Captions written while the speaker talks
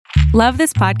Love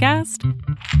this podcast?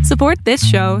 Support this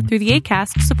show through the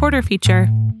Acast supporter feature.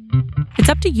 It's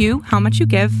up to you how much you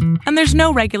give, and there's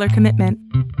no regular commitment.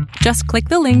 Just click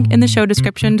the link in the show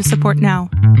description to support now.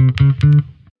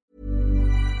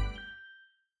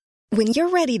 When you're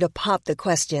ready to pop the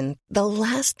question, the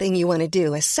last thing you want to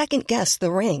do is second-guess the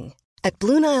ring. At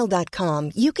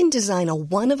BlueNile.com, you can design a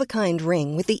one-of-a-kind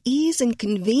ring with the ease and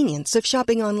convenience of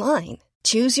shopping online.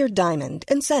 Choose your diamond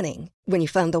and setting. When you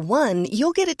find the one,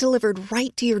 you'll get it delivered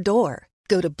right to your door.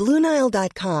 Go to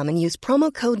BlueNile.com and use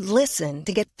promo code LISTEN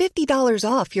to get $50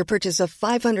 off your purchase of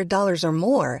 $500 or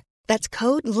more. That's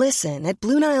code LISTEN at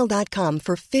BlueNile.com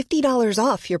for $50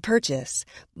 off your purchase.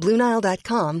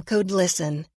 BlueNile.com, code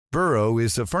LISTEN. Burrow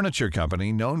is a furniture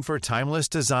company known for timeless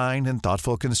design and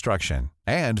thoughtful construction,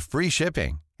 and free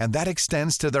shipping, and that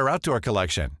extends to their outdoor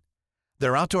collection.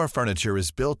 Their outdoor furniture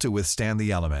is built to withstand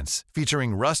the elements,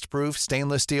 featuring rust-proof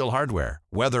stainless steel hardware,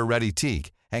 weather-ready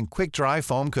teak, and quick-dry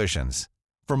foam cushions.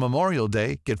 For Memorial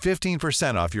Day, get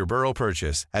 15% off your Burrow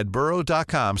purchase at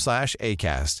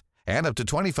burrow.com/ACAST and up to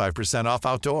 25% off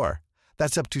outdoor.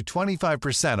 That's up to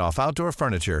 25% off outdoor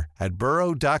furniture at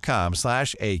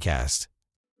burrow.com/ACAST.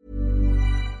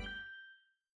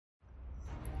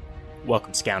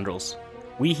 Welcome, scoundrels.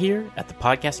 We here at the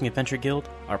Podcasting Adventure Guild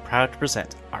are proud to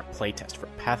present our playtest for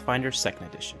Pathfinder 2nd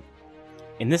Edition.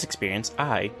 In this experience,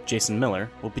 I, Jason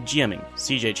Miller, will be GMing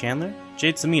CJ Chandler,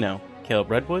 Jade Semino, Caleb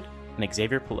Redwood, and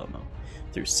Xavier Palomo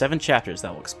through 7 chapters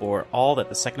that will explore all that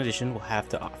the 2nd Edition will have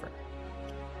to offer.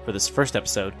 For this first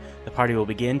episode, the party will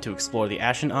begin to explore the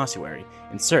Ashen Ossuary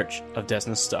in search of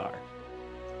Desna's star.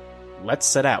 Let's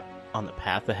set out on the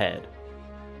path ahead.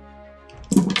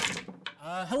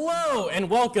 Hello and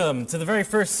welcome to the very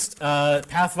first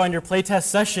Pathfinder playtest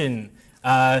session.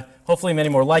 Hopefully many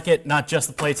more like it, not just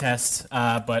the playtest,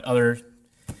 but other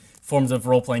forms of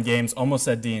role-playing games. Almost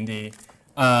said D&D. It's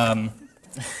not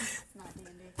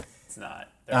D&D. It's not.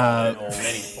 There are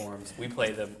many forms. We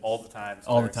play them all the time.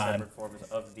 So all the time. Separate forms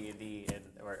of D&D and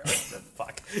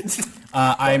fuck.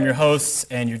 I am your host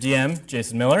and your DM,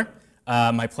 Jason Miller.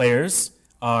 My players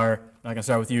are. I'm not gonna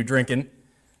start with you drinking.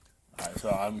 All right, so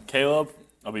I'm Caleb.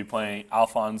 I'll be playing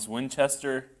Alphonse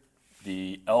Winchester,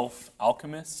 the elf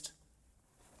alchemist.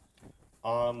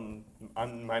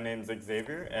 My name's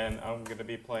Xavier, and I'm going to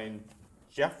be playing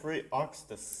Jeffrey Ox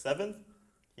the Seventh.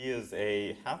 He is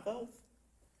a half-elf,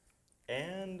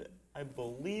 and I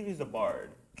believe he's a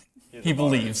bard. He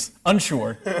believes.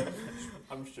 Unsure.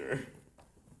 I'm sure.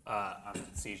 I'm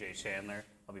CJ Chandler.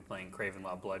 I'll be playing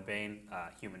Cravenlaw Bloodbane,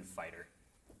 human fighter.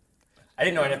 I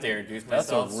didn't know I'd have to introduce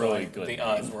myself. That's a really good the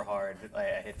name. were hard.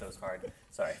 I hit those hard.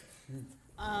 Sorry.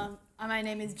 My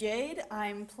name is Jade.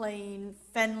 I'm playing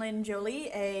Fenlin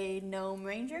Jolie, a gnome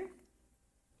ranger.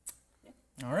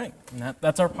 All right, and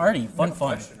that's our party. Fun.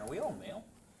 Question: are we all male?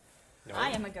 No. I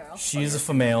am a girl. She's a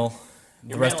female.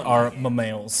 The rest are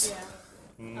males. Yeah.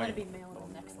 I'm going to be male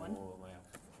in the next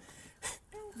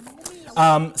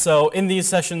one. So in these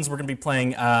sessions, we're going to be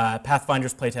playing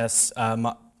Pathfinder's playtest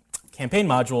campaign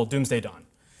module, Doomsday Dawn,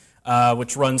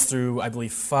 which runs through, I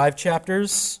believe, 5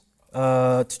 chapters.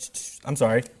 7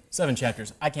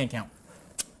 chapters. I can't count.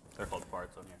 They're called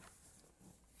parts on here.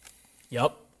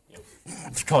 Yep.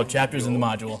 It's called chapters in the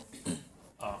module.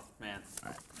 Oh, man.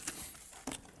 All right.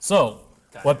 So,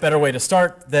 what better way to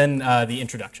start than the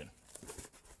introduction?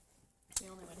 The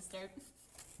only way to start.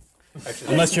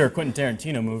 Actually, Unless you're a Quentin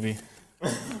Tarantino movie.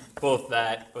 both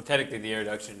that, but technically the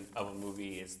introduction of a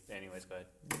movie is, anyways, go ahead.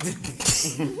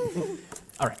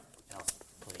 All right.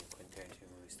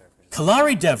 Start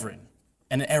Kalari Devrin,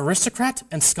 an aristocrat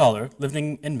and scholar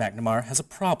living in Magnamar, has a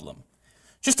problem.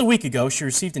 Just a week ago, she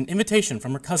received an invitation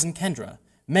from her cousin Kendra,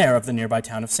 mayor of the nearby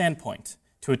town of Sandpoint,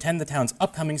 to attend the town's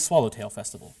upcoming Swallowtail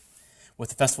Festival. With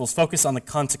the festival's focus on the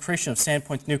consecration of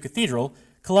Sandpoint's new cathedral,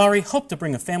 Kalari hoped to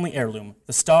bring a family heirloom,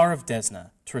 the Star of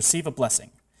Desna, to receive a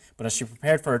blessing. But as she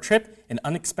prepared for her trip, an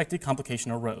unexpected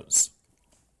complication arose.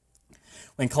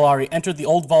 When Kalari entered the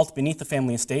old vault beneath the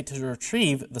family estate to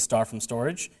retrieve the star from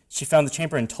storage, she found the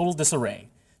chamber in total disarray.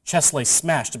 Chests lay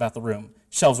smashed about the room,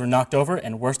 shelves were knocked over,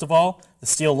 and worst of all, the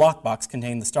steel lockbox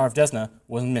containing the Star of Desna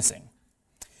was missing.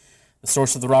 The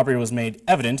source of the robbery was made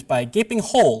evident by a gaping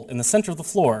hole in the center of the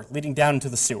floor leading down into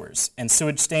the sewers, and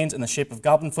sewage stains in the shape of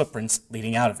goblin footprints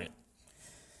leading out of it.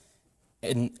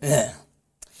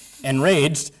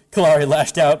 Enraged, Kalari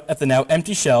lashed out at the now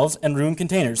empty shelves and ruined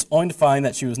containers, only to find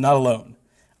that she was not alone.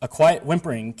 A quiet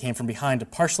whimpering came from behind a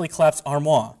partially collapsed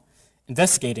armoire.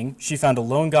 Investigating, she found a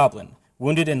lone goblin,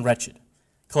 wounded and wretched.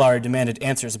 Kalari demanded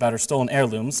answers about her stolen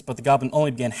heirlooms, but the goblin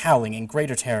only began howling in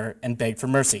greater terror and begged for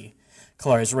mercy.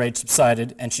 Kalari's rage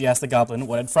subsided, and she asked the goblin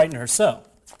what had frightened her so.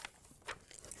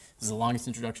 This is the longest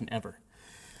introduction ever.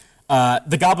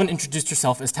 The goblin introduced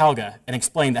herself as Talga and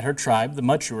explained that her tribe, the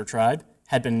Mudshrewer tribe,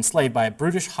 had been enslaved by a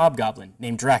brutish hobgoblin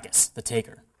named Dracus, the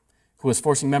Taker, who was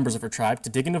forcing members of her tribe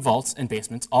to dig into vaults and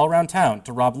basements all around town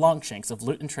to rob Longshanks of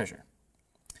loot and treasure.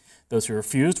 Those who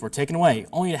refused were taken away,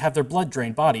 only to have their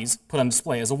blood-drained bodies put on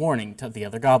display as a warning to the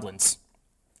other goblins.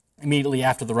 Immediately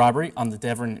after the robbery on the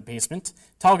Devon basement,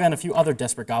 Talga and a few other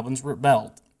desperate goblins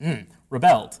rebelled,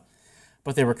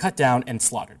 but they were cut down and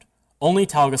slaughtered. Only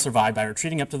Talga survived by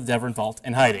retreating up to the Devon vault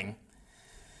and hiding.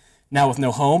 Now with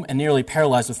no home and nearly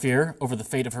paralyzed with fear over the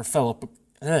fate of her fellow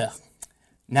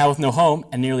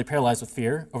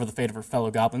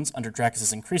goblins under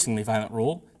Dracus' increasingly violent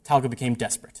rule, Talga became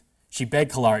desperate. She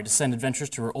begged Kalari to send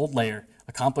adventurers to her old lair,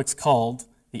 a complex called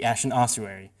the Ashen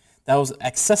Ossuary, that was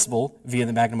accessible via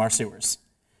the Magnamar sewers.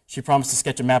 She promised to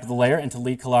sketch a map of the lair and to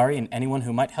lead Kalari and anyone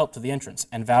who might help to the entrance,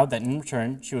 and vowed that in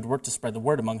return she would work to spread the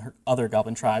word among her other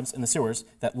goblin tribes in the sewers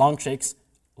that Longshanks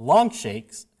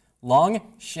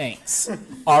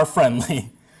are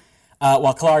friendly.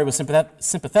 While Kalari was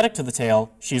sympathetic to the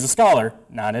tale, she's a scholar,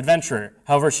 not an adventurer.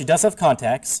 However, she does have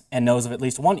contacts and knows of at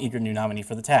least one eager new nominee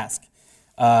for the task.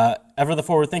 Ever the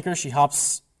forward thinker, she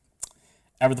hopes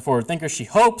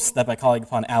that by calling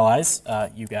upon allies,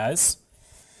 you guys,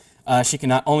 she can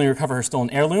not only recover her stolen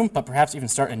heirloom, but perhaps even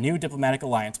start a new diplomatic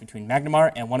alliance between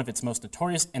Magnamar and one of its most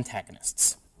notorious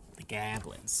antagonists, the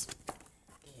Gablins.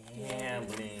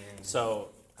 So,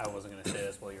 I wasn't going to say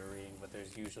this while you were reading, but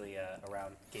there's usually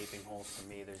around gaping holes for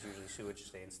me, there's usually sewage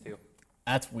stains too.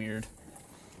 That's weird.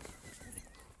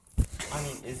 I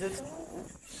mean, is it?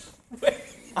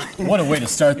 What a way to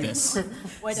start this.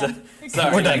 We're done.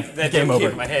 Sorry, We're done. That Game came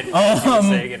over. in my head. As you were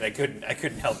saying it, I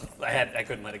couldn't help. I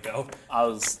couldn't let it go.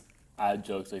 I had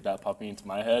jokes like that popping into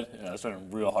my head, and I was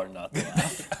trying real hard not to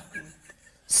laugh.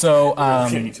 So,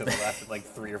 Getting each other laughed like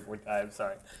 3 or 4 times.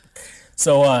 Sorry.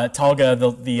 So Talga,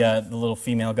 the little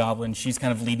female goblin, she's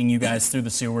kind of leading you guys through the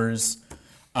sewers.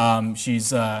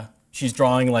 She's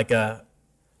drawing like a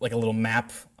little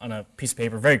map on a piece of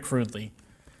paper, very crudely.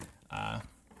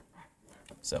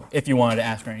 So if you wanted to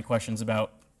ask her any questions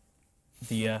about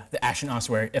the Ashen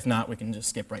Ossuary, if not, we can just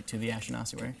skip right to the Ashen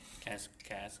Ossuary. Can I ask a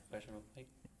question real quick?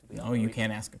 No, you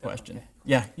can't ask a question. Okay.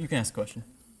 Yeah, you can ask a question.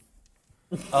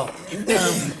 Oh.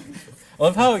 I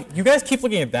love how you guys keep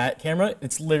looking at that camera.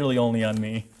 It's literally only on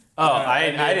me. Oh,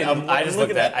 I didn't. I just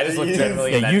looked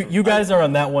generally. Yeah, you guys are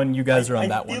on that one. You guys are on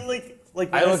that I feel one.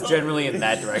 like I looked generally in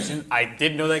that direction. I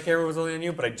did know that camera was only on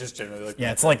you, but I just generally looked.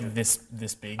 Yeah, it's like this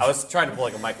big. I was trying to pull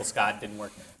like a Michael Scott, didn't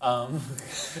work.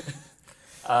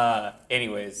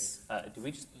 Anyways, do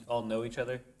we just all know each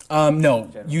other? No,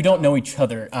 you don't know each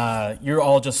other. You're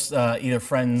all just either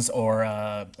friends or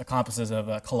accomplices of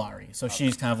Kalari. So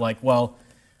she's kind of like, well,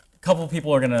 a couple of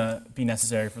people are going to be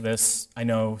necessary for this. I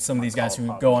know some of these guys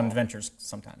who go on adventures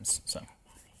sometimes. So.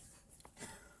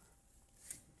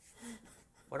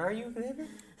 What are you, Xavier?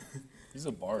 He's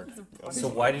a bard. So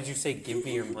why did you say give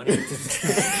me your money?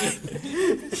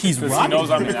 He's Because he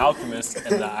knows I'm an alchemist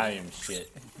and that I am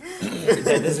shit.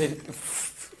 That doesn't.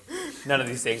 None of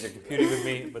these things are computing with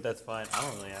me, but that's fine. I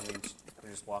don't really. I mean, we're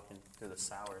just walking through the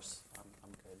sours.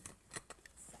 I'm good.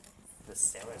 The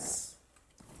sours.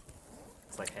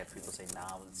 It's like half people say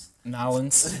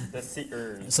Nolans. The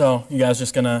seekers. So you guys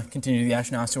just gonna continue the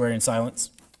Ashen Ossuary in silence?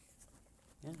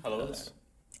 Hello.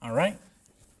 All right.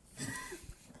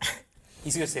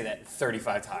 He's gonna say that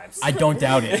 35 times. I don't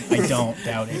doubt it.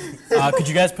 Could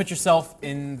you guys put yourself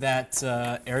in that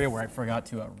area where I forgot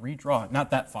to redraw?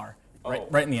 Not that far.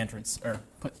 Right in the entrance. Or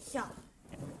put. Yeah.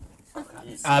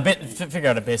 Figure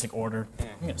out a basic order. I'm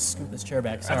gonna scoot this chair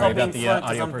back. Sorry about the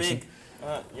audio person.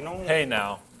 You know, Hey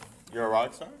now. you're a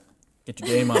rock star? Get your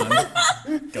game on.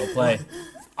 Go play.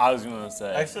 I was gonna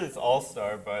say. Actually, it's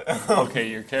all-star, but... Okay,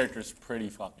 your character's pretty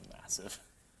fucking massive.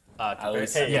 At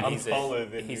least- Hey, Yeah. I'm taller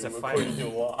than he's you, a according fighter.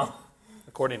 to law.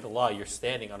 According to law, you're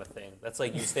standing on a thing. That's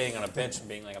like you standing on a bench and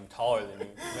being like, I'm taller than you.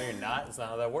 No, you're not. That's not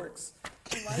how that works.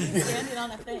 Why are you standing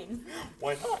on a thing?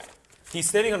 Why not? He's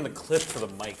standing on the clip for the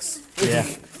mics. Yeah.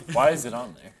 Why is it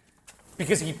on there?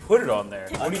 Because he put it on there.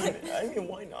 I mean,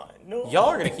 why not? No. Y'all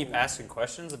are gonna keep asking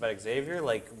questions about Xavier,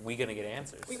 like we gonna get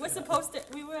answers. We were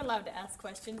allowed to ask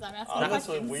questions. I'm asking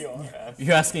Honestly, questions. we are asking.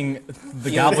 You asking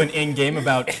the goblin in game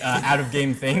about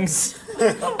out-of-game things? You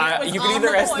was can on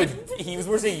either the ask point. he was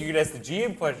more saying you could ask the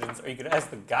GM questions, or you could ask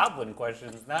the goblin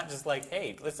questions, not just like,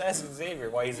 hey, let's ask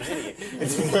Xavier why he's an idiot.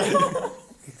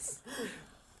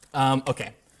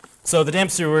 Okay. So the damp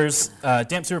sewer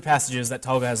passages that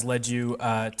Talga has led you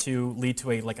to lead to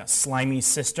a slimy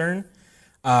cistern.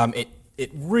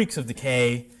 It reeks of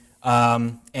decay.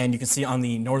 And you can see on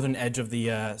the northern edge of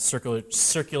the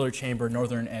circular chamber,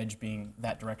 northern edge being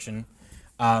that direction,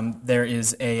 there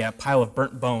is a pile of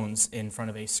burnt bones in front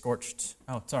of a scorched.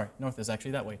 Oh, sorry, north is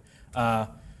actually that way. Pile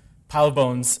of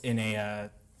bones in a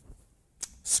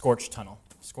scorched tunnel.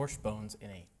 Scorched bones in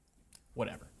a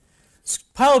whatever.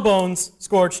 Pile of bones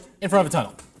scorched in front of a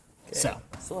tunnel. Okay.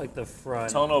 So like the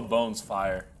front. Tunnel bones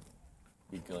fire.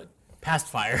 Be good. Past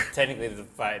fire. Technically, the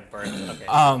fire burns.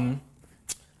 Okay.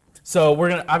 So we're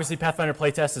gonna obviously Pathfinder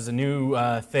Playtest is a new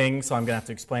thing, so I'm gonna have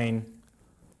to explain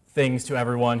things to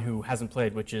everyone who hasn't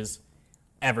played, which is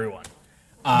everyone,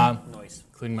 Noise.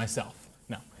 including myself.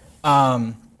 No.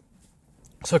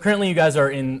 So currently you guys are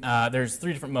in. There's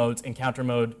 3 different modes: encounter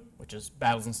mode, which is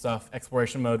battles and stuff;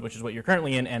 exploration mode, which is what you're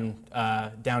currently in; and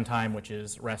downtime, which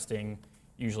is resting,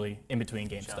 usually in between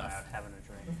game Chill stuff. out, having a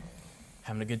drink.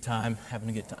 Having a good time. Having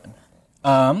a good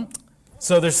time.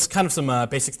 So there's kind of some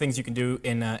basic things you can do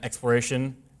in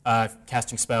exploration,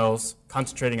 casting spells,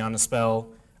 concentrating on a spell,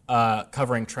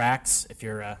 covering tracks if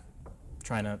you're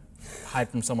trying to hide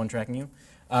from someone tracking you,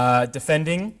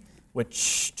 defending,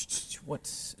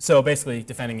 so basically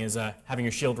defending is having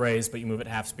your shield raised but you move at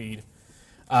half speed,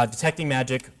 detecting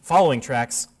magic, following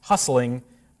tracks, hustling,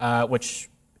 which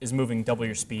is moving double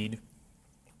your speed,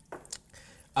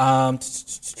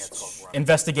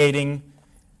 investigating,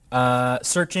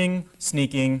 searching,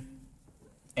 sneaking,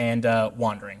 and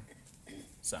wandering.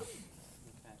 So. Okay.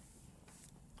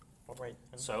 All right.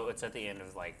 So it's at the end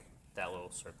of like that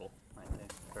little circle right there,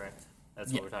 correct?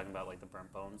 That's what we're talking about, like the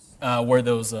burnt bones. Where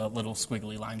those little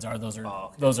squiggly lines are, those are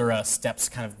okay. those are steps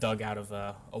kind of dug out of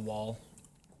a wall.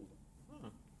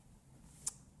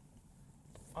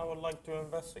 I would like to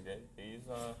investigate these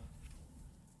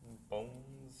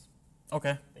bones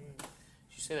Okay. things. Did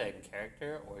you say that in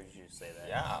character, or did you say that?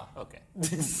 Yeah. Okay.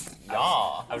 Yeah.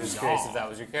 I was just curious if that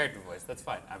was your character voice. That's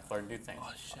fine. I've learned new things.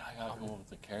 Oh shit! I gotta go with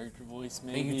the character voice,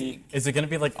 Maybe you maybe. Is it going to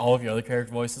be like all of your other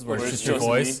character voices where it's just your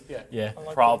voice? Yeah. Yeah. I like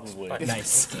to Probably. expect-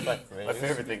 Nice. expect My things.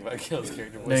 favorite thing about Kill's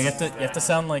character voice. No, you have to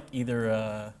sound like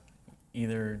either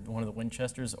one of the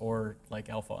Winchesters or like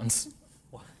Alphonse.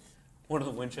 One of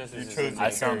the Winchesters. You is chose in I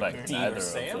your sound like character. Dean or neither of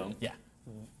Sam? them. Yeah.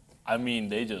 I mean,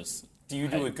 they just. Do you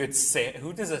do a good Sam?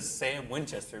 Who does a Sam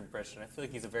Winchester impression? I feel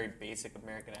like he's a very basic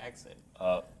American accent.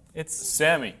 It's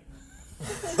Sammy.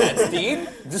 That's Dean?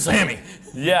 Sammy.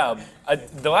 Yeah,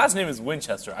 the last name is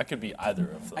Winchester. I could be either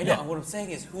of them. I know. What I'm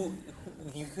saying is, who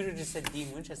you could have just said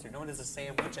Dean Winchester. No one does a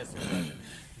Sam Winchester impression.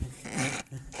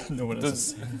 No one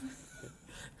else.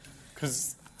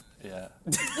 Because, yeah.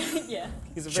 Yeah.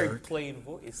 He's a very plain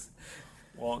voice.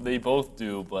 Well, they both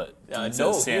do, but Dean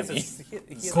No, says he has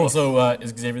Sammy. Cool. So is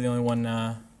Xavier the only one?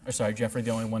 Or sorry, Jeffrey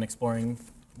the only one exploring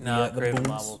the Craven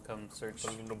bones? will come search. The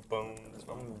bones.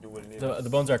 I'm gonna do what it is. The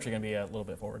bones are actually going to be a little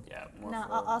bit forward. Yeah, more No,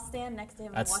 forward. I'll stand next to him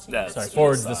and That's watch him. that's- sorry. It's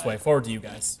Forward's the this side. way. Forward to you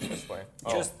guys. This way.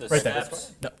 Just the Right there.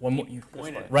 steps. No, one more. You,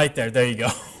 Point it. right there. There you go.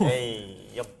 Hey,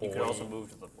 yeah, boy. You can also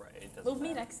move to the right. It doesn't Move me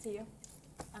matter. next to you.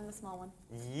 I'm the small one.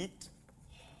 Yeet.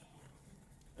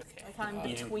 Okay. Like I'm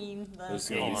Eating. between the There's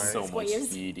going to be so much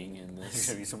squares. eating in There's this.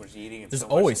 gonna be so much eating. And There's so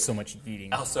always much. so much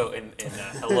eating. Also, in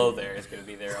Hello There is going to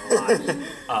be there a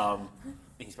lot.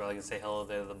 He's probably going to say hello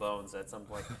there to the bones at some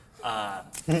point.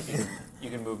 You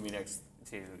can move me next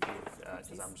to you,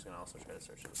 because I'm just going to also try to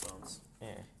search the bones. Yeah.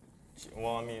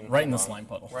 Well, I mean. Right in the hold on. slime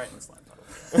puddle. Right in the slime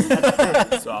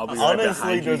puddle. So I'll be right Honestly,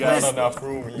 behind you there's guys. not enough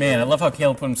room here. Man, I love how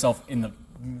Caleb put himself in the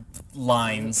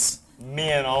lines.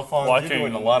 Me and Alphonse, Walking- you're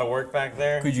doing a lot of work back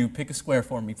there. Could you pick a square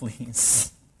for me,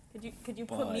 please? Could you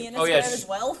put me in a Oh, square yeah, as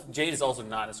well? Jade is also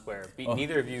not a square.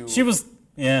 Neither of you. She was.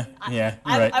 Yeah. Yeah.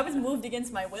 You're right. I was moved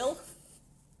against my will.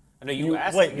 I know you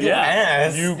asked Wait, me. you Yeah,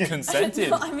 asked. you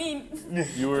consented. I mean,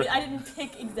 You were. I didn't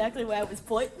pick exactly where I was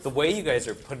put. The way you guys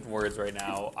are putting words right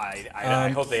now, I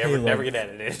hope they Caleb. never get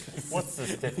edited. What's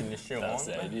this definition? That's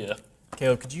the idea.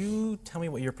 Caleb, could you tell me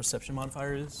what your perception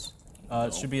modifier is?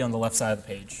 It should be on the left side of the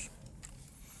page.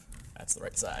 That's the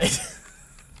right side.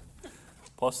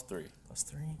 +3.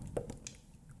 +3.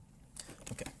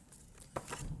 Okay.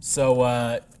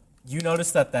 So you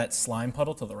notice that slime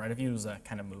puddle to the right of you is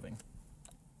kind of moving.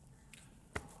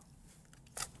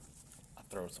 I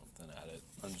throw something at it.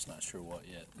 I'm just not sure what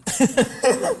yet.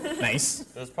 Nice.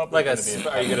 There's probably Like a, gonna be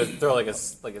are you gonna throw like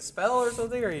a spell or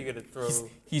something? Or are you gonna throw?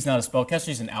 He's not a spellcaster.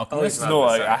 He's an alchemist. not. No,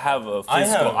 sorry. I have a I have-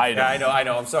 physical item. Yeah, I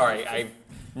know. I'm sorry.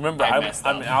 Remember, I I'm messed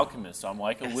an up. alchemist, so I'm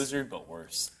like a wizard, but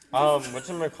worse.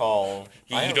 whatchamacall? I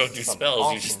You have don't do some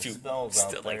spells. You just awesome do spells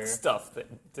out like there. stuff that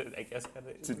I guess kind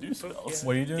of To do spells.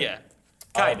 What are you doing? Yeah,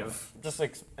 kind of. Just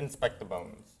inspect the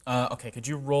bones. Okay, could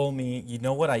you roll me? You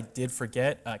know what I did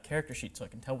forget? Character sheet, so I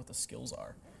can tell what the skills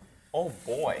are. Oh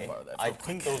boy, I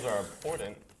think those are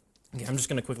important. Yeah, I'm just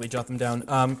going to quickly jot them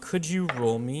down. Could you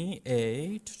roll me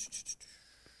a...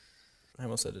 I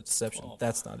almost said a deception.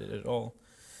 That's not it at all.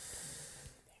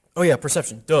 Oh yeah,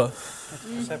 perception. Duh.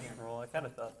 Perception roll. I kind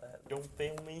of thought that. Don't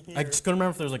fail me here. I just couldn't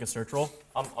remember if there was like a search roll.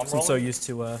 I'm I'm so rolling. used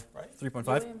to 3.5.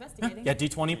 Really investigating. Yeah,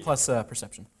 D20 plus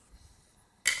perception.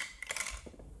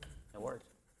 It worked.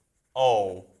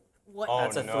 Oh. What? Oh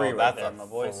That's a no, 3 right that's there, a my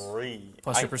boys. 3.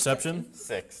 Plus your perception.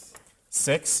 6.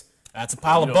 6. That's a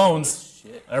pile of bones.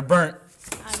 They're burnt.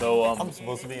 So, I'm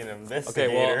supposed to be an investigator.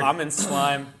 Okay, well, I'm in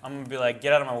slime. I'm gonna be like,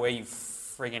 get out of my way, you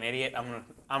friggin' idiot. I'm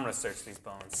gonna search these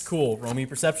bones. Cool. Roll me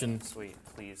perception. Sweet,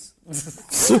 please. Push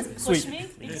Sweet. me?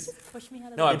 Did you just push me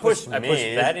out of No, the I way? pushed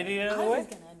me. that idiot out I of the way. was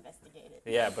gonna investigate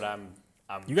it. Yeah, but I'm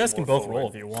You guys can more both roll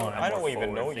forward. if you want. I don't more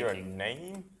even know your forward-thinking.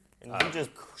 name, and you just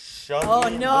shoved Oh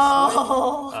me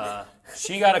no!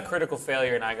 She got a critical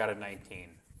failure and I got a 19.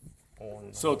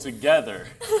 So together,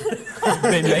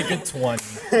 They make it 20.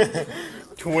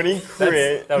 20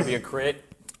 crit. That would be a crit.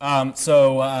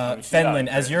 Fenlin,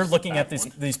 as you're looking at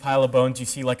these pile of bones, you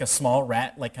see like a small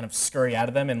rat like kind of scurry out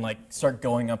of them and like start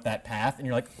going up that path, and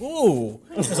you're like, ooh,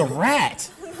 there's a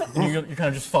rat. And you're kind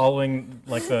of just following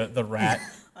like the rat.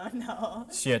 Oh no!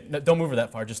 Shit, no, don't move her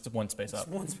that far, just one space up.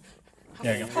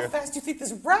 There you go. How fast do you think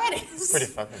this rat is? Pretty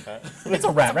fucking fast. It's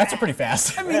a rat. Rats are pretty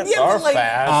fast. I mean, Rats yeah, are but like,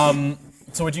 fast.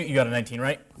 So you got a 19,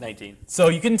 right? 19. So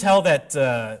you can tell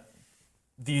that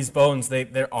these bones they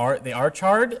are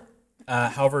charred.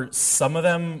 However, some of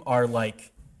them are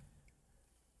like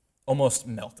almost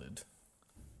melted.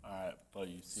 all right, but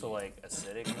you see, So like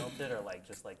acidic melted or like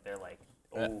just like they're like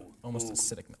Almost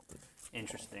acidic melted.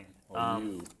 interesting.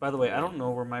 you. By the way, I don't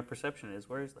know where my perception is.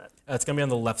 Where is that? It's gonna be on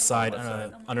the left side, Left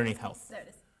side. underneath health. there it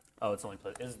is. Oh, it's only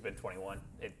it's been 21.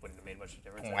 It wouldn't have made much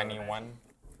difference. 21.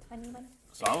 21.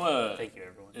 So I'm gonna Thank you,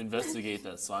 everyone. investigate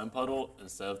that slime puddle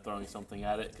instead of throwing something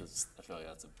at it because I feel like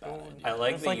that's a bad idea. I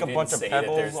like There's that like you a didn't bunch of say that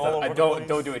pebbles there's all stuff. over I the don't place.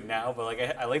 don't do it now, but like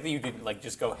I like that you didn't like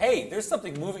just go, hey, there's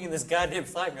something moving in this goddamn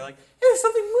slime. You're like, hey, there's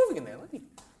something moving in there. Let me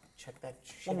check that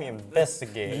shit. Let me out.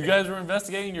 investigate. You guys were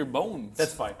investigating your bones.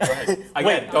 That's fine. Go ahead.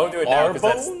 Again, don't do it now Our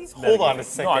because bones? that's Hold on a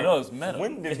second. No, I know it's meta.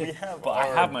 When did we have But I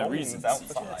our have my bones reasons. They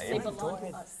outside? belong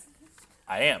to us.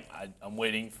 I am. I'm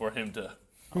waiting for him to.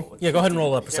 Yeah, go ahead and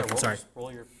roll up Yeah, perception. Sorry, roll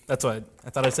your. that's what I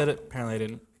thought I said it. Apparently I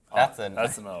didn't. That's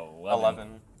That's an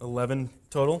 11. 11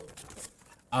 total.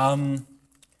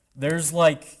 There's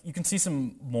like you can see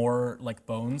some more like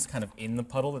bones kind of in the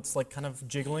puddle. That's like kind of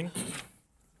jiggling.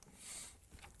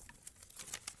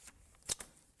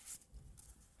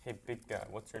 Hey, big guy,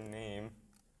 what's your name?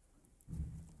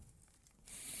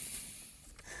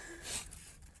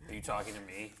 Are you talking to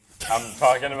me? I'm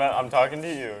talking to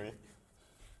you.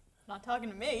 Not talking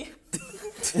to me.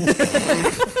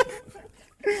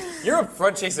 You're up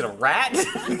front chasing a rat.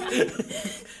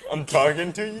 I'm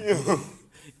talking to you.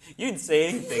 You didn't say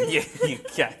anything. You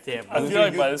goddamn. I loser. feel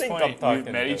like by this think I'm point we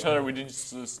talking met to each other. We didn't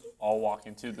just all walk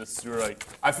into the sewer like.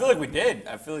 I feel like we did.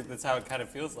 I feel like that's how it kind of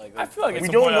feels like. I feel like at We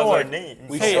some don't point I know was our like,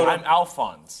 names. Hey, showed I'm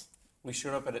Alphonse. We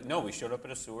showed up at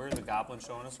a sewer. The goblin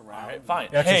showing us around. All right, fine.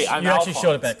 You actually, Hey, I'm you actually Alphonse.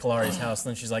 showed up at Kalari's house, and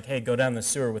then she's like, "Hey, go down the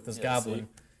sewer with this goblin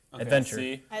adventure."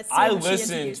 See, I assume I she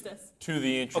listened introduced us. to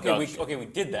the Okay, introduction. we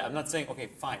did that. I'm not saying. Okay,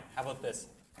 fine. How about this?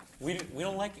 We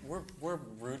don't like it. We're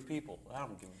rude people. I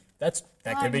don't give. That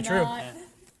could I'm be true. not.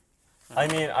 I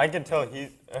mean, I can tell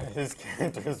his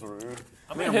character is rude.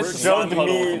 I'm mean, gonna hit we're the Showed slime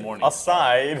puddle in the me morning.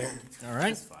 aside. All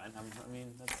right. It's fine. I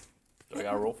mean, that's. Do I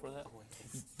got to roll for that?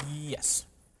 Yes.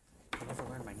 I never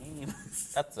learned my name.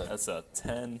 That's a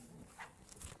 10.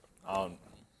 I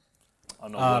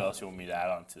don't know what else you want me to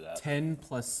add on to that. 10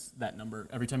 plus that number.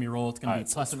 Every time you roll, it's going to Alright, be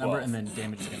so plus a number, 12. and then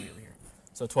damage is going to be over here.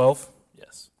 So 12.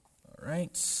 Yes. All right.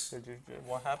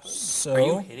 What happened? So. Are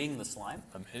you hitting the slime?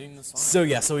 I'm hitting the slime. So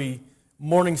yeah, so he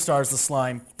morning stars the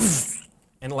slime,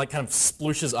 and it like kind of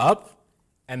splooshes up,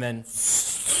 and then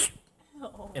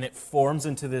and it forms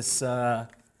into this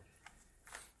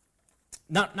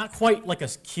not quite like a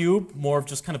cube, more of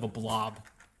just kind of a blob.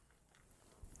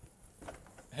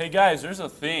 Hey guys, there's a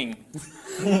thing.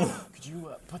 Could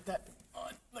you put that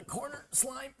on the corner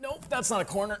slime? Nope, that's not a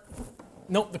corner.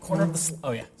 Nope, the corner of the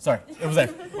oh yeah, sorry, it was there.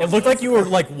 It looked like you were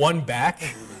like one back.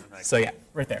 So yeah,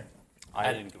 right there.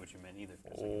 I didn't get what you meant either.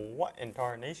 What in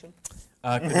tarnation?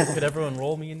 Could everyone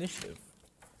roll me initiative?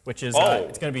 Which is Oh.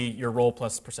 it's going to be your roll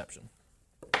plus perception.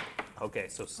 Okay,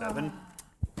 so 7.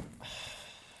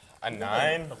 A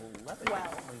 9? 12.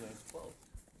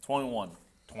 21.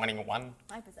 21?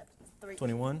 My perception is 3.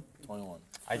 21. 21.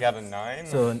 I got a 9.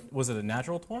 So was it a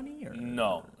natural 20 or?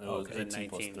 No, it was Okay, 18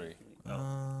 plus 19. 3.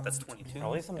 That's 22.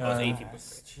 Probably some. Oh, it's 18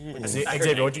 plus 3.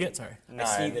 Xavier, what'd you get? Sorry. I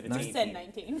see that it's You 18. said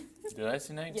 19. Did I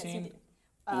see 19? Yes, you did.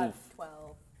 Oof.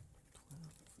 12.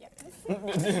 Yep.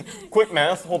 Quick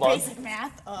math. Hold on. Basic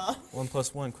math. 1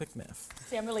 plus 1, quick math.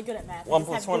 See, I'm really good at math. 1 I just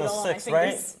plus have to do 1 it is all on my 6,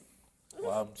 right? fingers.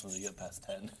 What happens when you get past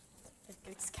 10?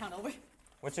 Just count over.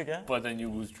 What you get? But then you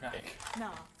lose track.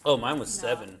 No. Oh, mine was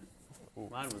 7.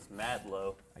 Mine was mad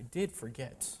low. I did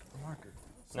forget a marker.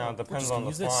 No, it depends just on the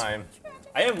use this. slime.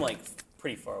 I am like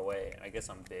pretty far away. I guess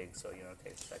I'm big, so it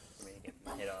takes a second for me to get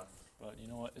my hit off. But you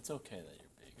know what? It's okay that you're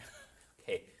big.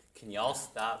 Okay, can y'all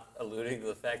stop alluding to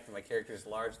the fact that my character is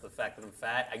large, the fact that I'm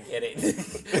fat? I get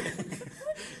it.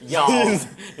 Y'all.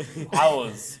 I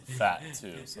was fat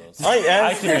too, so I I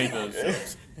asked can make those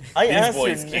jokes. I These asked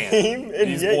boys your can't. name, and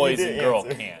These yet boys you and didn't girl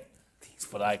answer. can't.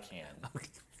 But I can.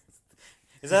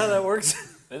 Is that how that works?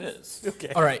 It is. Okay.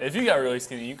 All right. If you got really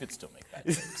skinny, you could still make fat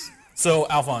jokes. So,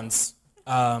 Alphonse,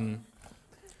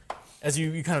 as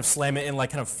you kind of slam it and like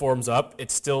kind of forms up,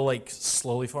 it's still like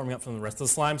slowly forming up from the rest of the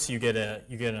slime. So you get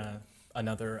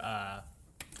another.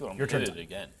 Dude, I'm Your turn. hit it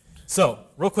again. So,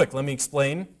 real quick, let me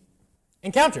explain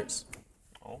encounters.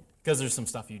 Oh. Because there's some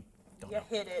stuff you don't You know.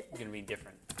 hit it. It's gonna be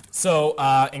different. So,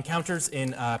 encounters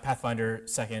in Pathfinder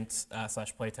 2nd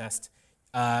 / playtest,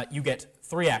 you get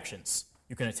 3 actions.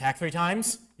 You can attack 3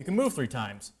 times, you can move 3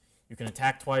 times, you can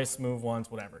attack twice, move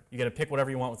once, whatever. You get to pick whatever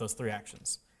you want with those 3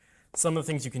 actions. Some of the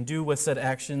things you can do with said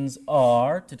actions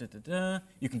are,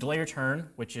 you can delay your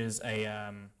turn, which is a,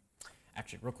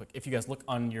 actually real quick, if you guys look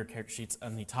on your character sheets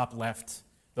on the top left,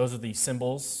 those are the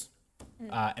symbols.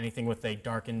 Anything with a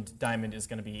darkened diamond is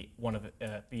going to be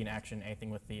be an action. Anything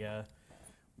with the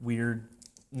weird,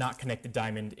 not connected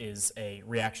diamond is a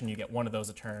reaction. You get 1 of those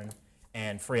a turn,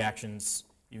 and free actions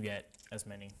you get as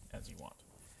many as you want.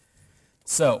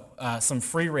 So some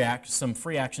free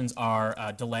actions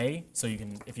are delay. So you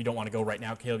can, if you don't want to go right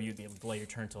now, Caleb, you'd be able to delay your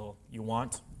turn till you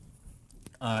want.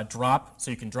 Drop,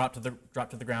 so you can drop to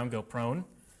the ground, go prone.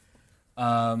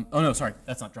 Oh no, sorry,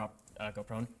 that's not drop. Go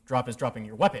prone. Drop is dropping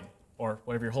your weapon or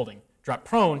whatever you're holding. Drop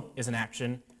prone is an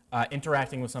action.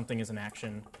 Interacting with something is an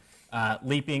action.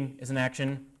 Leaping is an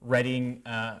action. Readying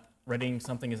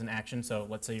something is an action. So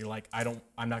let's say you're like,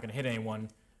 I'm not going to hit anyone,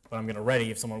 but I'm going to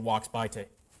ready if someone walks by to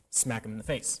smack them in the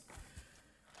face.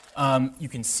 You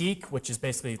can seek, which is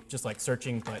basically just like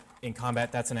searching, but in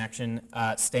combat, that's an action.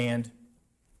 Stand.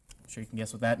 I'm sure you can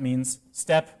guess what that means.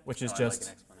 Step, which is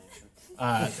just. Like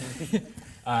an explanation.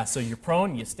 So you're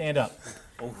prone, you stand up.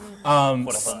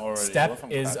 What if I'm already? Step what if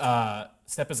I'm is crouching?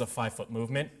 step is a 5-foot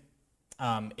movement.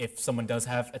 If someone does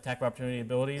have attack of opportunity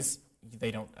abilities,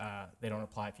 they don't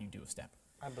apply if you do a step.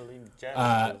 I believe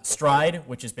Jen. Stride,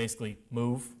 which is basically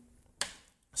move.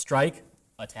 Strike,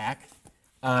 attack.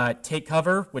 Take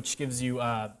cover, which gives you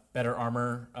better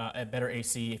armor, better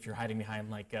AC if you're hiding behind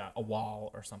like a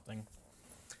wall or something.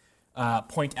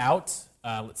 Point out.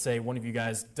 Let's say one of you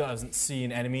guys doesn't see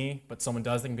an enemy, but someone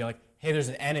does. They can be like, "Hey, there's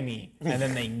an enemy," and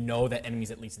then they know that enemy's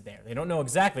at least there. They don't know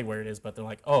exactly where it is, but they're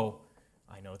like, "Oh,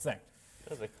 I know it's there."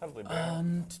 There's a cuddly bear.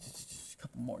 A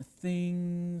couple more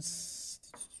things.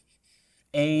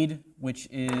 Aid, which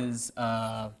is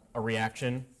a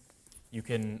reaction. You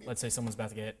can, let's say someone's about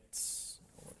to get,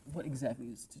 what exactly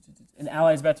is, an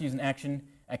ally is about to use an action,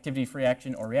 activity, free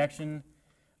action, or reaction.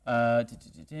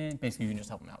 Basically, you can just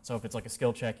help them out. So if it's like a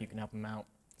skill check, you can help them out,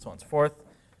 so on and so forth.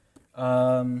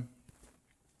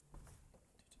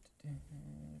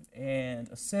 And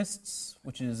assists,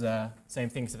 which is same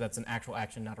thing, so that's an actual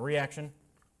action, not a reaction.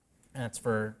 And that's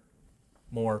for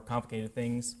more complicated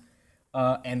things.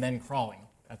 And then crawling,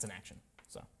 that's an action.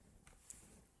 So,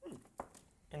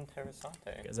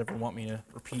 Interessante. you guys ever want me to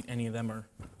repeat any of them or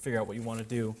figure out what you want to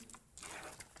do?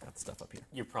 Got the stuff up here.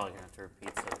 You're probably gonna have to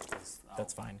repeat some because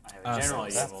That's fine. I have a general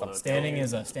idea. that's Standing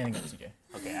is standing up, CJ.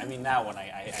 Okay, I mean that one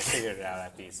I figured it out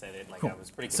after you said it. Like I was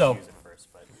pretty So- confused at first,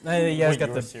 but You guys Wait, got you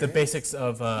the were serious? basics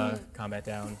of combat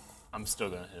down. I'm still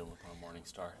gonna hit him with my Morning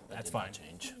Star. That That's did not fine.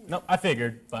 change. No, I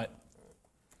figured, but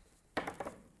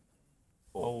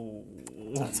Oh.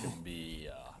 That's gonna be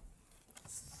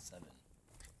 7.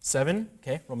 7.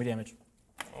 Okay, roll me damage.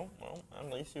 Oh, well, at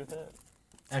least you hit.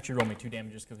 Actually, roll me 2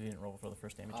 damages because we didn't roll for the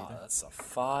first damage either. That's a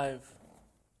 5,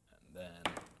 and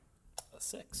then a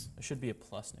 6. There should be a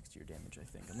plus next to your damage, I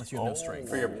think, unless you have no strength.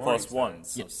 for your Plus Morning 1,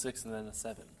 so 6 and then a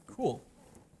 7. Cool.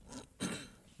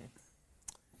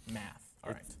 Math.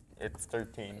 All right. It's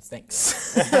 13.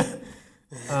 Thanks.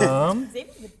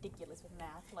 Xavier's ridiculous with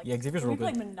math. Like, Yeah, Xavier's when real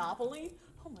we good. play Monopoly,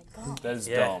 oh my god. That is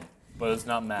Yeah. dumb, but it's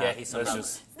not math. Yeah, he's That's dumb.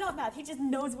 just It's not math. He just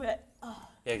knows what. Oh,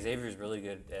 Yeah, Xavier's really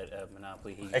good at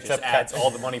Monopoly. He Except just adds all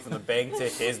the money from the bank to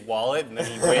his wallet, and then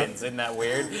he wins. Isn't that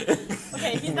weird?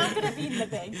 Okay, he's not gonna be in the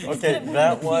bank. He's Okay, gonna move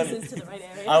that the one- pieces to the right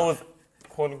area. I was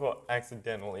quote unquote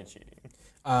accidentally cheating.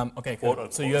 Okay, cool.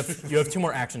 So you have 2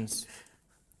 more actions.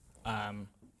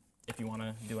 If you want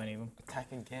to do any of them.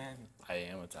 Attack again. I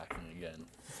am attacking again.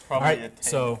 Probably All a right. 10.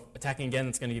 So attacking again,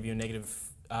 it's going to give you a negative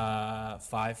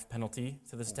 5 penalty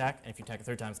to this attack, and if you attack a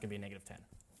 3rd time, it's going to be a negative 10.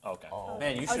 Okay.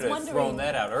 Man, you I was should have wondering- thrown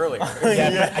that out earlier.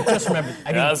 Yeah, but I just remembered.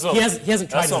 I mean, that's a- he hasn't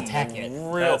tried That's to a attack yet.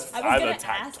 real. I was I've gonna attacked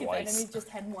ask if twice. enemies just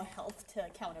had more health to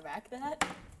counteract that.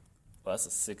 Well, that's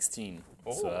a 16.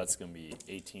 So that's going to be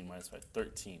 18 minus 5,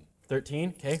 13.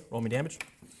 13. Okay, roll me damage.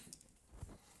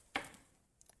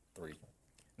 3.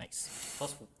 Nice.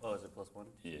 Plus, oh, is it +1?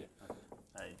 Yeah.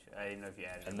 I didn't know if you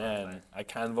added And it. then I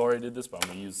kind of already did this, but I'm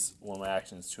going to use one of my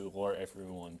actions to alert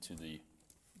everyone to the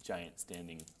giant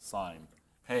standing slime.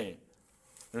 Hey,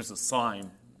 there's a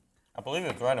slime. I believe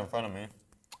it's right in front of me.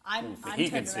 I'm he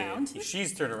can turned see around. it.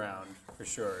 She's turned around for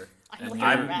sure. I'm And looking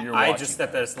you're- around. you're- I watching just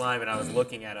stepped her. out of slime and I was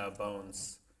looking at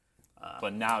Bones.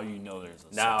 But now you know there's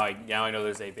a Now I know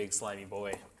there's a big slimy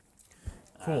boy.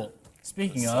 Cool.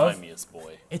 Speaking the of, slimiest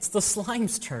boy. it's the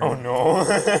slime's turn. Oh no.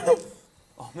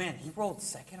 Oh man, he rolled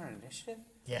second on initiative.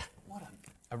 Yeah. What a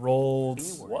I rolled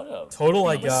What a total.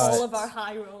 I With all of got our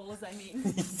high rolls, I mean,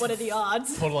 what are the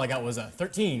odds? total. I got was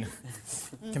 13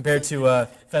 compared to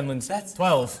Fenlin's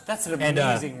 12. that's an And,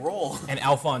 amazing roll. And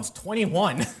Alphonse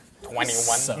 21. 21.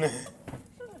 So,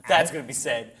 That's gonna be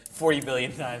said 40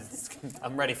 billion times.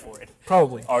 I'm ready for it.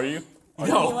 probably. Are you?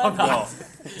 No, I'm not.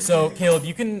 So Caleb,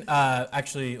 you can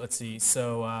actually let's see.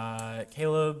 So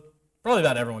Caleb, probably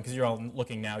about everyone because you're all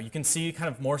looking now. You can see kind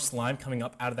of more slime coming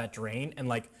up out of that drain and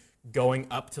like going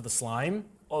up to the slime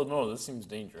Oh no, this seems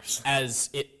dangerous.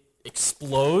 as it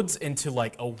explodes into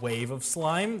like a wave of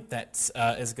slime that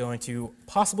is going to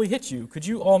possibly hit you. Could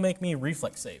you all make me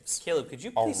reflex saves? Caleb, could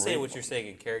you please say really? what you're saying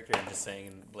in character and just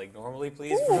saying like normally,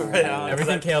 please? From right on?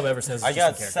 Everything Caleb ever says is I just got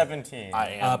in character. 17. I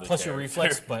am the Plus your character.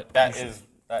 reflex, but That is.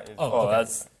 Oh, Oh, okay.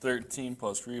 that's 13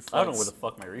 plus reflex. I don't know where the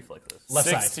fuck my reflex is. left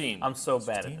side. 16. I'm so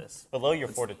bad at this. below your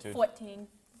fortitude. 14.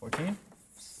 14.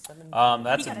 That's We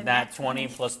got a a nat nat 20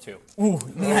 plus 2. Ooh,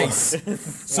 nice.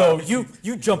 So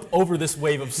you jump over this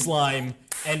wave of slime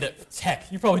and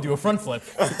heck, you probably do a front flip.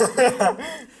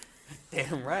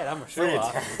 Damn right, I'm a show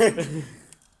off.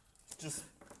 Just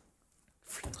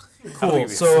Cool.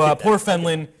 So poor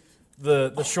Fenlin,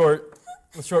 the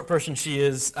short person she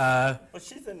is, but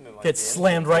she's in like gets the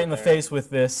slammed right in the there. face with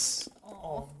this.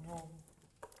 Oh,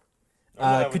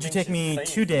 no. Could you take me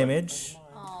 2 damage?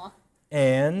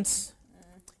 And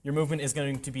your movement is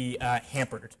going to be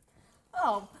hampered.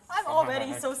 Oh, I'm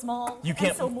already so small. You and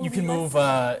can't. so You can move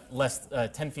moveless.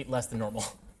 10 feet less than normal.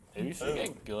 Maybe you should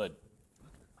get good.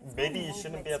 Maybe you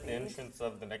shouldn't be at the entrance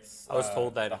of the next. I was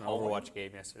told that the in an hallway. Overwatch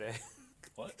game yesterday.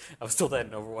 What? I was told that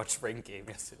in an Overwatch ranked game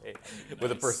yesterday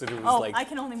with a person who was Oh, like I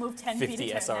can only move 10 feet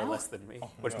 50 a turn SR now. less than me,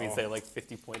 which means no. they're like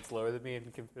 50 points lower than me in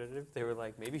competitive. They were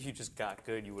like, maybe if you just got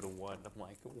good, you would have won. I'm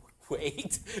like,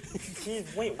 wait.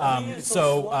 Jeez, wait, why are you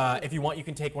So slow? if you want, you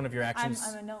can take one of your I'm actions.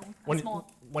 a gnome. I'm When, small.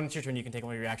 when it's your turn, you can take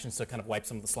one of your actions to kind of wipe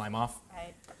some of the slime off.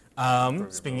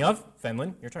 Right. Speaking of,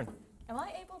 Fenlin, your turn. Am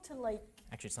I able to, like,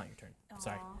 Actually, it's not your turn.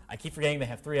 Sorry. Aw. I keep forgetting they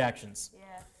have 3 actions. yeah.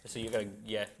 So you gotta,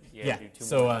 Yeah. do 2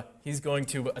 So more. he's going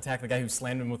to attack the guy who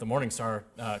slammed him with the Morningstar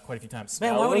quite a few times.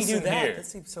 Man, Now why would he do listen that? here. That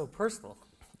seems so personal.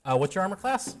 What's your armor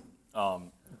class? Don't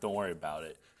worry about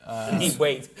it.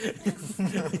 Wait.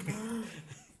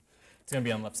 It's going to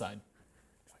be on left side.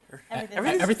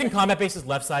 Everything. Everything combat based is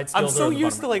left side. I'm Skills are so on the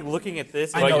used to bottom like looking at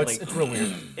this. right. and I know, like, it's real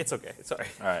weird. it's okay. Sorry.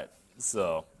 All right.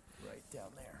 So Right down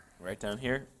there. right down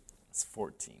here, it's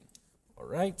 14. All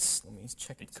right. Let me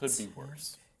check It could be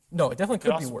worse. No, it definitely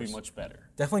Could could be also worse. be much better.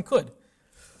 Definitely could.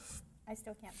 I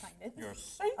still can't find it. You're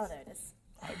safe. Oh, there it is.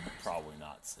 I'm probably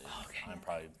not safe. I'm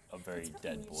probably a very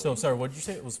dead boy. So, sorry, what did you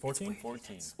say? It was 14?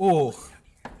 14. Oh,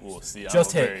 Ooh, see,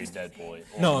 Just I'm a hit. very dead boy.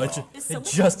 Oh, no, wow.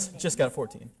 it just got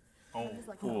 14. Oh,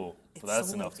 cool. So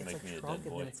that's enough to make me a dead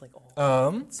boy. It's like,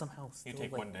 oh, somehow You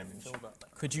take 1 damage.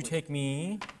 Could you take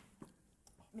me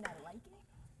I mean, I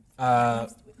like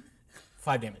it.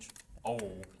 5 damage?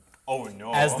 Oh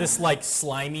no. As this like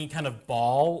slimy kind of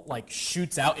ball like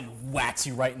shoots out and whacks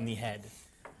you right in the head.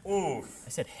 Oof. I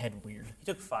said head weird. you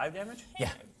took 5 damage? Yeah.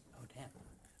 Oh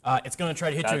damn. It's going to try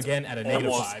to hit you That's again at a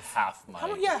negative almost 5. half my. How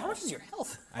much is your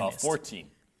health? I missed. 14.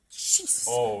 Jesus.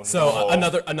 Oh So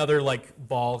no. another like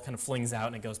ball kind of flings out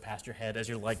and it goes past your head as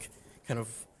you're like kind of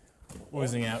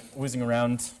oozing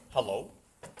around. Hello.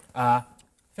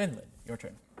 Finland, your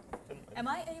turn. Am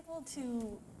I able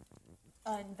to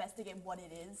investigate what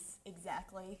it is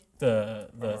exactly. The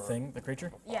thing, the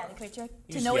creature? Yeah, the creature. To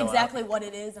just know yell exactly what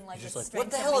it is and like Just its like,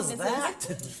 what strengths the and hell is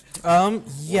weaknesses. that?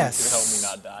 Yes. Help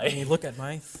me not die. Let me look at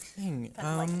my thing.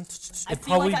 I It'd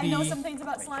feel like probably I know be. some things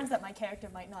about slimes that my character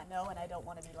might not know, and I don't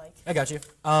want to be like. I got you.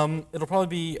 It'll probably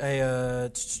be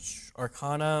a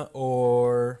Arcana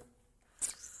or.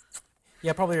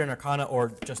 Yeah, probably an Arcana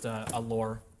or just a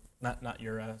lore. Not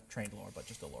your trained lore, but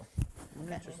just a lore.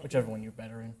 Whichever one you're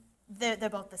better in. They're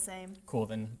both the same. Cool,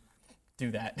 then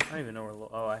do that. I don't even know where.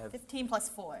 Oh, I have. 15 plus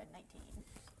 4,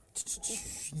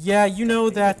 19. Yeah, you know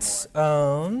that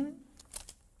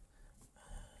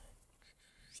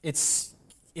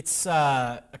it's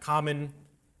a common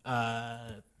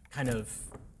kind of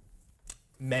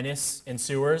menace in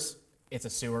sewers. It's a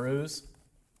sewer ooze.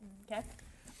 Okay.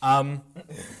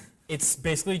 It's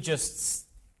basically just.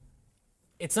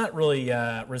 It's not really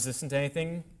resistant to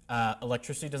anything.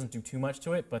 Electricity doesn't do too much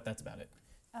to it, but that's about it.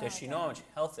 Does she know how much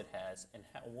health it has and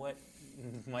what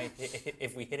might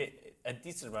if we hit it a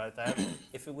decent amount of time,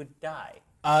 if it would die?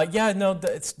 Yeah, no,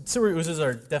 sewer oozes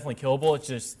are definitely killable. It's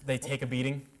just they take a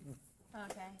beating.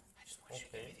 Okay. I just want you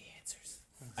to give me the answers.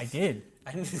 I did.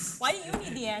 Why do you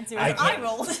need the answers? I I can't-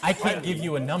 rolled. I can't give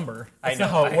you a number. That's know,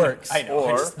 not how it works. I know.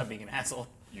 Or- I'm being an asshole.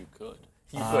 You could.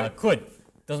 Could.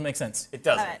 Doesn't make sense. It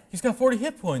doesn't. Alright. He's got 40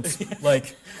 hit points.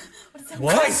 Like,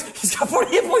 what? Guys, he's got 40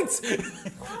 hit points.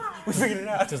 We figured it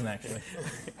out. It doesn't actually.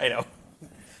 I know.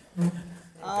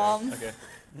 Okay.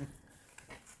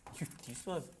 Do you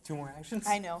still have 2 more actions?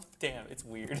 I know. Damn, it's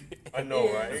weird. I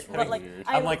know, right? But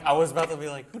like, I was about to be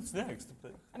like, who's next?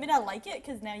 But, I mean, I like it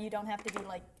because now you don't have to do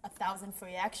like 1,000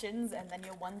 free actions and then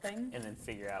you're one thing. and then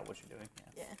figure out what you're doing.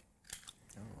 Yeah.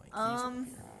 Yeah.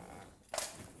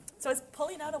 So is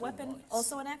pulling out a weapon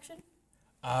also an action?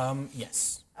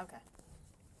 Yes. Okay.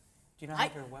 Do you not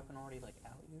have your weapon already like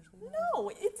out usually? No,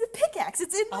 it's a pickaxe.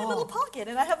 It's in my little pocket,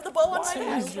 and I have the bow on my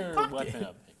Why is back. your weapon a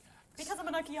pickaxe? Because I'm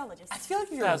an archaeologist. I feel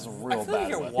like you're. That's real I feel like bad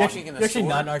you're weapon. walking in the You're actually sword.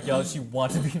 not an archaeologist. You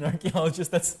want to be an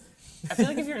archaeologist. That's. I feel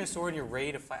like if you're in a sword and you're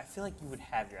ready to fight, I feel like you would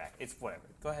have your act. It's whatever.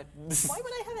 Go ahead. Why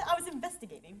would I have it? I was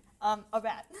investigating. A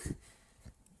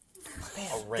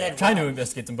rat. Trying to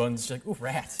investigate some bones. She's like, ooh,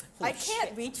 rat. I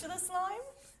can't reach the slime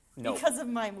No. because of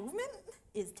my movement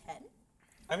is 10.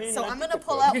 I mean, So I I'm think gonna it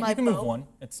pull would. out You my can bow. move one.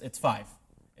 It's 5.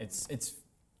 It's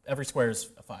every square is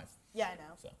a 5. Yeah, I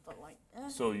know. So. But like,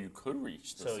 So you could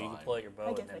reach the So sign. you can pull out your bow I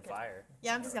and guess I then could. fire.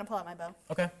 yeah, I'm just gonna pull out my bow.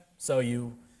 Okay. So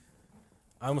you.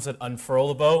 I almost said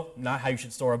unfurl a bow. Not how you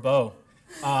should store a bow.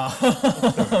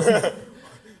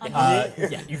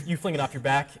 Yeah, you fling it off your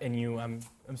back, and you. I'm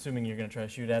assuming you're gonna try to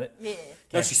shoot at it. Yeah.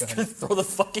 No, she's gonna throw the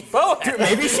fucking bow at it.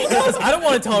 Maybe she does. I don't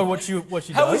want to tell her what she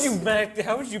How would does. you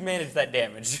how would you manage that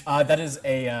damage? That is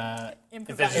a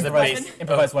Improvised just a weapon. base-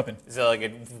 improvised weapon. Is that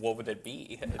like what would that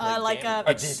be? Like damage?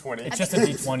 A D20. It's just a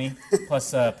D20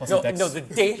 plus no, a dex. no, the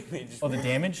damage. Oh, the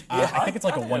damage? Yeah. I think it's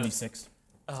like a 1d6.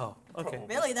 Oh, okay.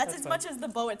 Really, that's as much as the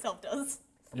bow itself does.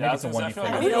 Maybe it's a I was gonna say, 1d4.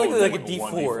 I We feel don't do like a it would be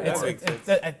D4. It's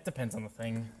It depends on the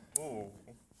thing. Ooh.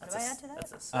 What do I add to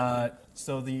that?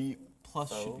 So the plus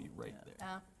should be right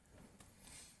there.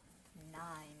 9.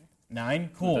 9?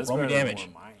 Cool. That's Roll me better than damage.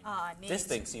 one of mine. Neat. This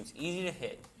thing seems easy to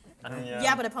hit.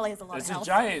 Yeah, but it probably has a lot It's of a health.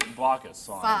 giant block of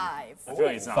slime. 5. I feel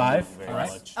like it's not 5? moving very Alright.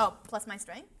 much. Oh, plus my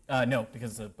strength? No,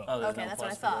 because it's a bow. Oh, there's Okay, no that's what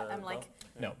I plus for thought. the I'm bow? like,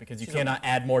 No, because you cannot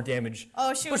add more damage.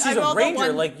 oh shoot, But I she's a rolled ranger, the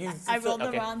one. like, you I feel- rolled the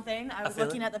okay. wrong thing. I was feel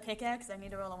looking it. at the pickaxe. I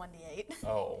need to roll a 1d8.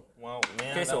 Oh, well,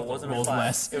 man. Okay, so it that wasn't a Rolls 5.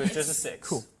 less. It was just a 6.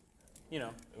 Cool. You know,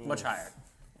 much higher.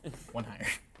 1 higher.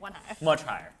 1 higher. Much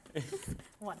higher.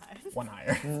 1 higher. 1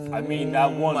 higher. I mean,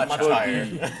 that one Much could higher.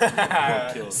 be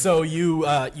could kill. So you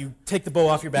take the bow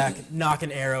off your back, knock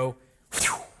an arrow,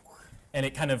 and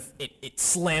it kind of it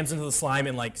slams into the slime,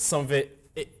 and like some of it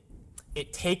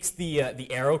takes the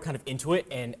arrow kind of into it,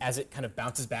 and as it kind of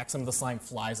bounces back, some of the slime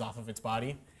flies off of its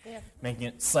body, making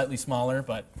it slightly smaller,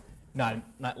 but not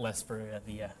less for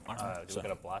the armor. Do we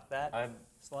gotta block that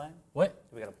slime? What?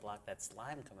 Do we gotta block that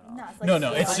slime coming off? No, it's like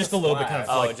No, it's just a little bit kind of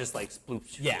Oh, like it just like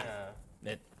sploops. yeah,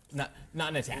 not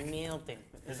an attack. Nailed it.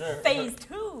 Is there? phase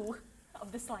 2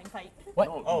 of the slime fight. What?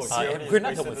 Oh, so you already We're not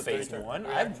wasted done with the phase 3 turn.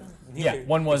 1. Yeah,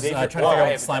 one was Xavier- trying to figure out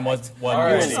what the slime was. One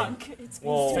Alrighty. was Sunk. It's phase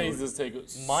Well, Phases take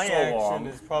my so action long.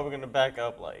 is probably going to back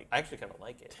up like I actually kind of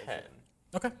like it. 10.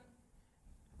 okay.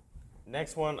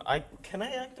 Next one, can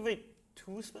I activate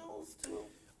 2 spells too?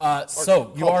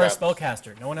 So you are a spell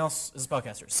spellcaster. No one else is a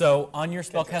spellcaster. So on your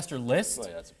spellcaster list,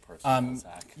 Like, that's a personal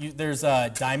attack. there's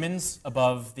diamonds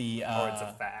above the it's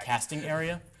a fact. casting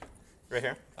area. Right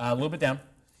here? A little bit down.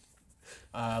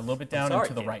 A little bit down sorry, and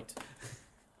to the Caleb. right.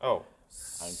 Oh.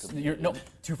 I'm completely- You're, no,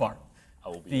 too far. I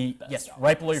will be The best yes, out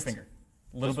right below your west. finger.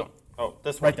 A little bit. Oh,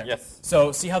 this Right one. there. Yes.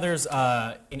 So see how there's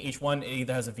in each one, it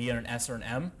either has a V or an S or an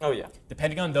M? Oh, yeah.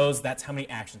 Depending on those, that's how many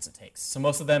actions it takes. So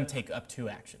most of them take up 2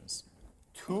 actions.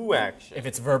 2 actions. If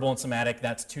it's verbal and somatic,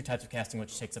 that's 2 types of casting,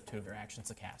 which takes up 2 of your actions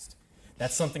to cast.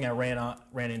 That's something I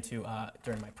ran into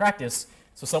during my practice.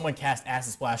 So someone cast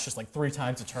Acid Splash just like 3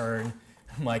 times a turn.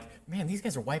 I'm like, man, these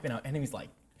guys are wiping out enemies like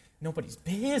nobody's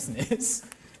business.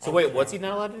 So wait, what's he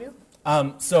not allowed to do?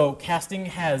 So casting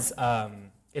has,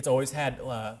 it's always had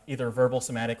either verbal,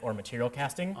 somatic, or material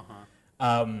casting.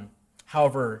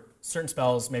 However, certain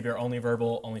spells maybe are only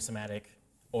verbal, only somatic,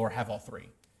 or have all 3. Okay.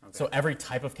 So every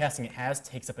type of casting it has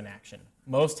takes up an action.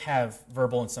 Most have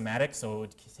verbal and somatic, so it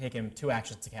would take him 2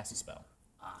 actions to cast a spell.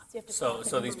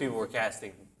 So these people were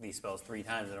casting these spells 3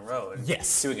 times in a row and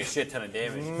Yes. doing a shit ton of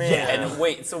damage. Yeah. And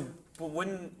wait, so but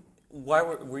why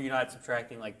were you not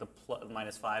subtracting like the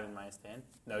 -5 and -10?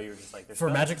 No, you were just like For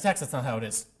magic attacks, that's not how it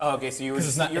is. Oh, okay. So you were 'Cause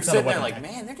just, it's not- you're it's not a sitting there weapon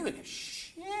like, attack. man, they're doing a shit.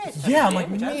 Yeah, I'm like,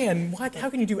 man, how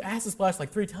can you do Acid Splash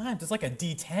like 3 times? It's like a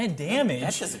D10 damage.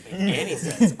 That doesn't make any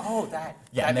sense. Oh, that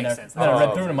and then makes sense. Then I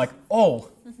read through it and I'm like, oh,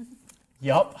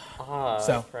 yup.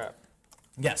 So crap.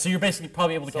 yeah, so you're basically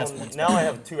probably able to cast So 1 now spell. I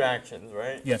have 2 actions,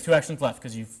 right? You have 2 actions left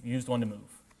because you've used 1 to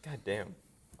move. God damn.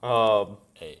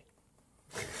 Hey.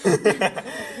 We're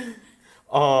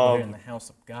in the house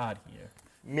of God here.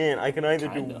 Man, I can either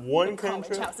do 1 College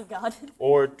cantrip House of God.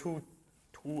 or two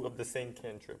of the same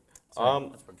cantrip.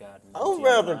 That's for God. I'll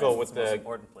rather go with It's the most the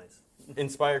important place.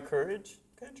 Inspire Courage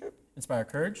cantrip. Inspire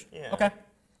Courage? Yeah. Okay.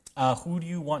 Who do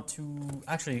you want to...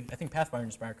 Actually, I think Pathfinder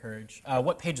Inspire Courage.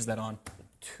 What page is that on?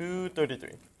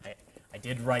 233. I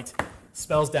did write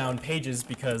spells down pages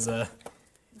because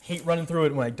hate running through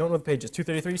it when I don't know the pages.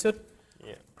 233, you said?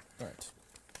 Yeah. All right.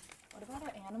 What about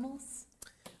our animals?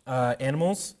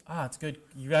 Animals? It's good.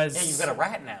 You guys... Yeah, you've got a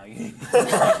rat now. I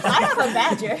have a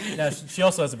badger. Yeah, she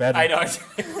also has a badger. I know.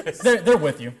 They're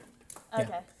with you.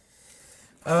 Okay.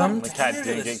 The cat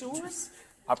did get.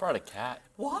 I brought a cat.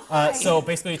 Why? So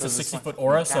basically it's a 'Cause it's 60-foot like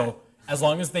aura, a cat. so as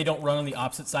long as they don't run on the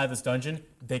opposite side of this dungeon,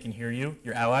 they can hear you,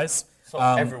 your allies. So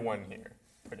everyone here.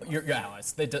 Pretty much. Your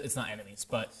allies. It's not enemies,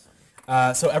 but...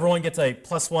 so everyone gets a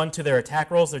 +1 to their attack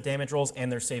rolls, their damage rolls,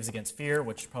 and their saves against fear,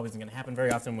 which probably isn't going to happen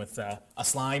very often with a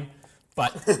slime.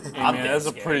 But I mean, that's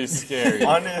a pretty scary.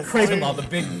 Honestly, Craven Law, the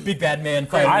big bad man,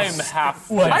 I am half.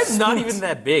 I'm not even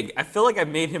that big. I feel like I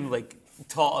made him like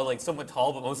tall, like somewhat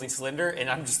tall, but mostly slender, and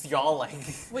I'm just y'all like.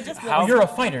 We're just How? You're a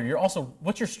fighter. You're also...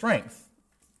 What's your strength?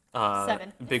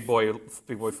 7. Big boy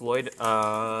Floyd.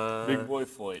 Big boy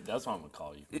Floyd. That's what I'm gonna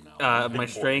call you from now. My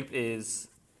strength is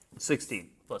 16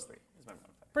 plus 3. Is my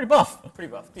modifier. Pretty buff.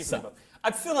 Pretty buff. Decently buff.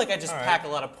 I feel like I just pack a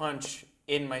lot of punch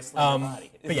in my slender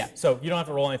body. But yeah, so you don't have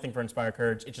to roll anything for Inspire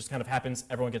Courage. It just kind of happens.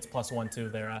 Everyone gets +1 to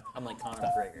their... I'm like Conor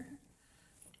McGregor.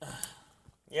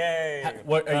 yay.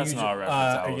 What are That's you? not a reference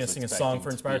I Are you was gonna sing a expecting song for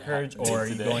to Inspire be Courage, happening or are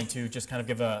you today. going to just kind of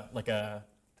give a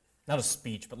not a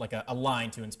speech, but like a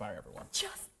line to inspire everyone?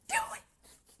 Just do it.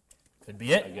 Could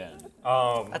be it. Again.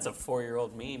 That's a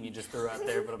 4-year-old meme you just threw out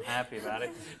there, but I'm happy about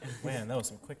it. Man, that was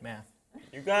some quick math.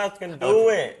 You guys can do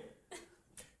it.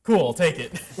 Cool, I'll take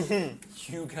it.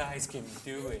 You guys can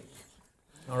do it.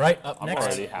 All right, up I'm next.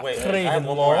 already half Wait, dead. I have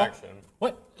one more action.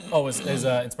 What? Oh, is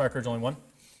Inspire Courage only 1?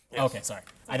 Okay, sorry.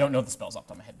 I don't know the spells off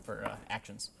the top of my head for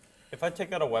actions. If I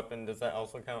take out a weapon, does that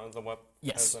also count as a weapon?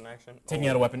 Yes. As an action? Taking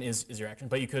out a weapon is your action,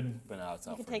 but you could. But now it's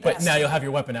out could for take me. it But now you'll have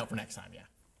your weapon out for next time, yeah.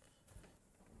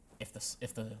 If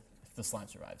the slime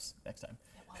survives next time.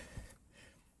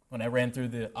 When I ran through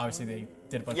obviously they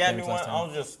did a bunch Yeah, of you damage know last what?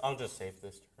 time. I'll just save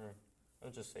this turn. I'll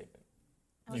just save it.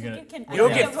 You're gonna- You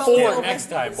don't get roll 4 over. next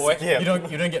time, boy. Yeah. You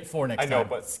don't get 4 next I time. know,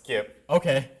 but skip.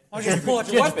 Okay. Just pull out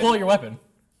Yeah, your just weapon. pull out your weapon.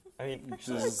 I mean, Yeah,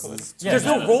 There's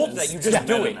no roll to that. You just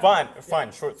do it.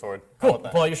 fine, short sword. How Cool. about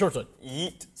that? Pull out your short sword.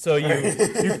 Yeet. So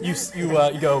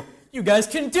you go. You guys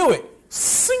can do it.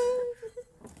 Sing.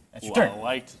 That's your Ooh, I turn.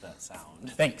 liked that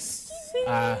sound. Thanks.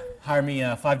 Hire me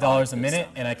 $5 a minute,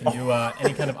 and I can do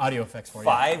any kind of audio effects for you.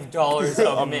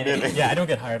 $5 a minute. Yeah, I don't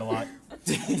get hired a lot,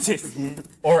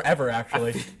 or ever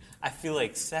actually. I feel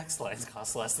like sex lines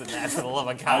cost less than that for the love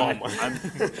of God.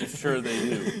 I'm sure they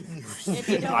do. If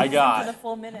you don't I got- for the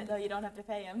full minute, though, you don't have to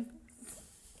pay him.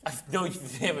 No,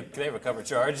 they have a cover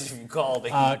charge. If you call, they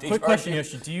Quick charge question, you.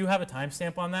 Yoshi. Do you have a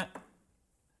timestamp on that?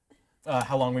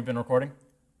 How long we've been recording?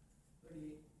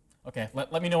 Okay,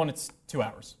 let me know when it's 2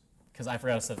 hours, because I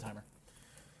forgot to set a timer.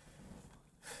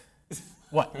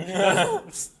 What? It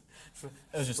was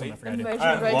just something I forgot to do.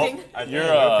 Immersion breaking. You're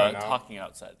okay now. talking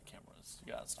outside the cameras.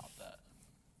 You gotta stop that.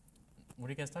 What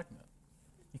are you guys talking about?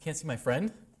 You can't see my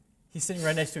friend? He's sitting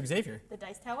right next to Xavier. The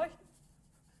dice tower.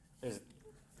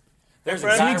 There's a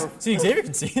guy. See, Xavier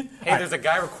can see it. Hey, there's a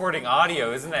guy recording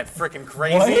audio. Isn't that freaking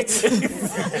crazy?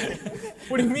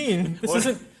 What do you mean? This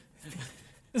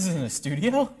isn't a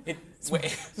studio. This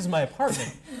is my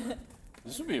apartment.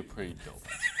 This would be a pretty dope.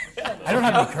 I don't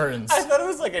have any curtains. I thought it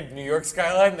was like a New York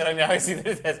skyline. Then I see that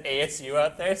it has ASU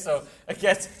out there. So I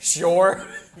guess sure.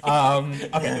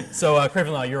 Okay, so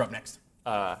Cravenlaw, you're up next.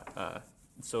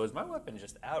 So is my weapon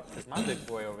just out? Because my big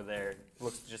boy over there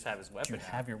looks to just have his weapon. Did you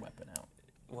have your weapon out?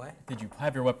 What? Did you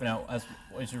have your weapon out as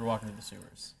you were walking through the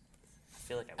sewers? I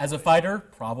feel like As a fighter,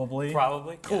 probably.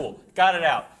 Probably. Cool. Got it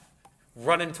out.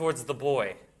 Running towards the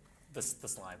boy. The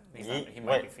slime. He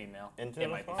might be female. Into It the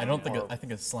might be slime? I don't think. I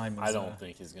think a slime is. I don't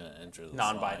think he's gonna enter the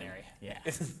non-binary. Yeah.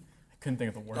 I couldn't think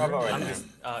of the word. How about right I'm now?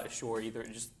 just sure either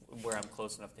just where I'm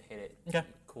close enough to hit it. Okay.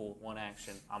 Cool. One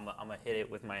action. I'm gonna hit it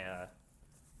with my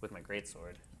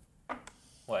greatsword.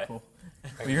 What? Cool.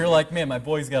 But you're like, man, my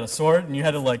boy's got a sword, and you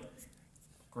had to like,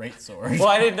 great sword. Well,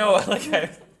 I didn't know. You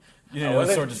didn't know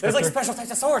the sword There's like descriptor? special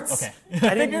types of swords. Okay.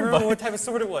 I didn't remember what type of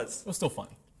sword it was. It was still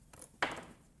funny.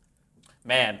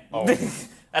 Man,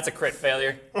 that's a crit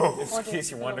failure. In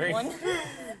case you're wondering.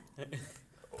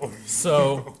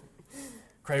 So,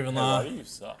 Why Cravenlaw, do you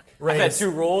suck? I've had 2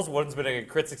 rolls. One's been a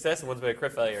crit success and one's been a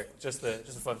crit failure. Just a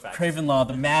fun fact. Cravenlaw,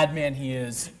 the madman he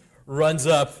is, runs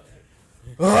up.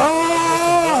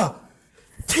 Ah!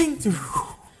 Ting!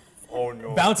 Oh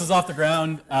no. Bounces off the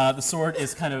ground. The sword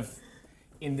is kind of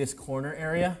in this corner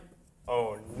area.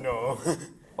 Oh no.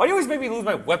 Why do you always make me lose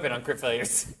my weapon on crit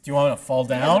failures? Do you want to fall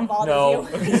down? No.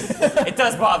 It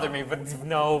does bother me, but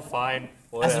no, fine. As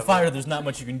Whatever. a fighter, there's not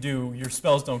much you can do. Your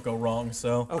spells don't go wrong,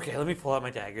 so. Okay, let me pull out my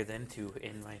dagger then to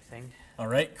end my thing. All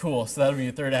right, cool. So that'll be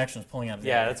your third action, is pulling out a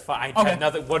Yeah, dagger. that's fine. I Okay. have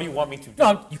nothing. What do you want me to do?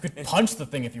 No, you could punch the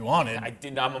thing if you wanted. I'm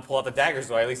gonna pull out the dagger,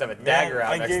 so I at least have a dagger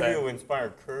out I next gave time. you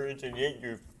inspired courage, and yet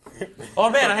you. Oh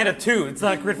man, I had a 2. It's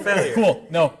not a crit failure. Cool.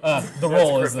 No, the That's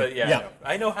roll a is crit the. failure. Yeah,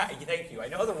 I know how. Thank you. I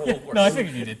know the roll works. No, I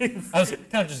figured you did. I was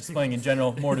kind of just explaining in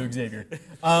general, more to Xavier.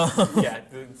 Yeah,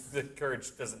 the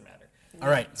courage doesn't matter. All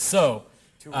right, so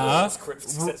 2 rolls, crit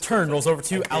success. turn rolls over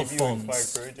to I gave you inspired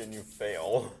Alphonse. courage, and you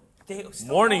fail.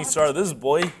 Morning star, this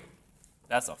boy.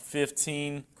 That's a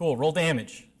 15. Cool. Roll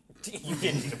damage. You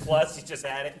didn't need a plus. You just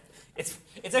had it.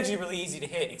 It's actually really easy to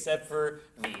hit, except for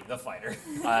me, the fighter.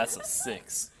 That's a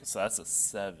 6. So that's a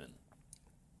 7.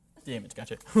 Damage.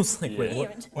 Gotcha. I was like, wait, Yeah.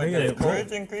 what? Wait, Yeah, does roll.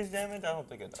 courage increase damage? I don't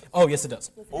think it does. Oh, yes, it does.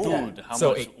 Dude, how So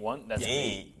much? 8. 1? That's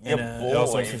 8. Yeah, And, it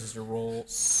also boy. increases your roll.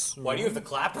 Why do you have the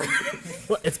clapper?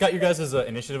 Well, it's got your guys'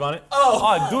 initiative on it.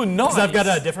 Oh, dude, no. Because I've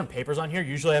got different papers on here.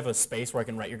 Usually I have a space where I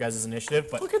can write your guys' initiative,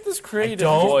 but Look at this I creative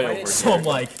boy over don't. So here. I'm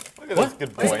like, Look at what? this good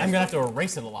I'm boy. going to have to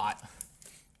erase it a lot.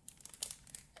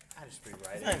 I just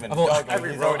rewrite He's not it. even I've al- dog, I he's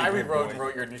rewrote. already I good rewrote boy. and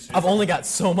wrote your initiative. I've only got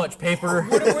so much paper.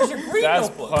 Where's your green That's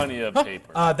notebook? plenty of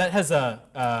paper. That has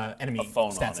enemy A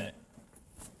phone stats on in it.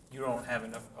 You don't have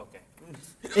enough. Okay.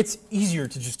 It's easier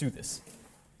to just do this.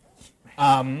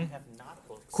 I have not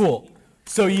books. Cool.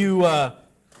 So you,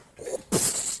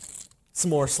 some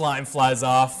more slime flies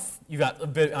off. You got a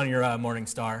bit on your morning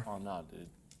star. Oh, no, dude.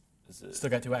 Is it? Still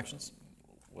got 2 actions.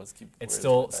 Let's keep. It's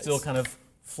where's still my kind of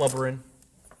flubbering.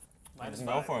 Minus Go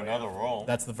 5. for another roll.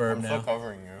 That's the verb I'm now. still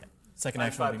covering you. Second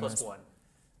Minus action will 5 be plus minus. 1.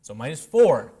 So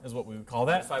 -4 is what we would call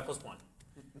Minus that. 5 plus 1.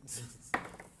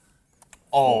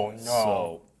 Oh no.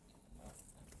 So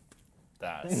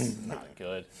that's not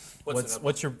good.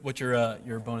 What's your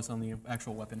bonus on the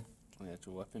actual weapon? On the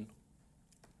actual weapon.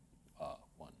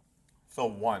 1. So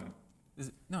 1. Is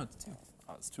it, no, it's 2.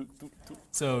 Oh, it's 2.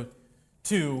 So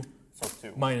 2 So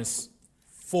 2. minus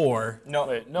 4. No.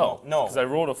 Wait, no. No. Because I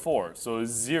rolled a 4, so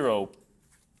it's 0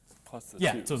 plus the 2.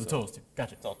 Yeah, so the total's 2.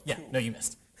 Gotcha. So Yeah, 2. no, you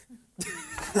missed.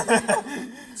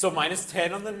 So minus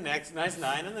 10 on the next. Minus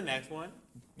 9 on the next one.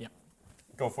 Yeah.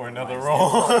 Go for another Minus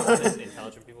roll. 10, as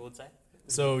intelligent people would say.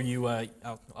 So you, I'll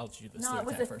do this No, third it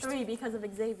was attack a first. 3 because of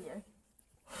Xavier.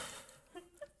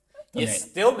 You hit.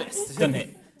 still missed. Doesn't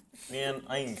hit. Man,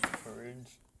 I encourage.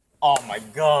 Oh my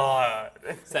god.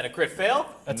 Is that a crit fail?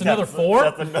 That's another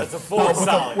 4? That's a 4. with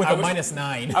Solid. with I a was-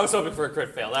 -9. I was hoping for a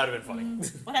crit fail. That would have been funny.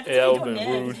 What happens Yeah, if that you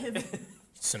would've do been negative?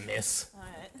 It's a miss.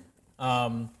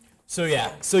 Alright. So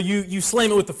yeah, so you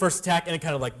slam it with the first attack and it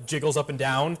kind of like jiggles up and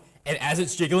down, and as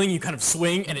it's jiggling, you kind of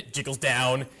swing and it jiggles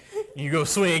down. And you go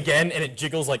swing again and it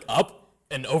jiggles like up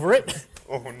and over it.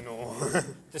 Oh no.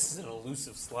 This is an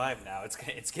elusive slime now. It's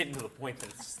getting to the point that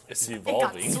it's just It's It got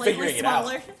evolving. figuring slightly it out.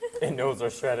 smaller. It knows our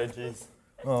strategies.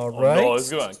 All Oh, no, it's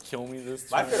gonna kill me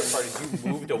this My time. favorite part is you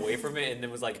moved away from it and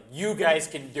then was like, "You guys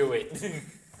can do it."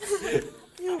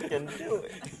 You can do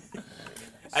it.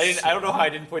 I don't know how I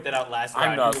didn't point that out last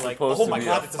round. I'm not You were like, supposed "Oh to my be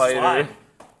god, a it's a fighter." slime."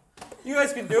 You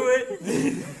guys can do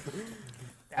it.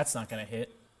 That's not gonna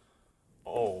hit.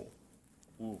 Oh.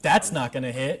 That's not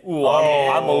gonna hit. Ooh,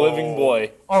 I'm a living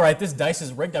boy. All right, this dice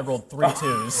is rigged. I rolled 3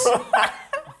 2s.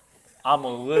 I'm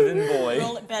a living boy.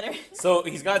 Roll it better. So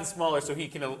he's gotten smaller, so he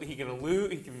can be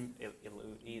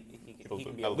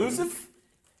elusive,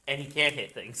 and he can't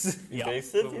hit things. Yeah.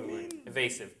 Evasive, you mean?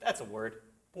 Evasive. That's a word.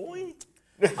 Boy.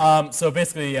 So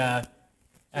basically,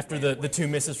 after the 2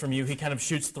 misses from you, he kind of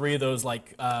shoots 3 of those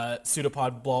like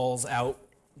pseudopod balls out,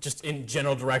 just in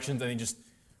general directions, and he just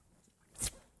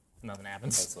nothing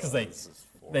happens because they It's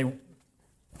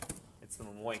the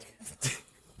moink.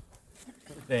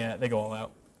 they go all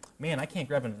out. Man, I can't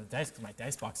grab into the dice because my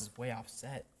dice box is way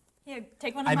offset. Here,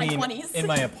 take one of my 20s. In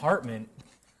my apartment.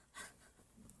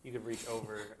 You could reach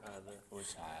over Wish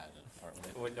I had an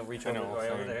apartment. reach I over know,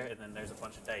 right over same. there, and then there's a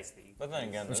bunch of dice that you. But then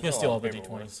again, I'm just gonna steal all the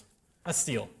d20s. That's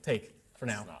steal. Take for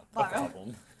now. Not a Borrow.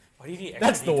 problem. Why do you need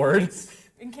That's extra the word.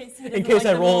 In case, he In doesn't case like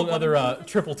I the roll one. another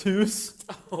triple 2s.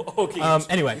 Oh, okay.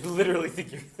 Anyway. You literally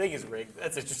think your thing is rigged.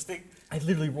 That's interesting. I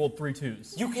literally rolled 3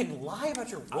 2s. You can lie about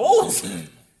your rolls.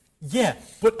 Yeah,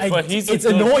 but he's a it's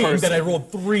good annoying person. that I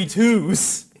rolled 3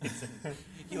 2s.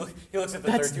 He looks at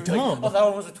the That's third two. Like, dumb. oh, that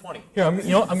one was a 20. Here, I'm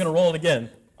gonna roll it again.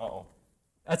 Uh-oh.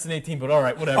 That's an 18, but all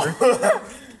right, whatever.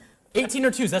 18 or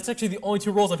 2s. That's actually the only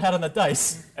 2 rolls I've had on that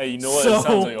dice. Hey, you know what? So- It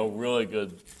sounds like a really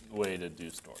good way to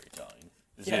do storytelling.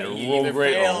 Is Yeah, either you roll either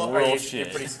great fail or or roll you're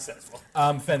shit. pretty successful.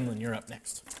 Fenlin, you're up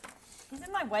next. He's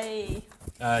in my way.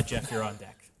 Jeff, you're on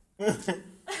deck.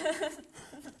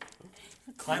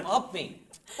 Climb up me.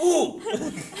 Ooh.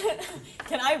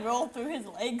 Can I roll through his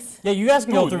legs? Yeah, you guys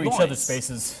can go Ooh, through each nice. other's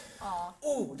spaces.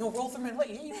 Ooh, don't roll through my leg.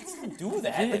 Yeah, you can still do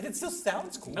that. Like, it still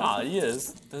sounds cool. Nah, he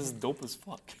is. This is dope as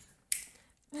fuck.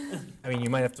 I mean, you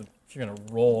might have to, if you're gonna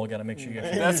roll, gotta make sure you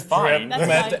actually. That's fine. That's You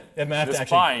might have fine. to, you might have to That's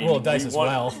actually fine. roll a dice We as want-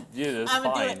 well. Yeah, that's I'm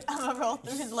gonna fine. do it. I'm gonna roll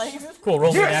through his legs. Cool,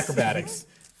 roll me acrobatics.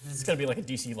 It's gonna be like a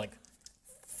DC like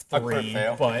A crit 3,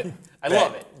 fail. but I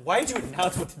love it. Why did you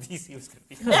announce what the DC was going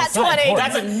to be? Nat it's not 20.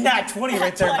 important. That's a nat 20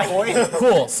 right there, my boy.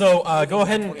 cool. So go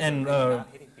ahead and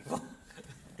Hitting people.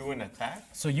 Do an attack?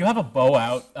 so you have a bow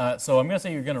out. So I'm gonna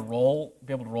say you're gonna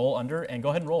be able to roll under, and go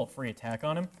ahead and roll a free attack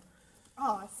on him.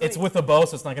 Oh, It's sweet. with a bow,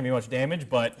 so it's not gonna be much damage,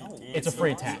 but it's a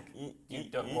free attack. You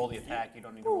don't roll the attack. You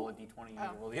don't need to roll a d20. You need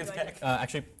to roll the attack.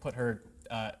 Actually, put her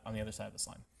on the other side of the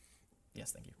slime.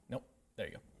 Yes, thank you. Nope. There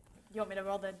you go. You want me to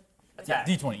roll the Attack.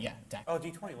 D20, yeah, attack. Oh,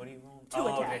 d20. What do you roll? Two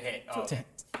oh, attack. to hit. Oh, okay.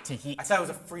 To heat. I thought it was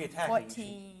a free attack. that you should-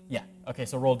 14? Yeah. Okay,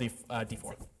 so roll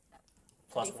D4.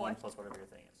 Plus D4. 1 plus whatever your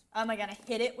thing is. Am I gonna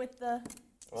hit it with the?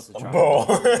 What's the bow?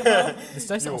 This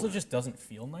dice also just doesn't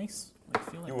feel nice. I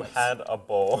feel like You that's- had a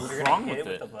bow. You're wrong gonna hit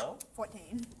with it with it? the bow?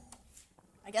 14.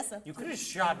 I guess so. You could have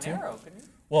shot an arrow, couldn't you?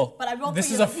 Well, But I rolled this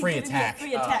for is you. a He free gave me a attack,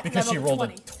 free attack because she I rolled a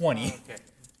 20. 20. Okay. can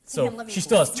So let me she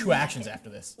still has smack 2 actions it. after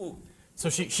this. Ooh. So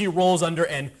she rolls under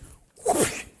and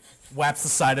whaps the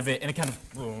side of it, and it kind of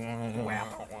Dude,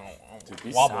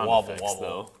 these Wobble, sound wobble, effects, wobble.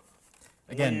 though.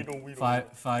 again Weedle.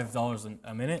 $5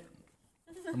 a minute.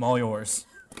 I'm all yours.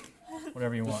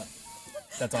 Whatever you want.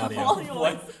 That's audio.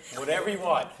 Whatever you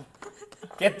want.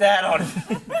 Get that on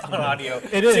audio.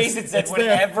 It is. Jason said It's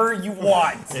there. whatever you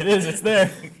want. It is. It's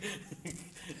there.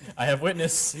 I have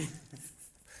witness.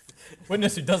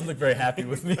 Witness who doesn't look very happy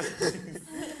with me.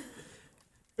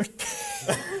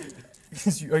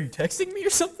 Are you texting me or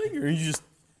something, or are you just?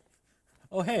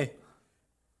 Oh hey.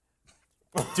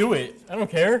 Do it. I don't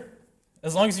care.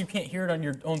 As long as you can't hear it on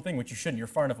your own thing, which you shouldn't. You're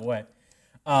far enough away.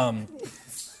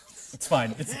 It's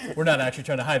fine. We're not actually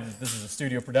trying to hide that this is a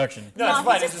studio production. No, it's He's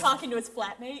fine. just It's just, talking to his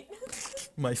flatmate.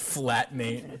 My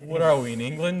flatmate. What are we in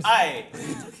England?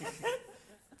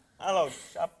 Hello,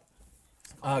 chap.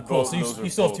 Cool. So Those are you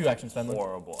still have both 2 actions, Fenley.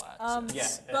 Horrible actions.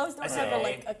 Yeah. Bows don't I have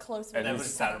said, a close And that range.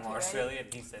 was sounded more Australian.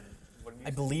 He said, what did I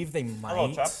you believe they might.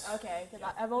 Hello, chap. Okay, because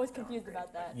I'm always confused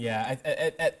about that. Yeah,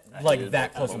 at like did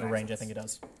that both close of a actions. range, I think it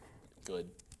does. Good.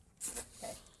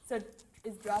 Okay, so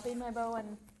is dropping my bow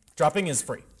and Dropping is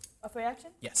free. a free action?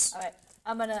 Yes. All right,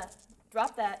 I'm gonna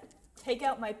drop that, take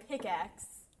out my pickaxe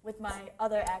with my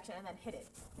other action, and then hit it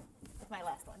with my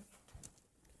last one.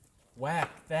 Whack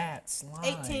that slime.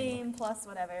 18 plus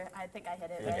whatever. I think I hit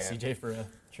it, right? CJ for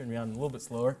turning me on a little bit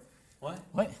slower. What?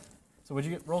 What? So what'd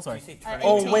you get? Roll, sorry. You say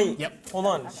Oh, 18. wait. Yep. Hold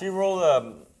on. She rolled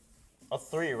a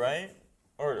 3, right?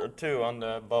 Or 2 on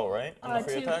the bow, right? On the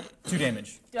free 2. attack? 2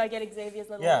 damage. Do I get Xavier's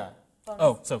little Yeah. bonus?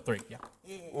 Oh, so 3. Yeah.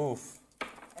 Oof.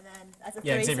 And then that's a 3,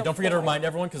 Yeah, Xavier. so Don't forget to 4. remind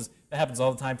everyone because that happens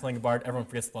all the time playing a bard. Everyone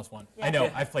forgets the +1. Yeah. I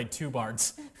know. I've played 2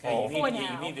 bards. Yeah, Four you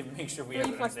now. need to make sure we 3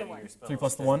 have plus the your 1. spells. 3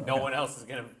 plus the 1. No Okay. one else is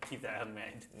going to keep that in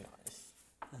mind. Nice.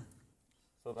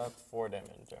 So that's 4 damage,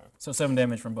 yeah. So 7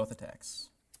 damage from both attacks.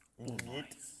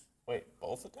 Wait,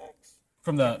 both attacks?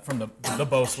 From the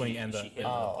bow swing and the. She hit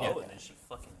Oh. the bow and then she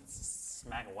fucking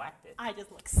whacked it. I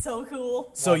just look so cool.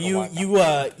 So you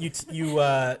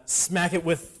smack it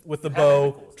with the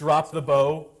bow, drop the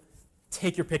bow,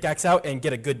 take your pickaxe out, and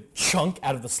get a good chunk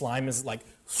out of the slime. Is like.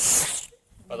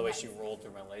 By the way, she rolled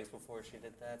through my legs before she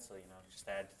did that, so just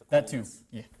add to the That too. coolness.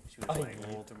 Yeah. She was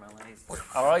rolled through my legs.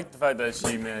 I like the fact that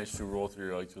she managed to roll through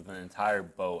your legs with an entire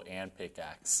bow and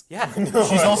pickaxe. Yeah.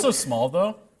 She's also small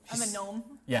though. I'm a gnome.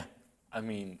 Yeah. I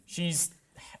mean, she's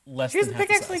less She has than the half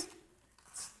the pickaxe size. like.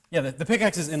 Yeah, the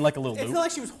pickaxe is in like a little It's loop. not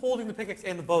like she was holding the pickaxe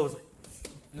and the bow.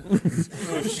 It was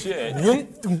oh shit.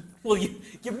 well,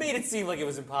 you made it seem like it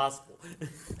was impossible.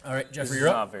 All right, This Jeffrey, is you're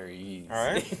up. not very easy. All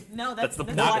right. No, that's the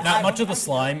that's point. why Not I- much of the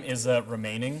slime is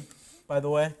remaining, by the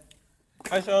way.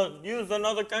 I shall use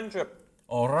another cantrip.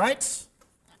 All right.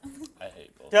 I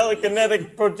hate both.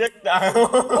 Telekinetic projectile.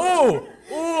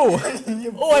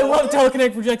 Oh, I love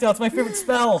telekinetic projectile. It's my favorite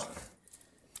spell.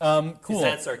 Cool. Is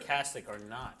that sarcastic or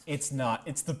not? It's not.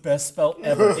 It's the best spell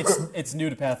ever. It's new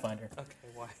to Pathfinder. Okay,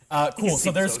 why? Cool. So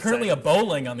seem there's so currently excited. a bow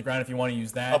laying on the ground if you want to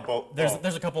use that. A bow? There's Oh.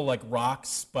 there's a couple like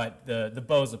rocks, but the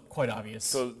bow's quite obvious.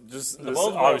 So just The this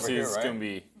bow's right obviously over is here, going right?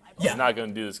 to be. Yeah. I'm not going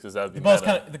to do this because that would be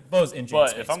the bow's in Jade's But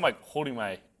space. if I'm like holding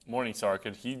my Morning Star,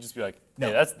 could he just be like, hey,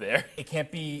 No. that's there? It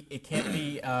can't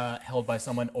be held by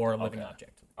someone or a living Okay.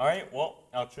 object. All right, well,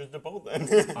 I'll choose the bow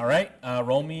then. All right.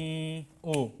 Roll me.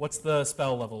 Oh, what's the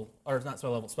spell level? Or not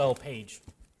spell level. Spell page.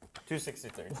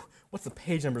 263. What's the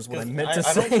page number? Is what I 'Cause meant to I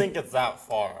say. don't think it's that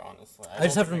far, honestly. I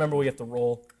just have to remember we have to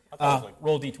roll. I thought it was like-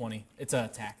 Roll d20. It's an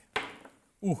attack.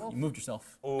 Ooh, you moved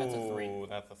yourself. That's a 3. Ooh,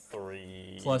 that's a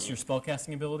 3. Plus your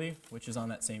spellcasting ability, which is on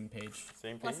that same page.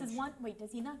 Same page? Plus his one. Wait,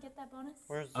 does he not get that bonus?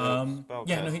 Where's the spell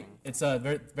Yeah, no, casting? it's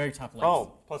very very top left.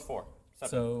 Oh, plus 4. 7.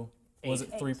 So was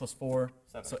it 3 plus 4?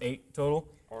 7. So 8 total.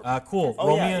 Or- Cool. Oh,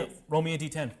 roll yeah, me a 8. roll me a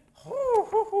d10.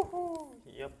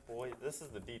 Yep, boy. This is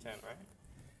the D10,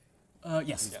 right?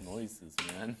 Yes. These noises,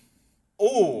 man.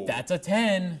 Oh! That's a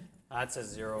 10. That says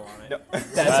 0 on it.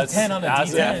 That's a 10 on a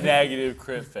That's a d10. negative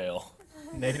crit fail.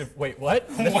 Negative. Wait, what?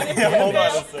 Hold on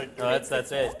a second. No,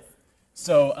 that's it.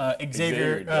 So Xavier,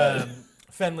 Xavier died.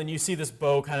 Fenlin, you see this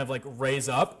bow kind of like raise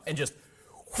up and just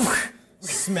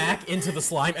smack into the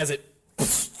slime as it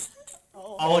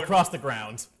all across the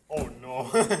ground. Oh, no.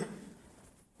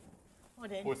 Oh,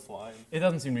 dang. With slime. It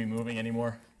doesn't seem to be moving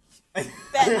anymore. Bet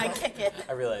I kick it.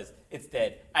 I realize it's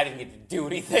dead. I didn't get to do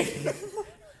anything.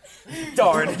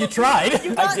 Darn. You tried.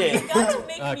 I did. You got to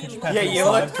make Could me you look. pass Yeah, me the you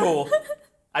slime? looked cool.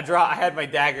 I had my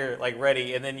dagger like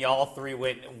ready, and then y'all 3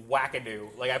 went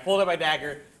wackadoo. Like I pulled out my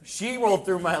dagger, she rolled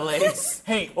through my legs.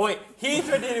 Hey. Oh wait, he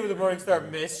tried to hit it with a Morning Star,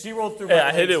 missed. She rolled through my Yeah, I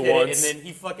legs, hit it once. and then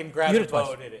he fucking grabbed You the hit it bow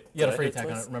twice. and hit it. You had a Did I free hit attack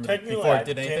on twice? it. Remember Technically, before I it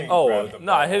did anything? didn't. Oh, Grab the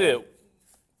no, I bow. hit it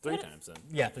 3 times then.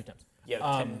 Yeah, 3 times. Yeah,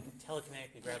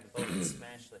 telekinetically grab the bow and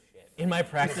smash the shit. In my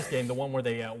practice game, the one where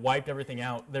they wiped everything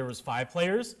out, there was 5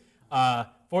 players. 4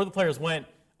 of the players went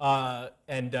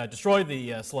and destroyed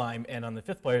the slime, and on the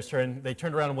 5th player's turn, they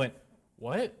turned around and went,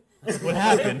 "What? What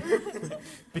happened?"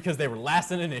 Because they were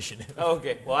last in initiative.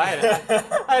 Okay, well I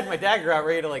had my dagger out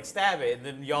ready to like stab it, and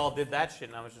then y'all did that shit,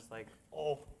 and I was just like,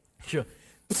 Oh. Sure.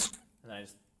 and I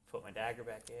just put my dagger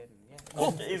back in, and yeah. Cool.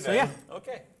 Okay, So yeah,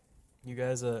 Okay. you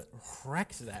guys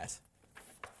wrecked that.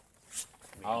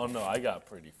 I don't know. I got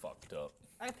pretty fucked up.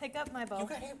 I pick up my bow. You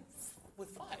got hit with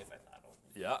 5, I thought.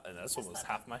 Yeah, and that's almost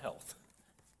half my health.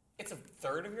 It's a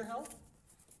third of your health?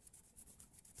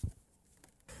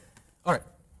 All right.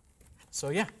 So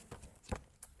yeah,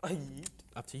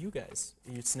 up to you guys.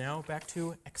 It's now back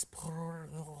to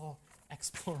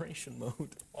exploration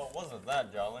mode. Well, it wasn't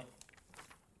that jolly.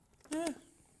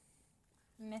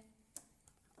 Meh.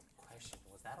 Question,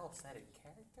 was that all said in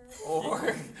character?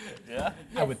 Or, Yeah?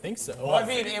 I would think so. well, I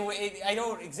mean, I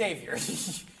don't, Xavier.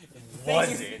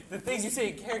 The things you say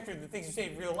in character and the things you say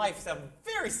in real life sound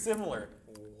very similar.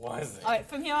 Was it? All right,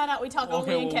 from here on out, we talk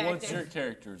only Okay, in well, what's character. your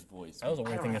character's voice? That was a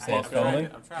weird thing to I say. don't know. Spelling.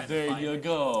 I'm trying to There find you it.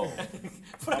 go.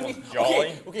 But I mean,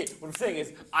 jolly? Okay, what I'm saying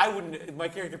is, my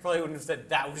character probably wouldn't have said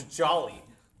that was jolly.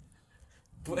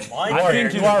 But I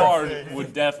think his you are- bard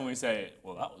would definitely say,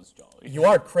 well, that was jolly. You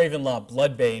are Cravenlaw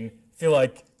Bloodbane. Feel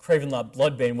like Cravenlaw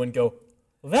Bloodbane wouldn't go,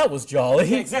 "Well, that was jolly."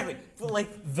 yeah, exactly. But like,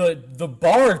 The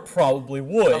bard probably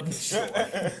would.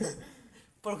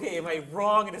 but okay, am I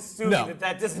wrong in assuming No.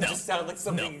 that doesn't No. just sound like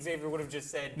something No. Xavier would have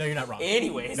just said? No, you're not wrong.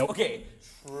 Anyways, Nope. okay.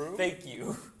 True. Thank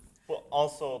you. But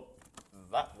also,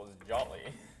 that was jolly.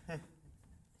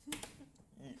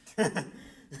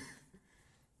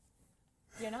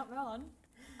 You're not wrong,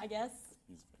 I guess.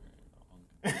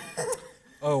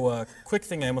 Oh, quick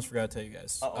thing I almost forgot to tell you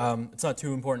guys. Uh-oh. It's not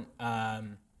too important.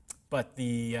 but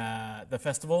the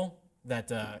festival that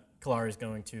Kalari is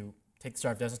going to take the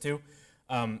Star of Desna to,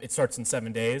 it starts in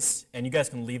 7 days, and you guys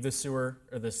can leave this sewer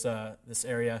or this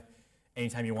area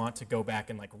anytime you want to go back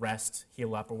and like rest,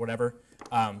 heal up, or whatever.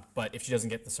 But if she doesn't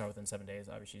get the star within 7 days,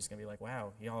 obviously she's gonna be like,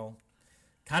 "Wow, y'all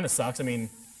kind of sucks." I mean,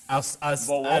 I'll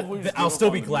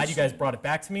still be glad you guys brought it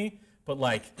back to me, but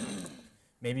like,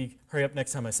 maybe hurry up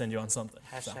next time I send you on something.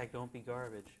 Hashtag don't be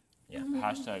garbage. Yeah.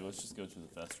 Hashtag let's just go to the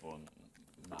festival and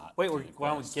not. Wait, why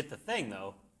don't we get the thing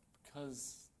though?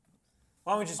 Because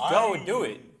why don't we just go and do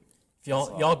it? If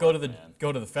y'all go to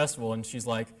the festival, and she's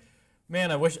like, "Man,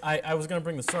 I wish I was gonna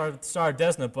bring the Star of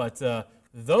Desna, but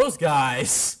those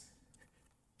guys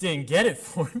didn't get it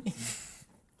for me."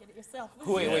 Get it yourself.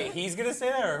 Wait, he's gonna say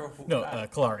that or No,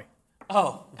 Kalari.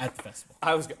 Oh, At the festival.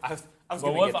 I was But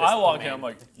gonna what get if this I walk in? man. I'm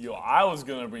like, yo, I was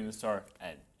gonna bring the star,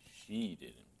 and she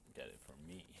didn't get it from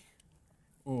me.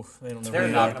 Oof, they don't know They're who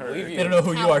you not are. gonna believe you. They don't know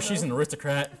who you are. She's an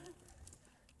aristocrat.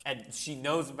 And she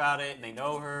knows about it, and they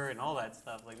know her, and all that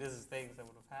stuff. Like, this is things that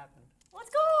would have happened.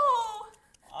 Let's go!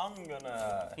 I'm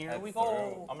gonna. Here head we go.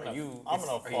 through. I'm Are gonna you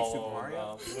follow Super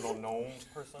Mario? the little gnome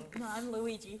person. No, I'm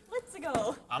Luigi. Let's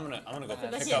go. I'm gonna go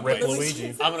That's pick it. up my. Rip Luigi.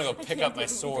 I'm gonna go pick up my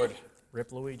sword.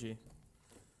 Rip Luigi.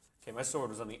 Okay, my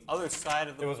sword was on the other side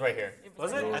of the. It was right here.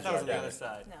 Was it? I thought it was on the Yeah. other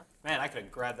side. No. Man, I could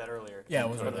have grabbed that earlier. Yeah, it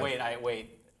was right But there.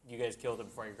 wait. You guys killed him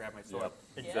before I grabbed my sword.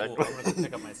 Exactly. Cool, I'm gonna go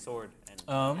pick up my sword. And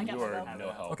I got You my are rope.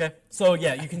 no help. Okay, so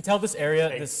yeah, you can tell this area,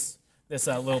 Thanks. this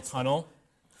little tunnel,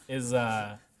 is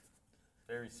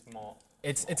Very small.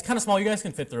 it's kind of small. You guys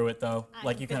can fit through it though. I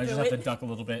Like can you fit kind of just through have it. to duck a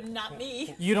little bit. Not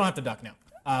me. You don't have to duck now,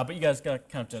 but you guys got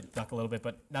kind of to duck a little bit,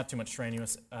 but not too much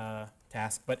strenuous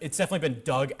task. But it's definitely been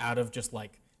dug out of just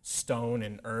like stone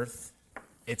and earth.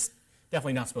 It's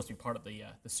definitely not supposed to be part of the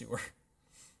sewer.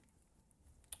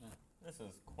 This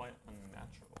is quite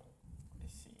unnatural. I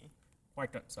see. Quite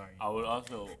sorry. I would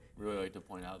also really like to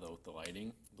point out, though, with the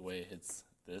lighting, the way it hits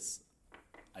this,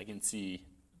 I can see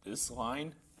this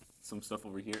line, some stuff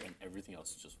over here, and everything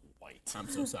else is just white. I'm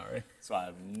so sorry. So I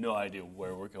have no idea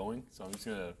where we're going. So I'm just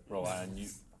gonna rely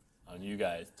on you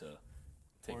guys to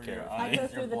take care of I me. go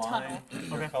through the tunnel.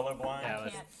 You're colorblind. Yeah, I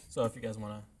can't. So if you guys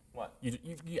wanna, What?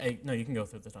 no, you can go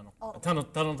through the tunnel. Oh. The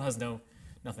tunnel has nothing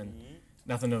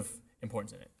of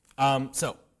importance in it.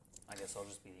 So I guess I'll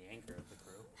just be the anchor of the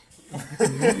crew.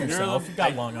 yourself, you've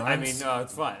got long arms. I mean, no,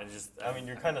 it's fine. I mean,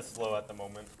 you're kind of slow at the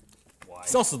moment. Why?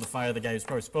 It's also the fire, the guy who's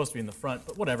probably supposed to be in the front,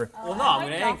 but whatever. Well, no, I I'm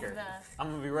gonna like anchor. that. I'm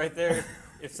gonna be right there.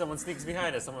 If someone sneaks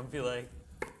behind us, I'm gonna be like,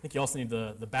 I think you also need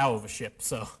the bow of a ship,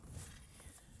 so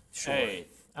Hey,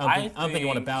 I don't think you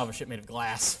want a bow of a ship made of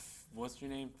glass. What's your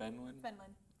name, Fenlin?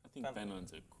 Finland. I think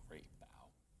Fenlin's a great bow.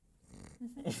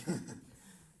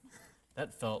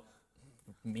 That felt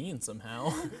mean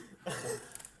somehow.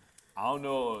 I don't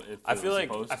know if I it feel was like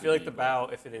supposed I to feel like be, the bow,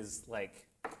 if it is like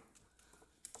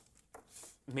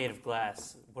made of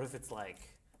glass, what if it's like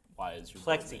Why is your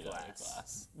bow made out of plexiglass?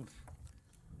 glass?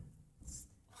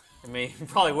 it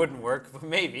probably wouldn't work, but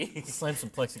maybe. Slam some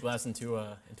plexiglass into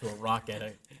a rock at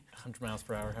 100 miles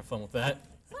per hour. Have fun with that.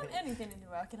 Slam anything into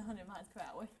a rock at 100 miles per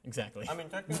hour. Exactly. I mean,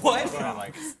 technically, What? you're going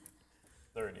like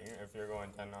 30 if you're going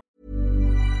 10 knots.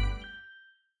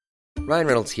 Ryan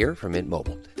Reynolds here from Mint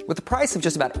Mobile. With the price of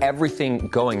just about everything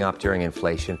going up during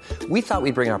inflation, we thought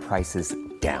we'd bring our prices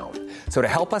down. So to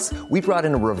help us, we brought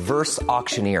in a reverse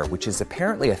auctioneer, which is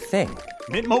apparently a thing.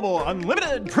 Mint Mobile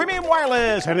Unlimited Premium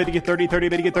Wireless. How to get 30, 30,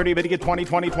 bit to get 30, bit to get 20,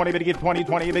 20, 20, bit to get 20,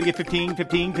 20, bit to get 15,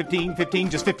 15, 15, 15,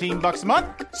 just $15 a month?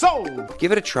 Sold!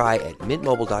 Give it a try at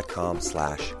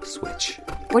mintmobile.com/switch.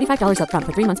 $45 up front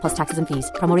for 3 months plus taxes and fees.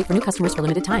 Promo rate for new customers for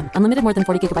limited time. Unlimited more than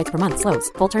 40 gigabytes per month.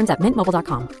 Slows full terms at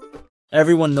mintmobile.com.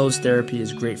 Everyone knows therapy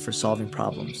is great for solving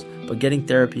problems, but getting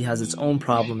therapy has its own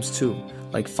problems too,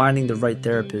 like finding the right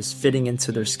therapist, fitting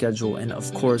into their schedule, and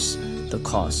of course, the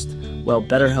cost. Well,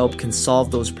 BetterHelp can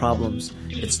solve those problems.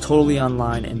 It's totally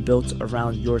online and built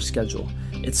around your schedule.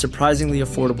 It's surprisingly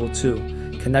affordable too.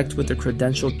 Connect with a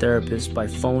credentialed therapist by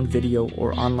phone, video,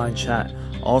 or online chat,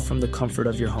 all from the comfort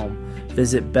of your home.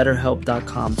 Visit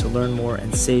BetterHelp.com to learn more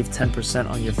and save 10%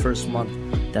 on your first month.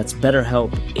 That's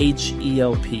BetterHelp,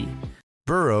 H-E-L-P.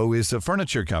 Burrow is a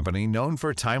furniture company known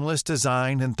for timeless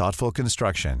design and thoughtful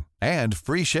construction, and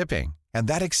free shipping, and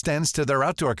that extends to their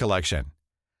outdoor collection.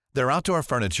 Their outdoor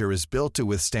furniture is built to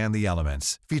withstand the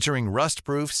elements, featuring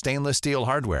rust-proof stainless steel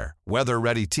hardware,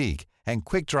 weather-ready teak, and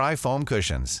quick-dry foam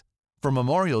cushions. For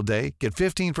Memorial Day, get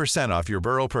 15% off your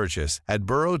Burrow purchase at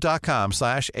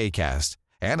burrow.com/acast,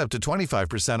 and up to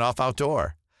 25% off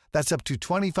outdoor. That's up to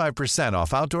 25%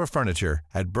 off outdoor furniture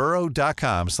at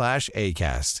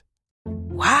burrow.com/acast.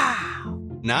 Wow.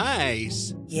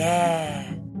 Nice.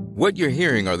 Yeah. What you're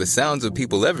hearing are the sounds of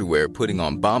people everywhere putting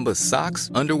on Bombas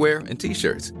socks, underwear, and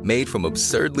T-shirts made from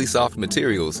absurdly soft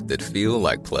materials that feel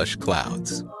like plush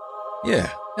clouds.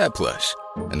 Yeah, that plush.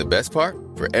 And the best part?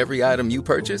 For every item you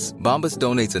purchase, Bombas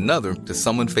donates another to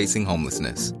someone facing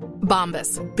homelessness.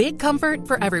 Bombas. Big comfort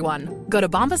for everyone. Go to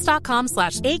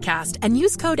bombas.com/ACAST and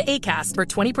use code ACAST for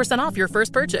 20% off your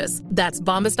first purchase. That's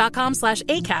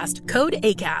bombas.com/ACAST. Code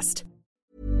ACAST.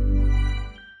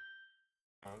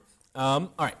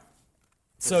 All right.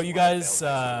 So you guys.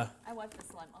 I wiped the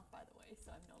slime off, by the way,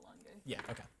 so I'm no longer. Yeah.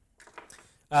 Okay.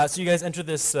 So you guys enter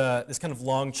this this kind of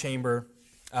long chamber,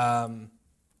 and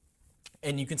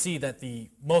you can see that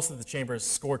most of the chamber is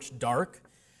scorched dark,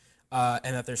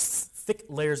 and that there's thick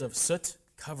layers of soot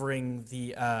covering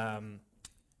the.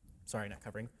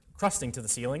 Crusting to the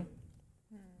ceiling.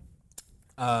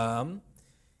 And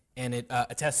it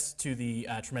attests to the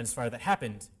tremendous fire that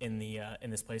happened in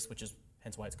this place, which is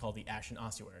hence why it's called the Ashen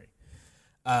Ossuary.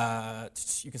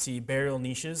 You can see burial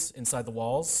niches inside the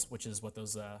walls, which is what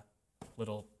those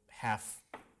little half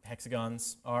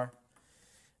hexagons are.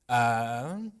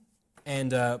 And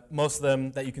most of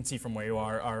them that you can see from where you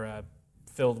are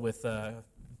filled with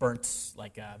burnt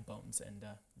bones and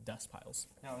dust piles.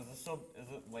 Now, is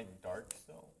it like dark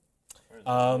still? Or is it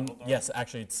dark? Yes,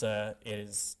 actually, it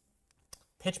is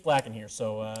pitch black in here.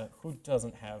 So who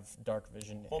doesn't have dark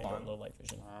vision and low light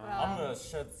vision? I'm gonna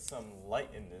shed some light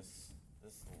in this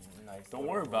nice. Don't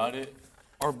worry about it.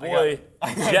 Our boy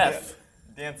Jeff.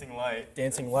 Dancing light.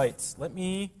 Dancing lights. Let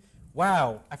me.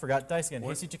 Wow, I forgot dice again. Hey,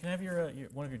 CJ, can I have your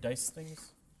one of your dice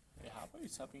things? Yeah, how about you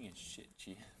stop being a shit,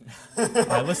 G? All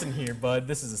right, listen here, bud.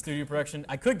 This is a studio production.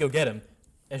 I could go get him.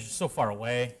 It's just so far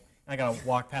away. I gotta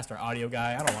walk past our audio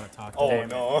guy. I don't want to talk to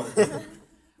him. Oh no. I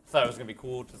thought it was gonna be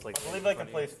cool, just like. I believe I can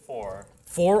place 4.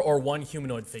 4 or 1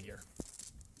 humanoid figure.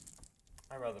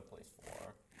 I'd rather place 4.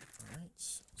 All right.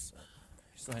 So just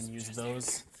go ahead and use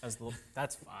those as the.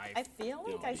 That's 5. I feel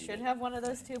like I should have one of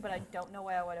those too, but I don't know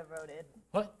where I would have wrote it.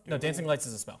 What? No, dancing lights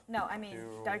is a spell. No, I mean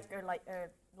dark or light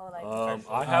or low light.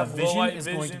 I have vision low light is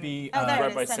vision. going to be there it right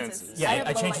is, by senses. Yeah, I low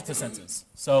changed light it to vision. senses.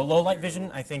 So low light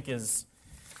vision, I think is,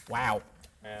 wow.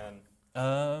 And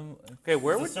Okay,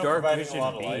 where is it would still dark providing vision a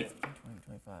lot of be? light?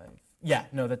 25. Yeah,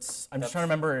 no, that's. I'm just trying to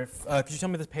remember if. Could you tell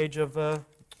me the page of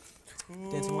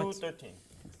dancing lights? 13.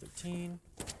 13.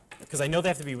 Because I know they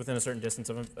have to be within a certain distance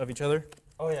of each other.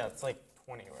 Oh yeah, it's like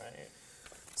 20, right?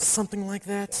 Something like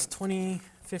that. 20,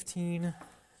 15,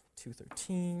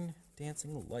 213.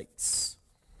 Dancing lights.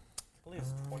 I believe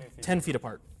it's 20 feet. 10 feet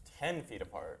apart. 10 feet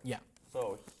apart. Yeah.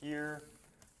 So here,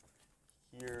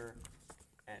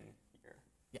 and here.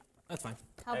 Yeah, that's fine.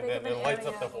 How And big then of an it lights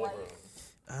area up the of whole light?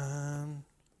 room.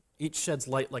 Each sheds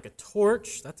light like a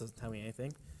torch. That doesn't tell me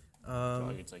anything. I feel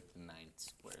like it's like 9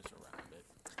 squares around it.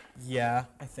 Yeah,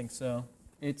 I think so.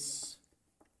 It's.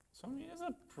 So I mean, it's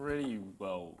a pretty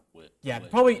well lit. Yeah,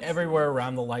 lit probably place. everywhere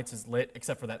around the lights is lit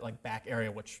except for that like back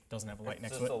area which doesn't have a light It's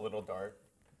next just to a it. little dark.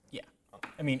 Yeah.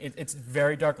 I mean, it's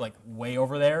very dark, like way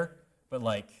over there, but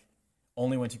like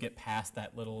only once you get past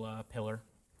that little pillar.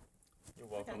 You're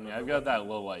welcome. I mean, I've got that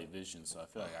low light vision, so I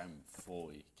feel like I'm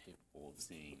fully capable of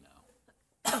seeing now.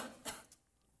 Oh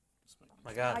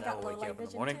my God, I that got will low wake you light up in the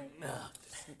vision morning.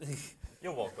 too.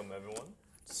 You're welcome, everyone.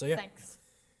 So yeah. Thanks.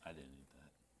 I didn't need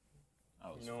that.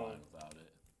 I was No. fine without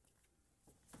it.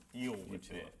 Deal You with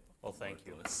two it. Well, thank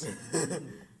you.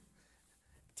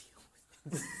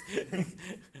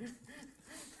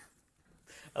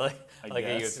 I like how you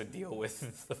have guess. to deal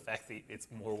with the fact that it's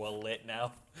more well lit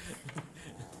now.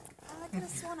 I could have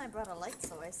sworn I brought a light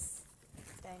source.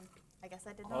 Dang. I guess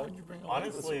I did Why not. would you bring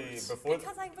Honestly, before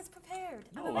Because I was prepared.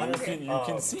 I'm No, a you ranger.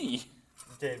 can see.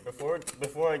 Jade,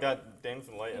 before I got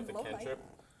Dancing Light as a Low light. cantrip,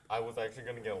 I was actually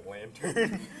gonna get a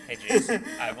lantern. Hey, Jason,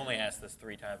 I've only asked this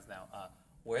 3 times now.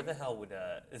 Where the hell would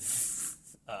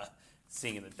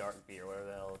seeing in the dark be, or whatever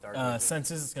the hell dark vision?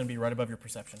 Senses is going to be right above your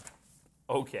perception.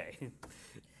 Okay.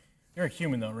 You're a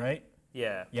human though, right?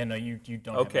 Yeah. Yeah, no, you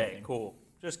don't have Okay, anything. cool.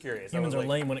 Just curious. I Humans was are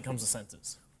like, lame when it comes to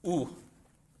senses. Ooh.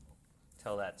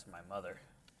 Tell that to my mother.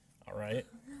 All right.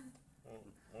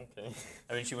 Okay.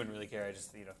 I mean, she wouldn't really care. I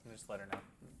just, just let her know.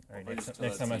 All right. Or Next just tell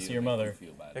next that time to I you see to your make you mother,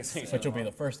 feel bad. Next thing you which will be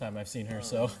the first time I've seen her.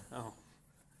 So. Oh.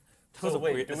 So That was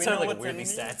wait, weird. do It we sounded know like a what's weirdly in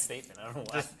these? sad statement. I don't know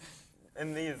why.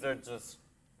 And these are just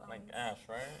like ash,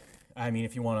 right? I mean,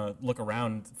 if you want to look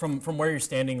around from where you're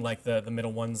standing, like the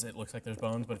middle ones, it looks like there's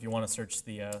bones. But if you want to search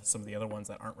the some of the other ones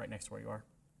that aren't right next to where you are,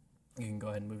 you can go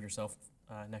ahead and move yourself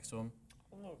next to them.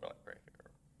 I'll move like right here.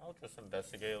 I'll just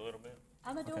investigate a little bit.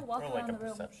 I'm gonna do a walk Or like around a the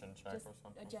room. perception check Just or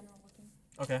something. a general looking.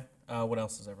 Okay. What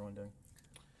else is everyone doing?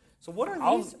 So what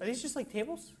are these? Are these just like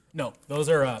tables? No, those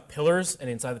are pillars, and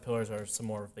inside the pillars are some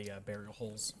more of the burial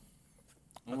holes.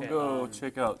 I'm gonna go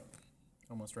check out.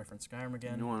 Almost reference Skyrim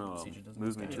again. You want to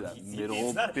move me to that It's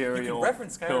middle not, burial you can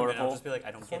reference Skyrim pillar and I'll hole? just be like,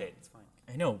 I don't get it. It's fine.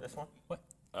 I know. This one? What?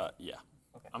 Yeah.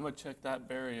 Okay. I'm gonna check that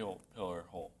burial pillar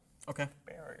hole. Okay.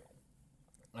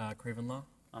 Burial. Craven Law.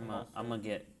 I'm gonna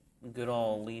get good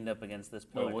all leaned up against this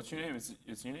pillar. Wait, what's your name? Is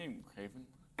your name Craven?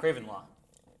 Craven Law.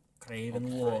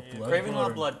 Craven Law. Craven Law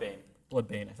Bloodbane.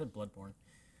 Bloodbane. I said Bloodborne.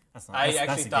 That's not. I That's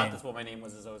actually a thought game. that's what my name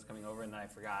was as I was coming over, and then I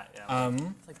forgot. Yeah,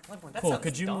 it's like Bloodborne. That Cool. sounds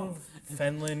Could you dumb. move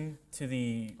Fenlin to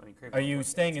the? I mean, Craven Are Law you Bloodbane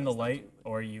staying in the sounds light,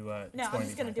 or are you? No, I'm exploring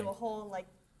just the gonna do a entire whole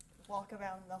walk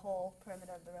around the whole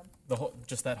perimeter of the room. thing? The whole,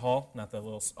 just that hall, not the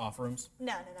little off rooms.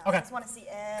 No. Okay. I just want to see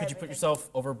everything. Could you put yourself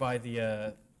over by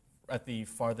the at the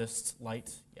farthest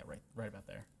light? Yeah, right about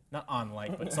there. Not on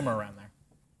light, but somewhere around there.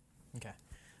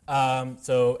 Okay.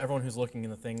 So everyone who's looking in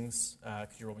the things,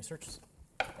 could you roll me searches?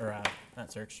 Or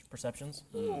not search, perceptions?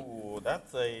 Ooh,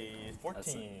 that's a 14.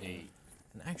 That's an 8.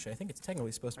 And actually, I think it's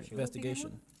technically supposed to be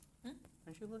investigation.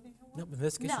 Aren't you looking at one? Nope,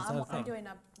 investigation's No, not a I'm thing. doing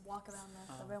a walk around the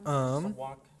room.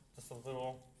 Just a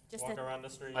little walk around the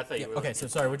street. I thought you were. Okay, so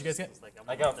sorry, what'd you guys get?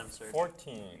 I got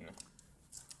 14.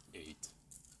 8.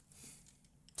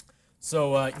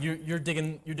 So you're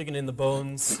digging in the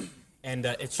bones, and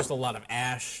it's just a lot of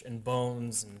ash and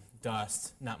bones and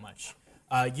dust. Not much.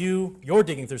 You're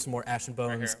digging through some more ash and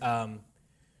bones.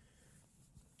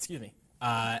 Excuse me.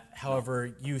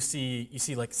 However, you see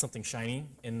like something shiny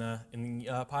in the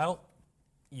pile.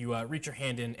 You reach your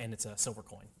hand in, and it's a silver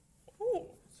coin. Ooh,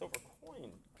 silver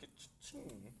coin.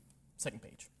 Ka-ching. Second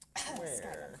page.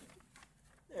 Where?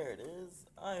 There it is.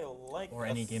 I like. Or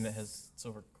any game that has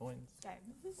silver coins.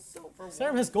 Silver.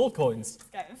 Skyrim has gold coins.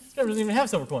 Skyrim doesn't even have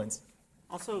silver coins.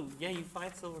 Also, yeah, you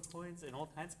find silver coins and all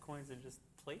kinds of coins in just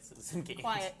places in games.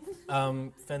 Quiet.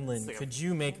 Fenlin, could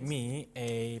you make me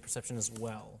a perception as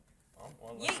well?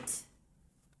 Yeet.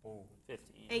 Ooh,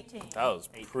 15. 18. That was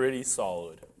pretty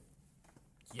solid.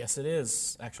 Yes, it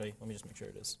is. Actually, let me just make sure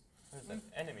it is. There's an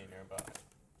enemy nearby.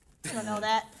 I don't know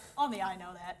that. Only I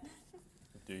know that.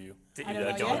 Do you? I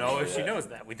don't don't know know if she knows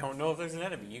that. We don't know if there's an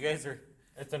enemy. You guys are.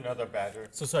 It's another badger.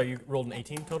 So sorry, you rolled an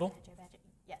 18 total? Badger.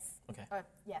 Yes. Okay.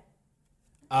 Yeah.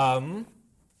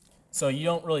 So you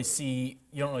don't really see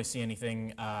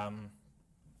anything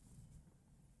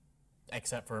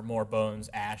except for more bones,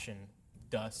 ash, and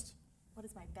dust. What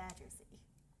does my badger see?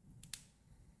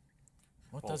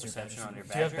 What Roll does your badger perception see? on your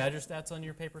Do you have badger? badger stats on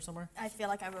your paper somewhere? I feel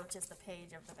like I wrote just a page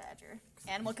of the badger.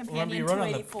 Animal Remember, companion you wrote,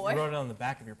 284. you wrote it on the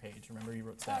back of your page. Remember, you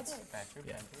wrote Oh, I stats. did.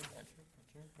 Yeah.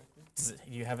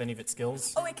 Do you have any of its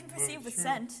skills? Oh, it can perceive with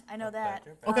scent. I know that.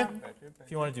 Okay.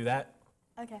 If you want to do that,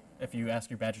 Okay. if you ask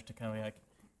your badger to kind of like,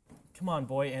 come on,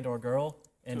 boy and/or girl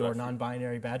and/or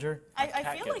non-binary badger. I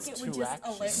feel like it would just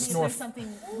alert me if Snorf. there's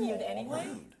something weird anyway.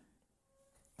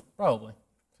 Probably.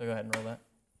 So go ahead and roll that.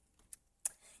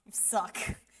 You suck.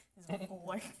 This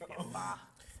boy.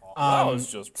 That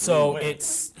was just So Wait,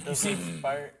 it's you Does see.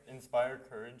 inspire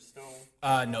courage still?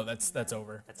 No, that's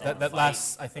over. That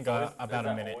lasts, I think, about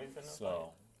a minute.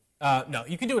 So. No,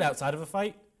 you can do it outside of a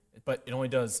fight, but it only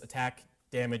does attack,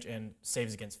 damage, and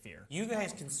saves against fear. You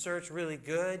guys can search really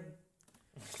good.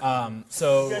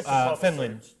 So, You guys should probably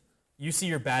Fenlin, search. you see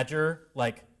your badger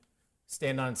like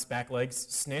stand on its back legs,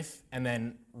 sniff, and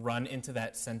then run into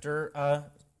that center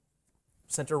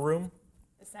room.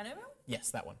 The center room?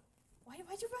 Yes, that one.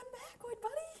 Why'd you run backward,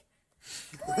 buddy?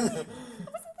 Boy,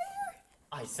 I wasn't there.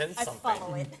 I sense I something.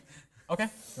 follow it. Okay,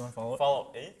 you want to follow it?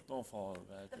 Follow it? Don't follow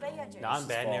the The badger. badger.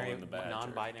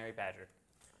 Non-binary badger.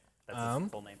 That's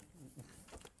his full name.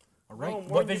 All right. Rome,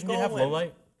 What where'd you vision do you have? going? Low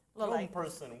light. Low Young light.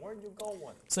 person, where you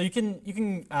going? So you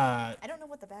can I don't know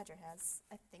what the badger has.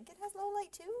 I think it has low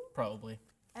light too. probably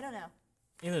I don't know.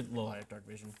 either low light or dark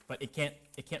vision, but it can't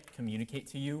communicate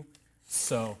to you,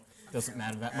 so it doesn't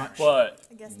matter that much. But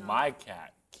I guess not. my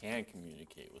cat can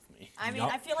communicate with me. I mean,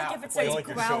 Yup. I feel like if it I feel starts like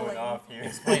you're showing growling, off here.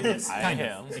 Explain this. I Kind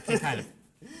am. of. It can kind of.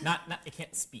 Not. It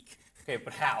can't speak. Okay,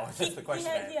 but how? That's the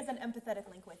question. he has an empathetic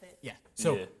link with it. Yeah.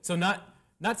 So Yeah. so not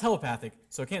telepathic.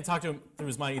 So it can't talk to him through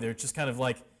his mind either. It's just kind of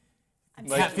like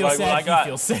Like- cat feels like when sad, I got- he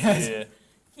feels sad. Yeah.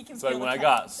 He can It's like feel when the I cat.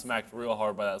 got smacked real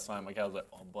hard by that sign, my cat was like,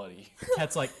 "Oh, buddy."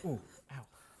 Cat's like, ooh,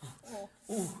 ow.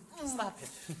 Stop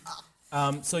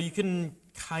it. So you can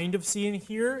kind of see in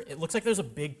here. It looks like there's a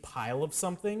big pile of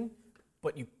something,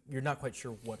 but you're not quite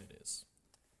sure what it is.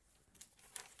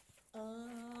 I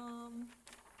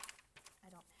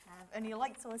don't have any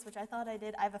light source, which I thought I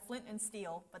did. I have a flint and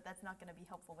steel, but that's not going to be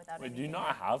helpful without Wait, do anything. you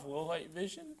not have low light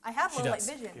vision? I have She low light does.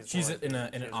 vision. She's in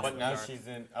an office. But now she's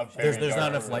in a There's very not dark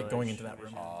enough light room. going into that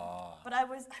room. But I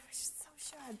was just so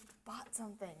sure I'd bought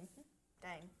something.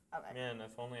 Dang. Okay. Man,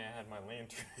 if only I had my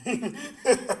lantern.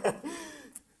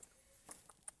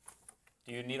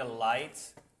 Do you need a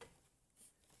light?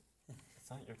 It's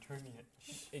not your turn yet.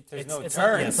 There's no it's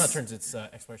turns. Not, yeah, it's not turns. It's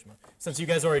exploration mode. Since you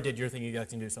guys already did your thing, you guys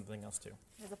can do something else too.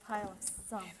 There's a pile of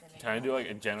something. Can I do like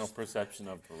a general perception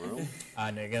of the room? No,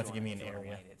 you're gonna have to give me an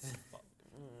area.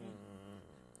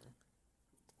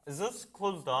 Is this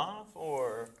closed off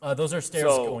or? Those are stairs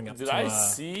going up. Did to, I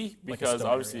see? like a Because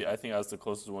stone obviously, area. I think I was the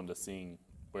closest one to seeing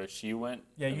where she went.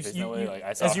 Yeah, and you, facing you, that way, you like,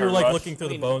 I saw as you were her like rush. looking through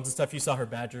the bones and stuff, you saw her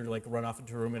badger like run off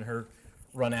into her room and her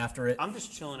run after it. I'm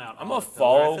just chilling out. I'm on gonna the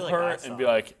pillar. I follow feel her I saw and be it.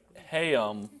 like, "Hey,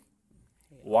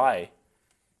 why?"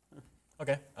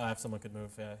 Okay, if someone could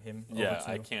move him. Yeah, over to,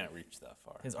 I can't reach that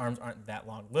far. His arms aren't that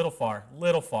long. Little far.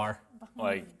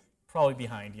 Like, Probably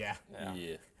behind. Yeah.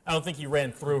 yeah. I don't think he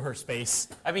ran through her space.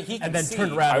 I mean, he can and then see.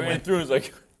 turned around. I and ran went. through. It was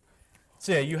like,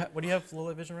 So yeah, what do you have? Low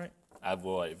light vision, right? I have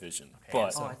low light vision, Okay,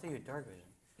 but Oh, I thought you had dark vision.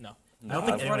 No. No, I don't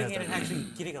think I'm anyone running has in and dark actually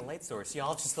getting a light source.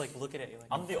 Y'all just like look at it. You're like,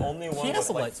 I'm the only one He has with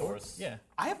a light light source. Yeah.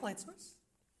 I have light source.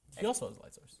 He also has a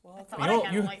light source. I thought You, I don't-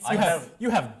 had you, a light you source. you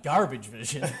have garbage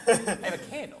vision. I have a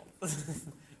candle.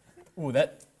 Ooh,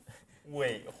 that.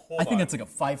 Wait, hold I think on. it's like a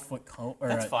 5 foot cone. Or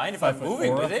That's a fine if I'm 5 foot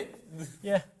moving aura. with it.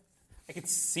 Yeah. I can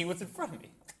see what's in front of me.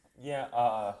 Yeah,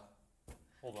 hold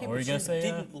What on. were you gonna say?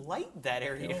 Didn't light that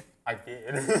area. I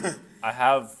did. I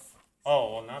have.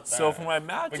 Oh, well, not that. So for my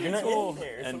But you're not magical in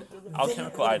there, so and it doesn't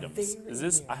alchemical They're items, very is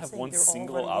this? near. I I'm have saying one they're all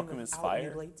single running in alchemist without any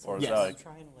fire, light source. or is Yes. that I'm like?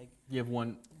 trying to like. You have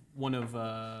one of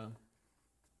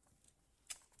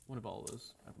all of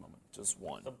those at the moment. Just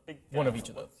one. The big One of guy, each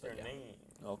of those, What's your yeah. name?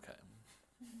 Okay.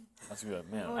 That's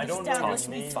good, man. Well, I don't know establish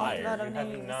your we name. talked Fire. about our You have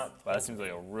names. not. But that seems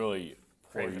like a really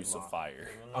poor Craven use law. of fire.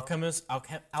 Alchemist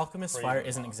Craven fire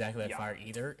isn't law. exactly like Yeah. fire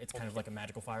either. It's kind of like a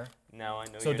magical fire. Now I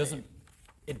know So your it doesn't. name.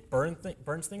 It burns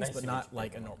things, Nice but to not meet you,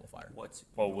 like a Craven law. normal fire. What's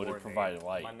Well, would your it provide name?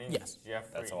 light? My name Yes. is Jeffrey.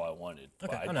 That's all I wanted.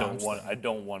 Okay. But Oh, no, I'm just- I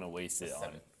don't want to waste it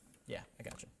on. Yeah, I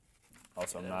got you.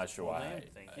 Also, I'm not sure Full why. name?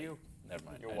 Thank you. Never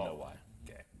mind. You're I know welcome. why.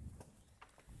 Okay.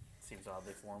 Seems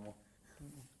oddly formal.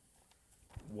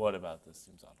 What about this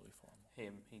seems oddly formal?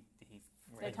 He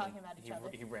They're talking about each other.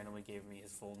 He randomly gave me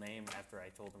his full name after I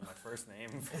told him my first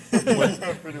name.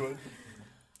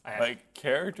 Like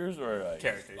characters or like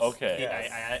Characters.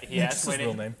 Okay. He asked Just my his real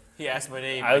name. name. He asked my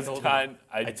name. I was told kind. him,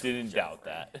 I told didn't doubt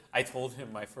that. I told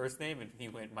him my first name, and he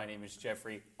went, "My name is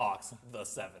Jeffrey Ox the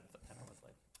 7th." And I was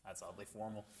like, "That's oddly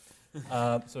formal."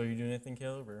 So are you doing anything,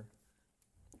 Caleb? Or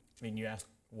I mean, you asked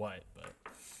what, but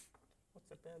What's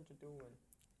the badger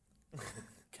doing?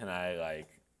 Can I like?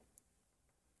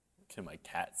 Can my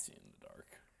cat see in the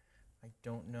dark? I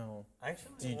don't know.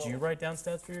 Actually, Did you write down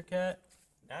stats for your cat?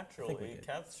 we Naturally, did.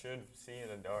 cats should see in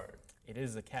the dark. It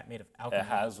is a cat made of It alchemy.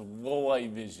 has low light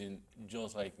vision,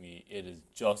 just like me. It is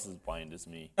just as blind as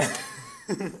me.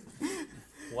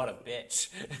 What a bitch!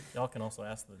 Y'all can also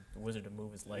ask the wizard to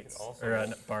move his legs. also Or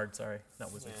move. bard, sorry,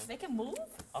 not wizard. They can move?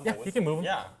 I'm Yeah, a he can move 'em.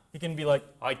 Yeah. He can be like,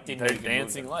 I didn't know They're you could move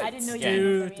dancing them. lights. I didn't know you Yeah. could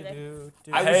move do, them do, either. do,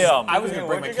 do. Hey, I was Yeah, gonna bring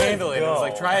where'd my you guys candle in. I was go?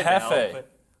 like, try it now. Hefe. But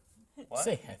What?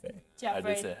 Say Hefe. I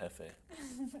Jeffrey. did say Hefe.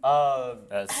 Sir,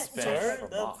 That's Spanish for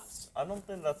boss. that's. I don't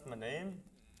think that's my name.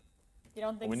 You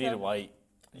don't think We so? need a light.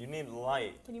 You need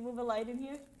light. Can you move a light in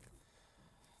here?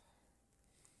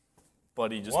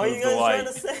 Buddy, just What are move you the guys light.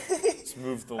 trying to say? Just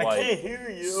move the I light. can't hear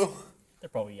you. They're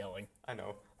probably yelling. I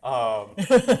know.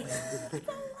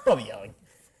 Probably yelling.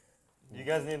 You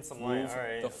guys need some light. Move All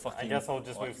right. the I fucking guess I'll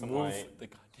just light. move some Move light. the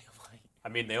goddamn light. I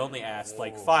mean, they only asked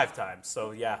like Whoa. 5 times,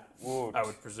 so yeah, Whoa. I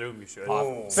would presume you should.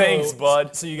 Whoa. Thanks,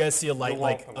 bud. So you guys see a light You're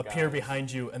like welcome, appear guys.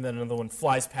 behind you, and then another one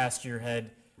flies past your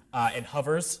head and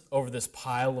hovers over this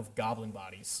pile of goblin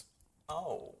bodies.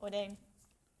 Oh. Oh, dang.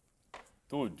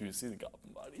 Dude, do you see the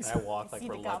goblin bodies? And I walk like see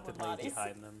the goblin reluctantly bodies.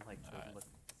 behind them, like.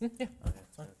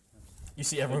 You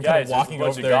see everyone Guys, kind of walking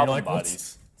there's a bunch over there, and you're of like, goblin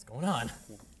what's going on?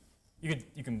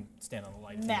 You can stand on the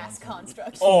light. if you Mass want.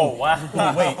 construct. Oh, wow.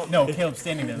 Oh, wait, no, Caleb's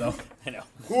standing there though. I know.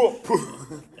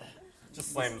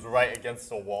 Just slams right against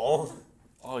the wall.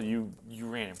 Oh, you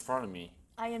ran in front of me.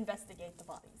 I investigate the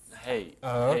bodies. Hey,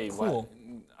 cool. what?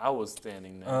 I was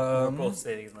standing there. We're both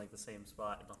standing in like the same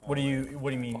spot in the hall. What do you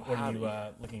mean? What are Howdy. you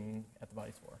looking at the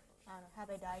bodies for? I don't know. Have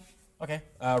they died? Okay,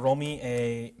 roll me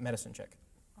a medicine check.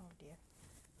 Oh, dear.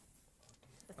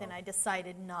 The thing I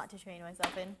decided not to train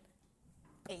myself in.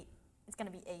 8. It's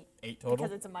going to be 8. 8 total.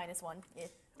 Because it's a -1. Yeah.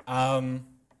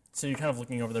 So you're kind of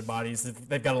looking over their bodies.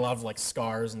 They've got a lot of like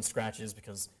scars and scratches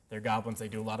because they're goblins. They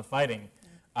do a lot of fighting.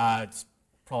 It's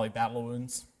probably battle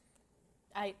wounds.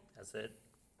 That's it.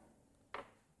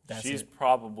 She's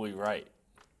probably right,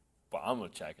 but I'm gonna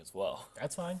check as well.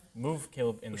 That's fine. Move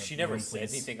Caleb in the She never room, said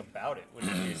please. anything about it.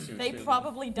 Wouldn't it be assumed They too?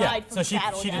 probably died from so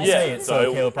battle. she didn't guys. say it,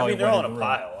 so Caleb probably they're went all in in the a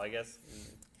room. pile, I guess.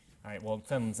 All right, well,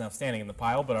 Fenlin's now standing in the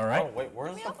pile, but all right. Oh, wait,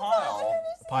 where's the pile?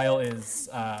 The pile is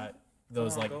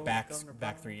those like back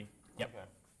three. Yep. Okay.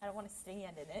 I don't want to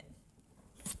stand in it.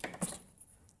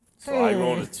 So I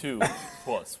rolled a 2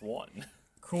 plus 1.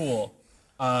 Cool.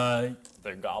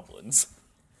 They're goblins.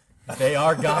 They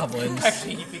are goblins.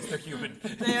 Actually, he thinks they're human.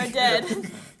 They are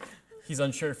dead. He's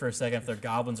unsure for a second if they're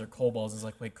goblins or kobolds. He's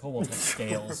like, wait, kobolds have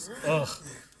scales. Ugh.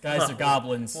 Guys, they're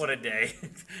goblins. What a day.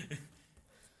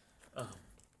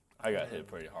 I got hit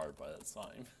pretty hard by that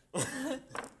time.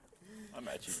 I'm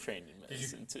actually trained in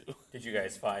medicine too. Did you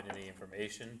guys find any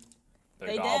information? They're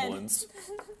They did. goblins.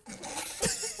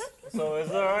 So is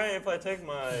it alright if I take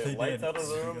my lights out of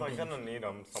the room? I kind of need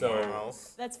them somewhere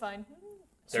else. That's fine.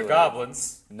 They're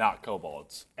goblins, not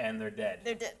kobolds, and they're dead.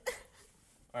 They're dead.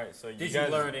 Alright, so Did you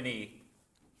learn any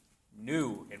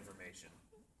new information?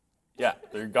 Yeah,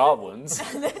 they're goblins.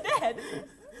 They're dead.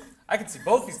 I can see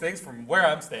both these things from where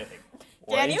I'm standing.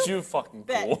 Well, Can ain't you? you fucking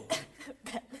Bet. cool?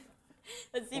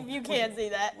 Let's see if you can see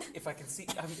that. If I can see,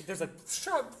 I mean, there's a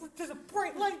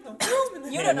bright light in the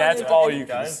room. You don't And know that's they're all dead. you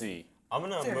can Guys, see. I'm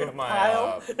gonna They're in move a my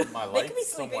pile. my They could be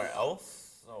lights sleeping. somewhere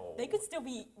else. So They could still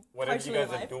be whatever you partially guys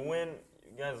alive. are doing,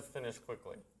 you guys finish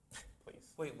quickly, please.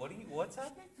 Wait, what's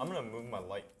happening? I'm gonna move my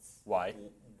lights. Why?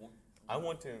 I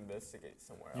want to investigate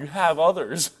somewhere else. You have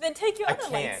others. Then take your I other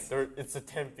can't. lights. It's a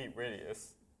 10 feet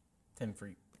radius. 10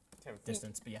 feet 10 feet.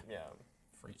 distance, but yeah. Yeah,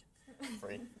 Free.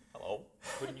 free. Hello.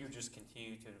 Couldn't you just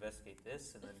continue to investigate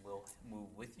this, and then we'll move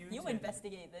with you? You to-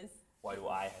 investigate this. Why do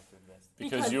I have to investigate?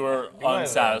 Because you were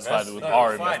guys are unsatisfied with investigating.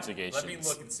 our Fine. investigations. Let me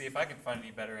look and see if I can find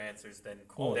any better answers than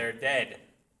Cool. they're dead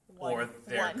or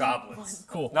they're One. goblins.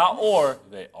 Cool. Not or,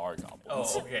 they are goblins.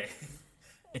 Oh, okay.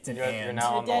 It's an You're and. now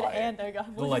They're on the dead light. and they're The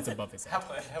goblins. light's above his head.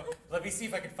 Let me see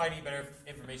if I can find any better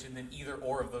information than either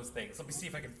or of those things. Let me see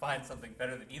if I can find something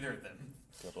better than either of them.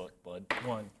 Good luck, bud.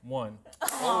 One.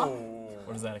 Oh.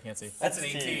 What is that? I can't see. That's an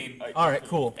 18. All right,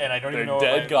 cool. And I don't They're even know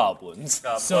dead if goblins.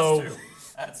 plus So- 2.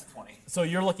 That's 20. So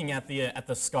you're looking at the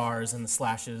scars and the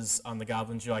slashes on the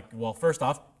goblins. You're like, well, first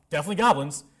off, definitely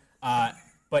goblins.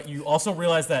 But you also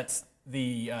realize that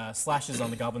the slashes on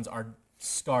the goblins are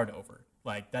scarred over.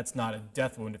 Like, that's not a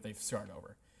death wound if they've scarred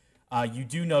over. You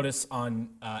do notice on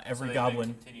every So goblin.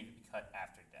 they continue to be cut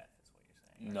after death, is what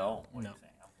you're saying. No. What are No. you saying?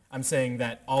 I'm saying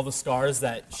that all the scars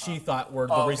that she thought were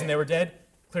the Oh, reason okay. they were dead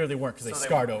clearly weren't because they So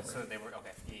scarred were, over. So they were,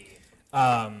 okay.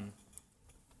 Yeah.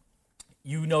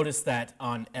 You notice that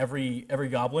on every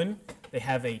goblin, they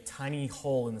have a tiny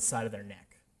hole in the side of their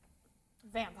neck.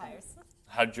 Vampires.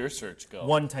 How'd your search go?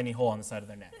 One tiny hole on the side of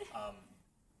their neck.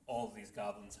 All of these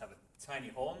goblins have a tiny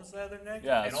hole in the side of their neck.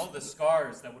 Yes. And all the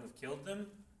scars that would have killed them,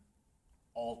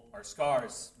 all are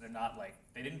scars. They're not like,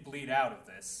 they didn't bleed out of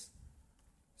this.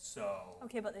 So.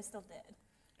 Okay, but they're still dead.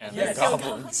 And Yes, they're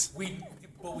goblins.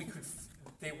 But we could,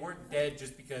 they weren't dead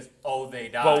just because, they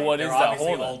died. But what is They're that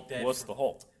obviously hole all then? dead What's from- the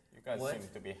hole? You guys What? seem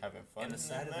to be having fun In the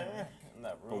side of there, in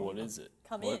that But room. what is it?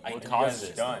 Come what in. what You caused guys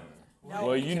it? done. No.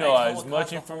 Well, you Can know I tell as what much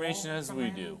caused the information hole as from we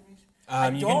that? do.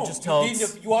 You can just tell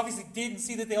it's, You obviously didn't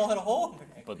see that they all had a hole in their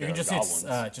neck. But you they're can just goblins.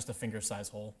 it's just a finger size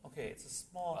hole. Okay, it's a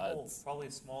small hole. That's- Probably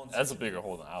a small That's a incision. bigger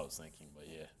hole than I was thinking, but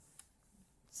yeah.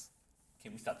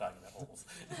 Can we stop talking about holes?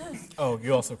 Oh,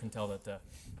 you also can tell that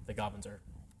the goblins are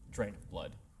drained of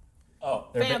blood. Oh,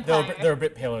 They're a bit, Vampire. they're a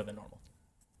bit paler than normal.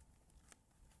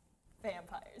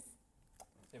 Vampires.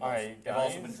 they've, All also, right, they've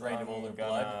also guys, been drained of all their I'm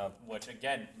blood, gonna- which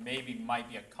again maybe might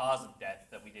be a cause of death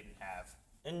that we didn't have.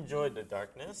 Enjoy the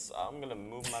darkness. I'm gonna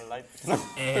move my lights.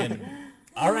 And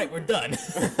all right, we're done.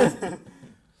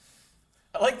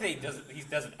 I like that he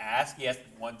doesn't ask. He asked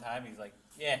one time. He's like,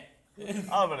 yeah.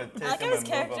 I'm gonna take I like him how his and move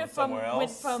character him from somewhere else.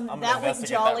 went from I'm gonna that was investigate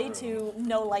jolly room. to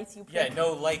no lights you Yeah, prick.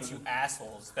 no lights, you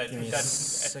assholes. Give me a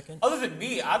second. Other than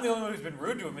me, I'm the only one who's been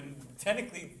rude to him, and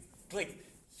technically, like,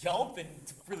 y'all have been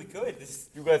really good. This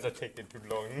You guys are taking too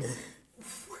long.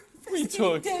 We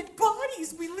took dead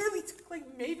bodies. We literally took like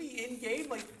maybe in game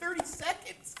like 30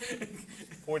 seconds.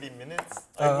 40 minutes.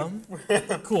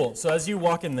 Cool. So as you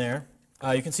walk in there,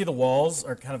 you can see the walls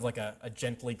are kind of like a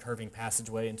gently curving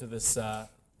passageway into this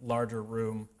larger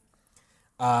room.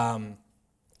 And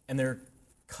they're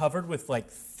covered with like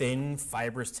thin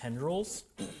fibrous tendrils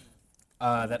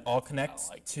that all connect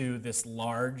to this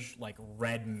large like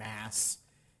red mass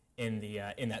in the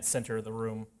in that center of the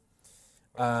room.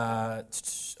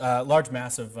 Large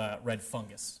mass of red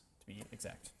fungus, to be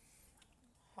exact.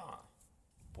 Huh.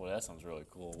 Boy, that sounds really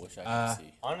cool. Wish I could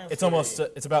see. Honestly,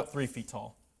 it's about 3 feet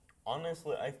tall.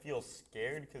 Honestly, I feel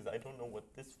scared because I don't know what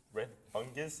this red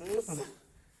fungus is. The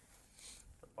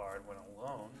bard went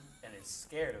alone and is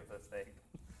scared of the thing,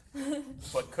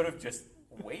 but could have just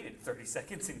waited 30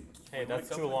 seconds and. Hey, that's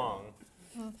too long.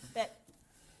 Bet.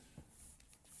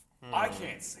 I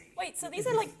can't see. Wait, so these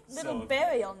are like little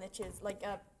burial niches, like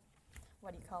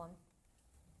what do you call them?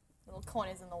 Little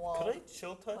corners in the wall. Could I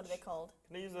chill touch? What are they called?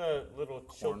 Can I use a little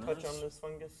chill touch on this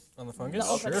fungus? On the fungus?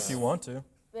 No, Sure, if you want to.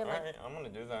 Alright, I'm gonna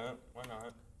do that. Why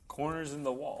not? Corners in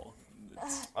the wall.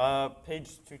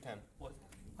 Page 210.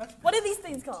 What are these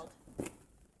things called?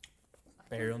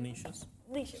 Burial niches.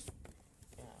 Leashes.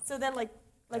 Yeah. So they're like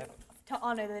to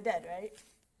honor the dead, right?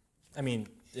 I mean,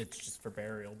 it's just for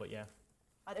burial, but yeah.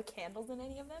 Are there candles in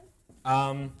any of them?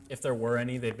 If there were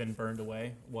any, they've been burned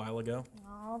away a while ago.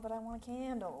 Oh, but I want a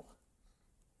candle.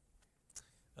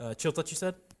 Chill touch, you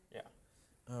said? Yeah.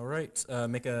 All right.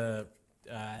 Make a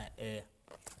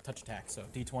touch attack. So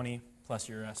D20 plus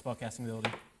your spellcasting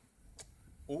ability.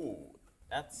 Ooh,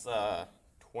 that's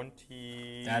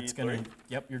 20. That's gonna.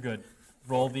 Yep, you're good.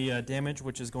 Roll the damage,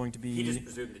 which is going to be. He just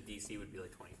presumed the DC would be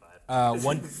like 25.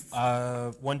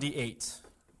 1d8.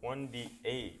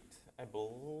 1d8. I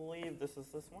believe this is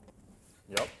this one.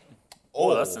 Yep.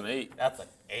 Oh, that's an 8. That's an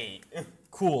 8.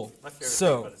 Cool. My favorite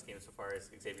thing about this game so far is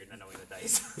Xavier not knowing the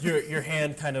dice. your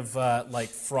hand kind of like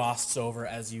frosts over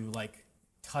as you like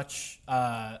touch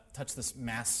this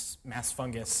mass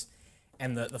fungus,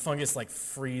 and the fungus like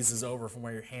freezes over from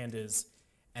where your hand is,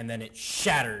 and then it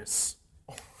shatters.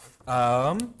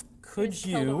 Could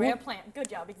you? Killed a rare plant. Good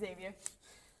job, Xavier.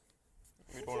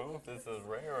 We don't know if this is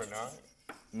rare or not.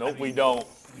 Nope, we don't.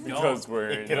 Because we're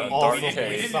in a dark cave.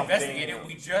 We didn't investigate it,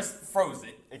 we just froze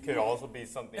it. It could also be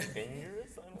something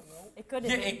dangerous, I don't know. It could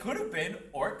have been. It could have been,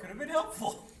 or it could have been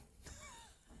helpful.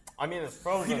 I mean, it's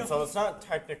frozen, so it's not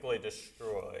technically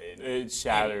destroyed. It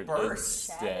shattered. It burst.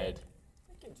 It's dead.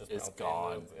 It's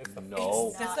gone.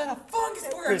 No. That's not how fungus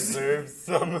works. Preserve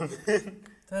some of it.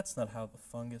 That's not how the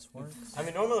fungus works. I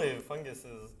mean, normally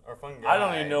funguses are fungi. I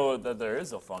don't even know that there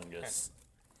is a fungus.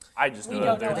 I just know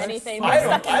that there's anything. We're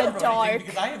stuck in the dark.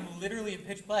 Because I am literally in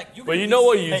pitch black. But you know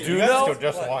what you do know? Could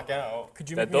just walk out. Could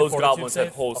you that those goblins had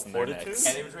holes in their fortitude? necks.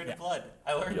 And it was raining blood.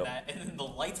 I learned that. And then the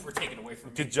lights were taken away from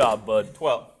me. Good job, bud.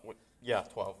 12. Yeah,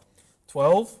 12.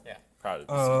 12? Yeah. Proud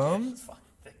of you. It's fine.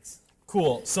 Thanks.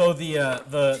 Cool. So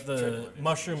the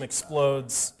mushroom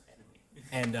explodes,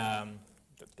 and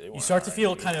you start to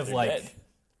feel kind of like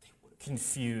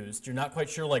confused. You're not quite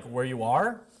sure like where you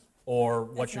are or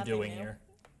what you're doing here.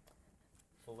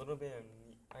 A little bit.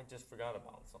 I just forgot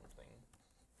about something.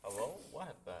 Hello?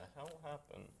 What the hell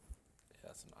happened? Yeah,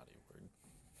 that's a naughty word.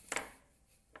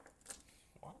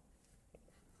 What?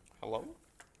 Hello?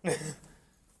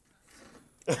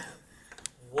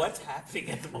 What's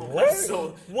happening at the moment?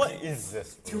 What is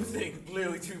this? Two things.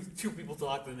 Literally, two people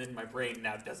talked, and then my brain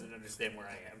now doesn't understand where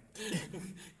I am.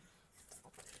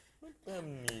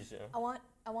 Amnesia. I want.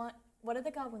 What are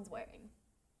the goblins wearing?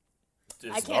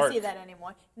 It's I can't dark. see that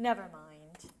anymore. Never mind.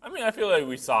 I mean, I feel like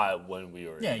we saw it when we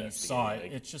were Yeah, you saw it.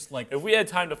 investigating. Like, It's just like if we had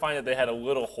time to find it, they had a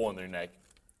little hole in their neck.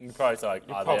 You probably saw like,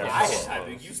 oh, probably there. I had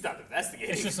time. You stopped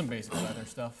investigating. it's just some basic weather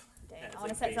stuff. Dang, it's I want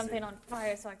to like set basic. something on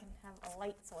fire so I can have a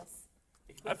light source.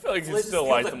 I feel like you Let's still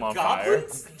kill light the them on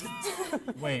goblins? fire.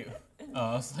 Wait,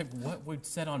 I was like, what would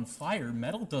set on fire?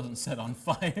 Metal doesn't set on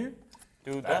fire.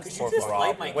 Dude, Could that's you more just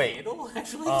light problem. my Wait. candle,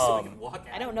 actually, so I can walk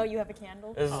out? I don't know you have a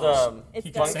candle. Is It's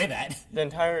You dark. can say that. the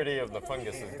entirety of the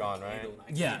fungus is gone, right?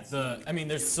 Yeah, I mean,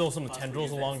 there's still some tendrils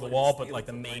along the wall, but like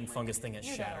the main fungus thing has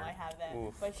You know shattered. I have that.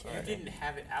 Oof. For sure. You didn't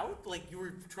have it out? Like, you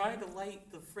were trying to light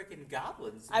the freaking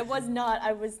goblins. I was not.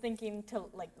 I was thinking to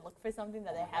like look for something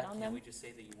that they had on Can't them. we just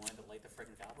say that you wanted to light the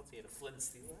freaking goblins? You had a flint and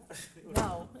steel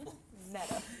out? No,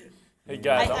 meta. Hey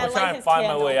guys, I I'm light trying to his find my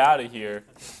candle. way out of here.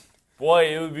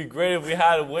 Boy, it would be great if we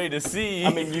had a way to see.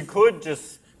 I mean, you could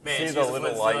just Man, see she the has a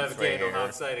little flint and steel, I have lights a right candle. How here.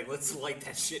 exciting. Let's light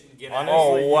that shit and get out Honestly,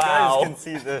 Oh, you wow. guys can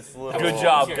see this little... Good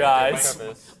job, Here, guys.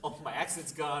 crevice. Oh, my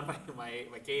accent's gone,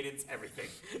 my cadence, everything.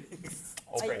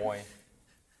 Oh boy.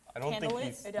 I don't Candle think it,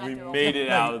 he's... or do I have We to roll? made it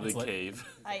out of It's the lit. cave.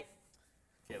 I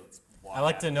Okay, let's walk I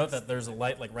like out. to note that there's a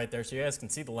light like right there, so you guys can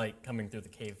see the light coming through the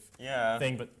cave Yeah.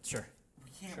 thing. But sure, We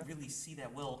can't really see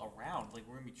that well around. Like,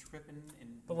 we're going to be tripping and...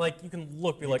 but like you can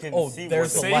look, be You like, can oh, see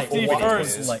there's what the the light. safety Well, what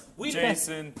first. is the light?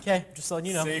 Jason, Okay, just letting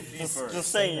you know. safety first.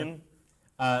 Just saying.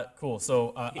 Cool.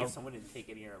 So If someone didn't take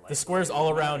any of our lights, the squares all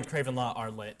around Cravenlaw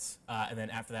are lit, and then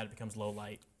after that it becomes low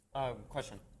light.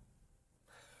 Question.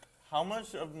 How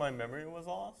much of my memory was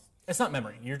lost? It's not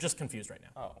memory. You're just confused right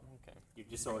now. Oh, okay. You're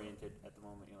disoriented at the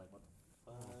moment. You're like, what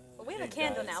the fuck? Well, we have a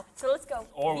candle now, so let's go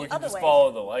Or the we can other just way.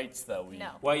 follow the lights that we.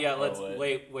 No. Well, yeah. Oh, Let's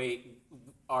wait. wait.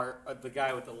 Our the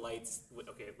guy with the lights.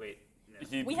 Okay, wait.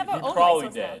 No. We have our He's own probably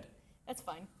light source now. dead. That's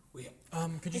fine.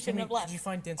 Could you shouldn't tell me? have left. Could you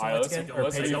find dancing Alright, lights let's again? go- Or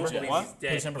let's page go- number? what?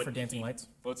 Page number for dancing lights.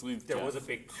 Let's leave. There Jeff. was a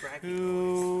big cracking.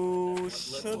 Who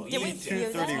Let's should look. Did we be hear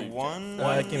that? 231?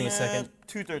 Give me a second.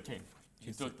 213.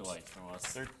 He took the lights from us.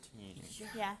 13.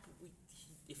 Yeah.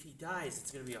 If he dies,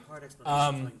 it's gonna be a hard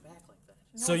explanation coming back like that.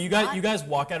 So it's you not. guys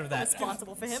walk out of that.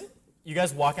 Responsible for him. You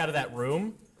guys walk out of that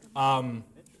room, and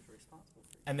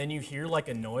then you hear like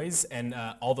a noise, and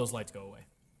all those lights go away.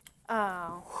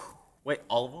 Oh. Wait,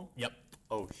 all of them? Yep.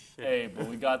 Oh, shit. Hey, but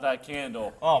we got that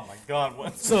candle. Oh, my God.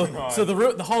 What's going on? So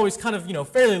the hallway's kind of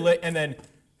fairly lit, and then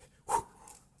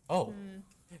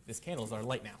this candle's our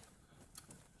light now.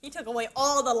 He took away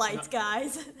all the lights,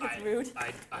 guys. That's rude.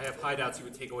 I have high doubts he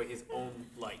would take away his own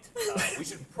light. We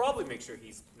should probably make sure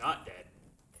he's not dead.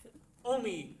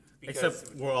 Only because.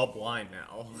 Except we're all blind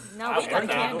now. No, we got a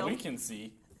candle. We can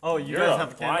see. Oh, you You're guys a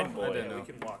have a candle? blind I boy. didn't Yeah, know. we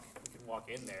can walk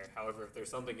in there. However, if there's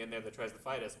something in there that tries to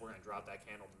fight us, we're gonna drop that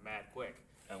candle mad quick.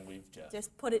 And leave Jeff.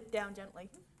 Just put it down gently.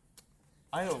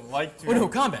 I don't like to. Oh no,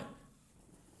 combat!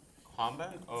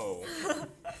 Combat? Oh.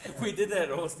 We did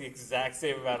that almost the exact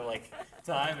same amount of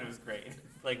time, and it was great.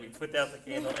 We put down the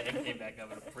candle and came back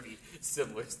up in a pretty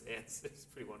similar stance. It was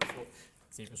pretty wonderful.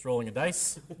 See, just rolling a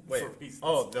dice. Wait. For reasons.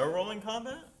 Oh, they're rolling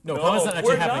combat? No, combat's not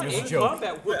actually happening. It was a joke.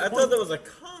 Combat. Wait, I thought that was a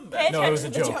combat. No, it was a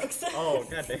Attention to joke. jokes. Oh,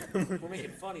 goddamn. We're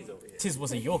making funnies over here. Tis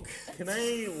was a yoke. Can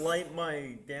I light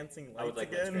my dancing I would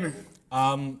lights like that again?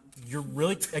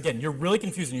 scrambled. You're really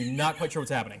confused, and you're not quite sure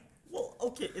what's happening. Well,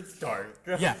 okay, it's dark.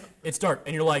 Yeah, it's dark,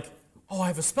 and you're like, oh, I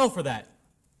have a spell for that.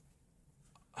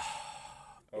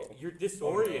 You're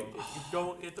disoriented. You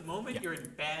don't at the moment. You're in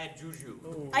bad juju.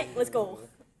 Let's go.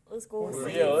 Let's go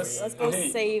save. Yeah, Let's go hey,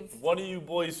 save. One of you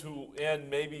boys and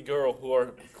maybe girl who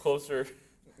are closer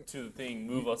to the thing,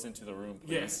 move us into the room,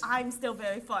 please. Yes. I'm still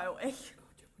very far away.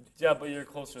 Yeah, but you're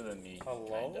closer than me.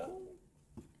 Hello? Kinda.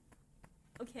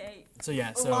 Okay. So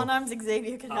yeah, so Long arms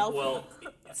Xavier can help. Well,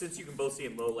 since you can both see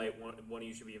in low light, one of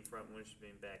you should be in front, one should be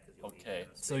in back. Okay.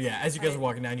 so yeah, as you guys are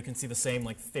walking down, you can see the same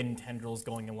thin tendrils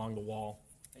going along the wall.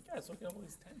 Hey guys, look at all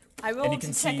these tendrils. I you rolled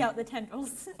can to check see- out the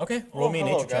tendrils. Okay, roll me a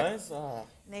hello, nature check. guys.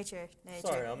 Nature.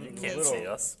 Sorry, I'm You a can't little see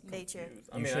us. Nature.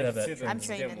 I You mean, should I have can that. see the I'm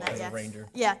trained in dim that, light. yeah. Ranger.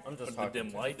 Yeah. I'm just The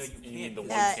dim talking. lights? No, you need the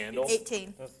one Uh, candle?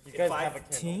 18. You guys have a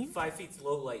candle. 5 feet's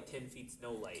low light, 10 feet's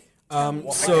no light.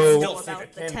 Still So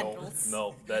about the candle. tendrils.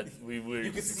 No, that we were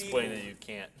You can just see- explaining that you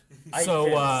can't. I So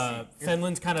can't see.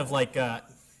 Fenlin's kind of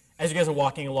as you guys are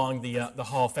walking along the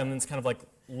hall, Fenlin's kind of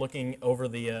looking over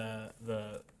the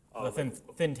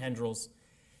thin tendrils,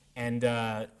 and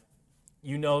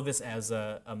you know this as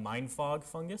a mind fog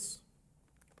fungus.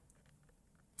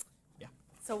 Yeah.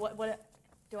 So what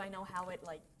do I know how it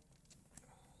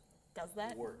does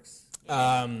that? Works.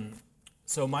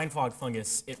 So mind fog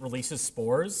fungus, it releases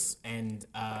spores, and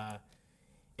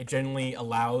it generally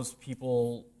allows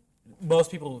people.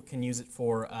 Most people can use it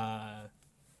for.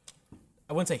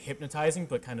 I wouldn't say hypnotizing,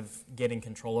 but kind of getting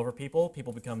control over people.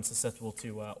 People become susceptible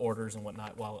to orders and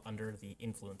whatnot while under the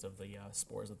influence of the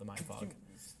spores of the mind fog.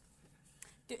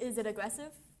 Is it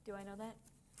aggressive? Do I know that?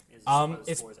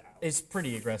 It's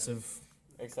pretty aggressive.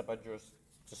 Except I just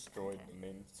destroyed the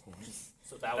main source.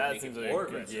 So that would That make seems it like more a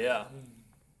good, aggressive. yeah.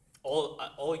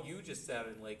 All you just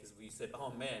sounded like is we said,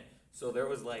 oh man. So there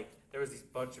was these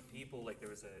bunch of people, there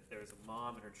was a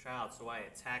mom and her child, so I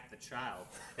attacked the child.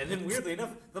 And then weirdly enough,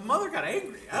 the mother got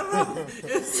angry. I don't know.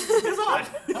 It's odd.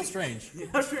 How strange.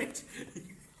 How strange.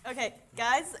 Okay,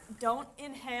 guys, don't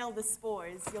inhale the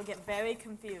spores. You'll get very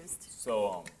confused.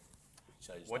 So,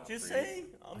 should I just What'd not you breathe? say?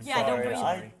 I'm Yeah, sorry. don't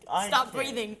breathe. I Stop can't.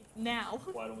 breathing now.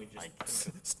 Why don't we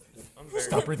just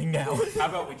Stop breathing now. How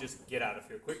about we just get out of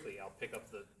here quickly? I'll pick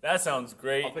up the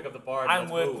Great. I'll pick up the bar. And I'm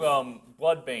let's with move.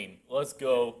 Bloodbane. Let's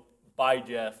go. Bye,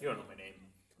 Jeff. You don't know my name.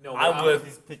 No, I'm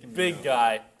with picking me Big up.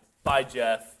 Guy. Bye,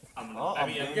 Jeff. I'm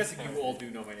I'm guessing you all do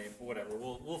know my name, but whatever.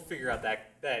 We'll figure out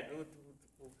that.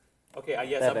 Okay,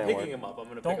 yes, That I'm didn't picking work. him up. I'm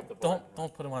gonna pick up the bar.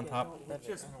 Don't put him on top.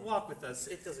 Just walk with us.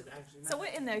 It doesn't actually matter. So we're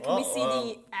in there. Can we see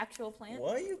the actual plant?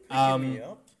 Why are you picking me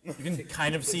up? You can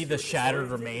kind of see the shattered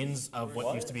remains of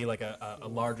what used to be like a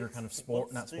larger kind of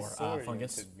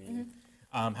fungus.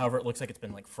 However, it looks like it's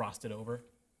been frosted over.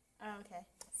 Oh, okay.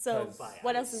 So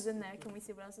what else is in there? Can we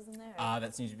see what else is in there?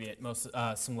 That seems to be it.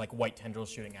 Some white tendrils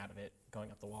shooting out of it,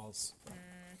 going up the walls.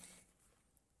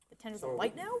 The tendrils are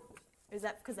white now? Or is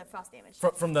that because they're frost damaged?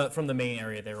 From the main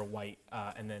area, they were white,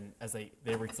 and then as they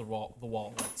reached the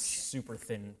wall, super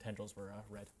thin tendrils were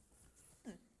red.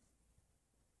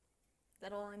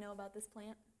 that all I know about this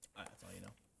plant? That's all you know.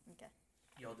 Okay.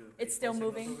 Y'all do It's still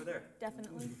baseball signals moving. over there.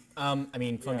 Definitely. I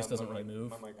mean, fungus doesn't really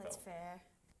move. That's fair.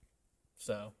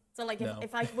 So like no.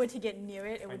 if I were to get near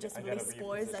it, it would just I release gotta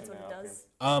spores. reposition That's what it now,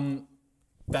 does.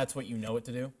 That's what you know it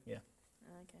to do. Yeah.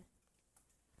 Okay.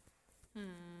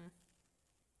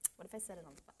 What if I set it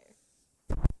on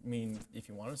fire? I mean, if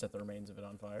you want to set the remains of it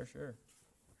on fire, sure.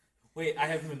 Wait, I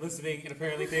haven't been listening, and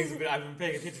apparently I've been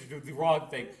paying attention to the wrong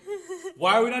thing.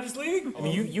 Why are we not just leaving? I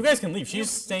mean, you guys can leave. She's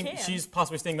staying. can. She's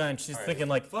possibly staying behind. She's thinking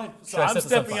like, Fine. should So I I'm set this on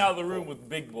stepping fire? out of the room with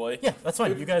Big Boy. Yeah, that's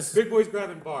fine. You guys. Big Boy's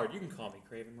grabbing Bard. You can call me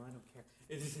Craven. I don't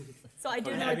care. So I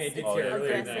do know I mean, I it's did care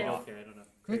earlier, and I aggressive. don't care. I don't know.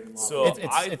 Craven So It's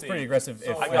I pretty think aggressive.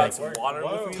 If I like, got some water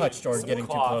with me. touched or some getting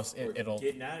too cough. close, it'll.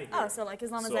 Getting out of here. Oh, so like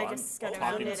as long as So I I'm just skirt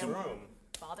around talking it, to it the won't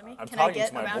bother me. I'm Can I talking get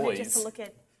to my around it just to boys. look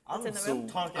at what's I'm in the still room?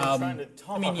 talking, trying to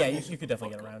talk. I mean, yeah, you could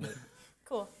definitely get around it.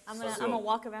 Cool. I'm gonna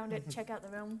walk around it, check out the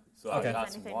room. So see I if got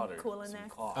there's some anything water, cool in some there.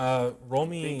 cough. Roll Thinking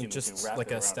me we can just wrap like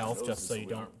it a around stealth, their just so noses you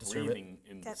we don't aren't disturb it. breathing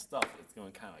in the Okay. stuff. It's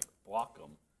going to kind of like block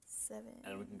them, 7.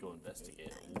 and we can go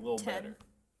investigate a little 10. better.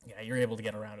 Yeah, you're able to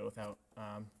get around it without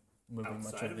moving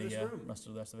much Outside of of this the room. rest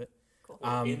of the rest of it. Cool.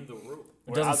 In the room.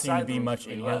 There doesn't seem to outside be the room much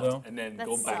we in here left, though. and then That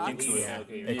go back sucks. into it. Yeah,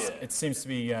 okay, It seems to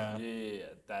be Yeah,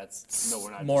 that's no,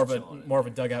 we're not more of just a chilling. more of a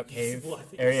dugout cave Well, I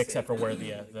think area, it's except for safe. where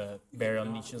the burial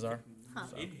niches are.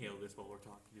 Inhale this while we're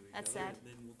talking to each That's other, sad. and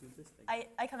then we'll do this thing.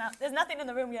 I come out. There's nothing in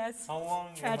the room, guys. How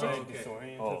long Tragic. am I Okay.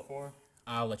 disoriented Oh. for?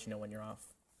 I'll let you know when you're off.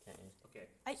 Okay.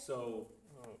 I- So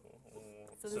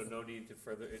this- no need to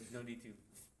further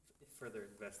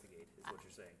investigate is what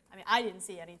you're saying. I mean, I didn't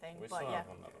see anything, We but still yeah. have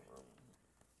another room.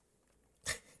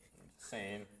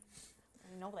 Same.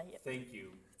 I know that. Thank you.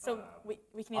 So we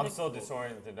can I'm either so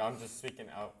disoriented. I'm just speaking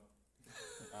out.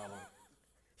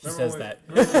 He says that.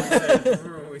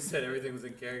 Remember when we said everything was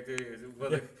in character?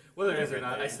 Whether it is or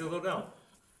not, I still don't know.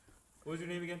 What was your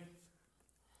name again?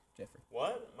 Jeffrey.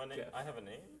 What? My name? Jeff. I have a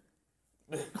name?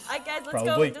 Alright, guys,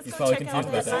 Probably. let's He's go probably check out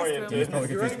confused that about last that. room. He's probably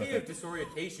Your confused about idea of that.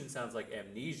 disorientation sounds like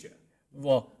amnesia.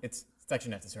 Well, it's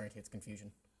actually not disorientation, it's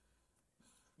confusion.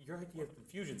 Your idea of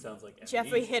confusion sounds like amnesia.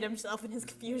 Jeffrey hit himself in his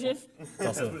confusion.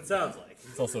 That's what it sounds like.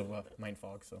 It's also mind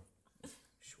fog, so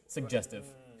suggestive.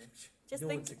 Just No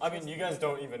think, one's I mean, you guys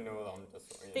don't even know that I'm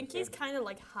disoriented. think he's kind of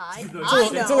like high. know, I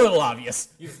It's a little obvious.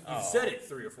 You've said it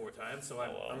 3 or 4 times, so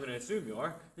I'm going to assume you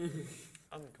are.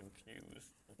 I'm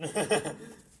confused.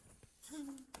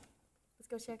 Let's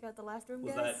go check out the last room,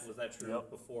 Was guys. that true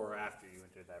before or after you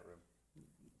entered that room?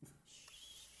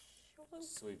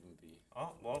 So we can be.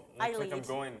 Oh, well, I looks like I'm lead.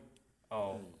 going.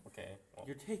 Oh, okay. Well,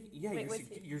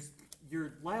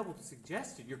 You're liable to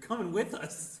suggestion. You're coming with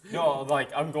us. no, like,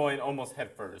 I'm going almost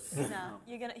head first. No,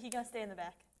 he gonna stay in the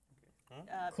back.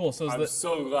 Cool, so is I'm the,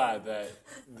 so glad that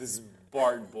this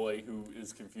Bard boy who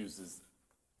is confused is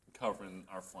covering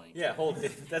our flank. Yeah, hold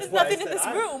it. That's There's why nothing I in said this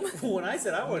I, room. When I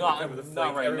said I wanted Not- to cover the not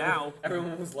flank, right everyone, now.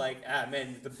 everyone was like,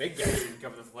 man, the big guy should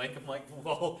cover the flank. I'm like,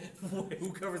 well,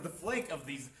 who covers the flank of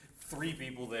these 3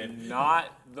 people then?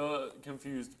 Not the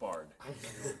confused Bard.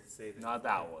 Say that. Not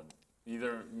that one.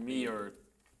 Either me or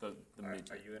the midget.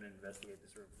 Are you going to investigate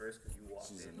this room first? Because you walked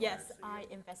She's in. in Yes, I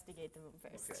investigate the room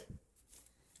first. Okay.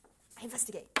 I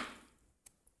investigate.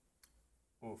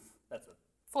 Oof. That's a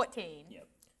 14. yep.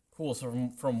 cool.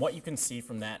 So from what you can see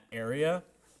from that area,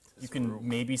 you can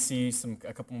maybe see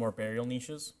a couple more burial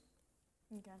niches,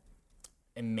 Okay.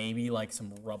 and maybe like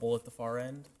some rubble at the far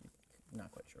end.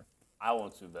 Not quite sure. I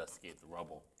want to investigate the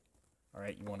rubble. All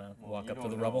right, you want to walk you up to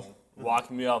don't the know. rubble?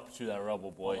 Walk me up to that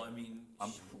rubble, boy. Well, I mean,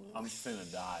 I'm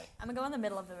finna die. I'm gonna go in the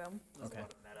middle of the room. that's Okay. a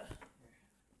lot of meta.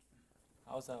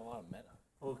 How is that a lot of meta?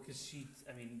 Well, because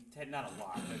not a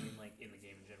lot, but I mean, like, in the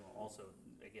game in general. Also,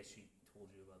 I guess she told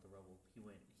you about the rubble.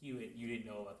 You didn't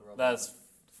know about the rubble. That's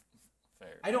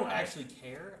fair. I don't actually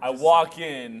care. I walk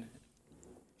in.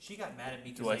 She got mad at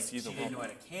me Do because I like, see she the didn't know I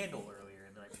rubble? had a candle earlier,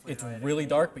 and then I pointed It's out I had a really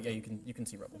candle. dark, but yeah, you can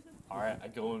see rubble. All right, I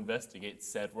go investigate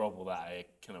said rubble that I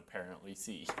can apparently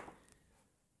see.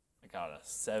 I got a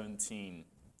 17,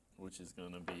 which is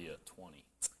gonna be a 20.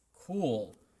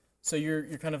 Cool. So you're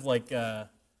kind of like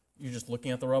you're just looking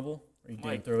at the rubble. Or you I'm digging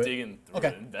like through it? digging through Okay.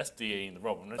 it, investigating the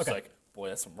rubble. I'm just Okay. like, boy,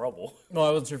 that's some rubble. No,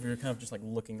 I wasn't sure if you were kind of just like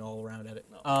looking all around at it.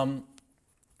 No.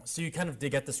 So you kind of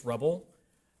dig at this rubble,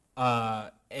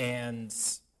 and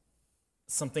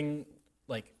something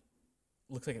like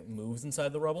looks like it moves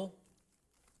inside the rubble.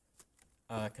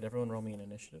 Could everyone roll me an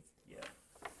initiative? Yeah.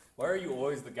 Why are you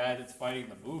always the guy that's fighting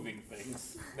the moving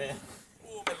things? Man.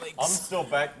 I'm still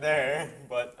back there,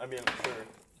 but I mean,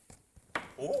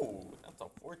 sure. Ooh, that's a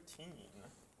 14.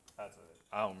 That's it.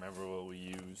 I don't remember what we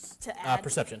used. To add.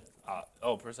 Perception.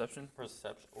 Perception?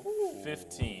 Perception. Ooh.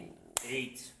 15.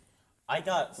 8. I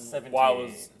got 17.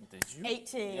 Did you?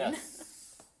 18.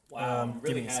 Yes. Wow, I'm give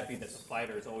really me a happy second. that the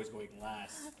fighter is always going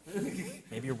last.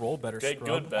 Maybe you roll better, Get scrub.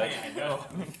 good, Ben. I know.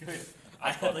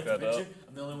 I fucked like that to mention, up.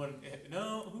 I'm the only one.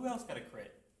 No, who else got a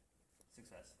crit?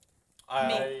 Success.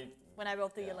 Me. When I roll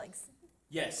through your legs.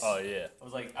 Yes. Oh, yeah. I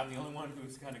was like, I'm the only one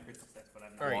who's got a crit success, but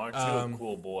I'm not. All right, Well, aren't you a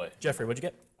cool boy? Jeffrey, what'd you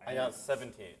get? I got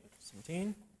 17.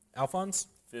 17. Alphonse?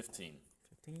 15.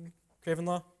 15.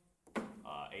 Cravenlaw?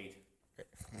 8.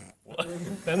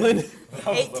 Fenlin? That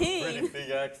was 18. a pretty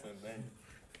big accent, man.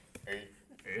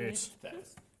 8.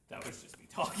 That was just me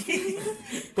talking.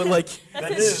 But like,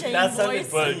 That's his Shane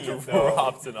voice. But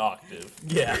dropped an octave.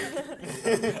 yeah.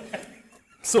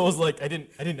 So I was like, I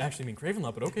didn't actually mean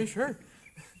Cravenlaw, but okay, sure.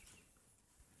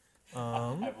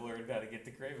 I've learned how to get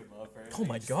to Cravenlaw. Oh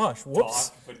my gosh, whoops.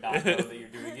 Talk, but not know that you're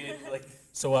doing it. Like,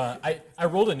 So I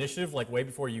rolled initiative like way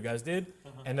before you guys did,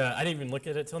 and I didn't even look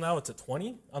at it till now. It's a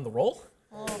 20 on the roll.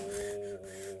 Okay.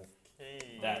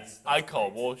 that's I call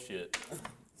bullshit.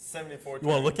 74. You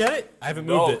want to look at it? I haven't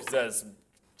No, moved 'cause it. that's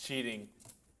cheating.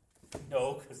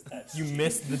 no, because that's. You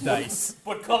missed the dice.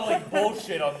 But calling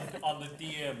bullshit on the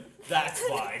DM, that's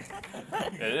fine.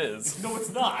 It is. No, it's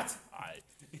not. I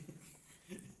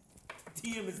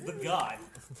DM is the god.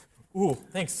 Ooh,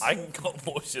 thanks. I can call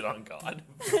bullshit on God.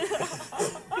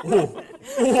 Ooh.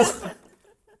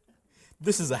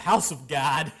 This is a house of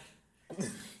God.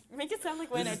 Make it sound like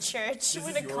we're in a church. We're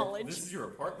in a college. This is your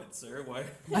apartment, sir. Why?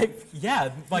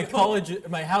 Yeah, my college,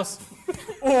 my house.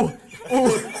 Ooh,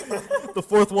 the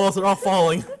fourth walls are all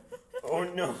falling. Oh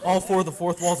no. All four of the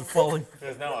fourth walls are falling.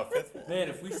 There's now a fifth one. Man,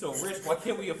 if we're so rich, why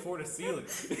can't we afford a ceiling?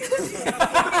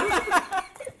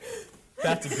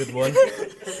 That's a good one.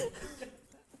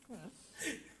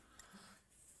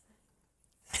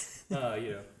 You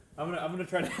know, I'm gonna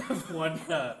try to have one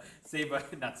not Saved by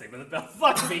the Bell.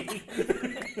 Fuck me.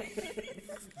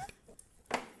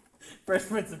 Fresh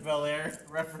Prince of Bel Air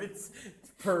reference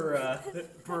per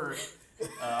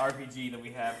RPG that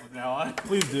we have from now on.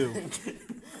 Please do.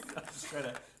 I'll just try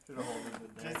to hold it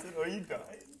with that. Jason, are you dying?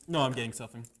 No, I'm getting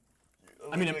something.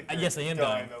 I mean, Like yes, I am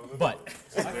dying, a little but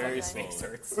Very Face slow.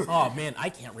 hurts. oh man, I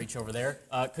can't reach over there.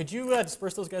 Could you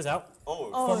disperse those guys out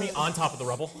Oh, for me on top of the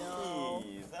rubble?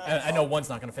 jeez. I know one's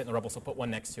not going to fit in the rubble, so put one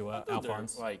next to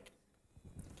Alphonse. They're like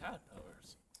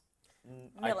caterpillars.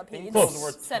 Millipedes. those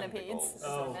were Centipedes. is what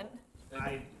I Oh.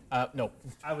 meant. No,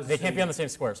 I was they can't be on assuming- the same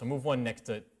square. So move one next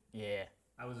to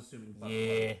I was assuming.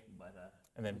 Yeah. But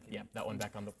and then that one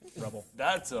back on the rubble.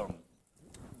 That's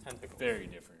Tentacles. very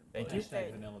different. Thank you.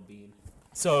 hashtag vanilla bean.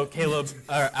 So Caleb,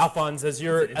 Alphonse, as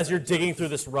you're digging through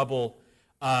this rubble,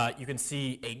 you can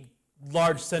see a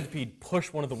large centipede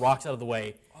push one of the rocks out of the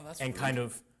way and kind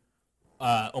of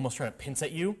almost try to pinch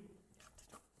at you.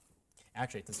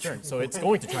 Actually, it's its turn, so it's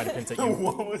going to try to pinch at you.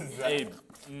 What was that? Hey,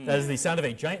 That is the sound of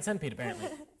a giant centipede, apparently.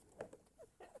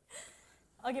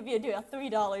 I'll give you a deal.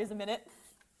 $3 a minute.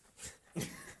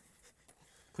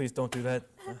 Please don't do that.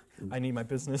 I need my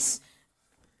business.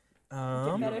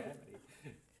 Better.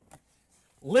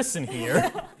 Listen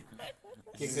here.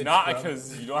 it's not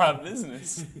because you don't have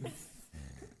business.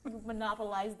 You've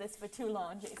monopolized this for too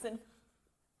long, Jason.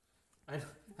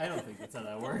 I don't think that's how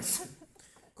that works.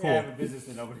 Cool. I have a business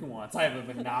that nobody wants. I have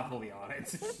a monopoly on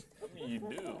it. I mean, you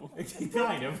do.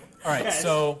 Kind of. All right, Yes.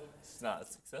 so It's not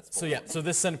successful. so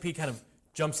this centipede kind of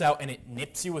jumps out and it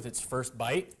nips you with its first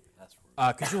bite. That's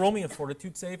rude. Could you roll me a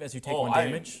fortitude save as you take one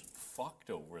damage? I'm fucked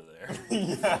over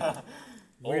there.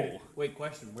 Wait,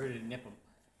 question. Where did it nip him?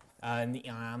 In the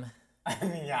arm.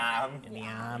 Yeah. In the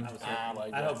arm.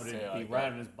 I hope it'd be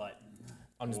right on his butt.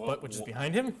 On his butt, which is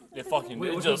behind him. It fucking Wait,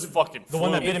 it what just was it? fucking The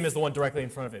one that flew. bit him is the one directly in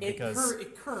front of it because.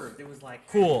 It curved. It was like.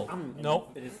 Cool.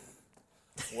 Nope. It is,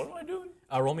 What am I doing?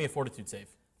 Roll me a fortitude save,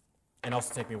 and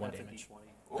also take me one that's a damage.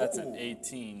 D20. That's an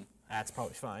 18 That's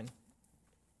probably fine.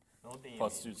 No damage.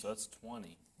 plus 2, so that's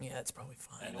 20. Yeah, that's probably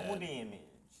fine. No damage.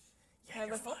 Yeah,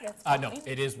 you're fine. That's No, funny.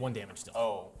 it is one damage still.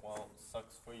 Oh, well,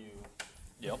 sucks for you.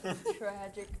 Yep.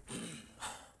 Tragic.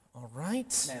 All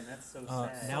right. Man, that's so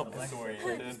sad. now-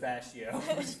 Disoriented. Pistachio.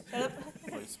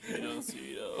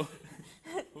 Speedo.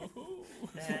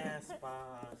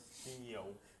 Despacito.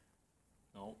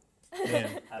 Nope.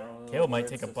 Man, I don't know. Caleb might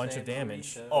take a bunch of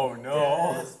damage. Oh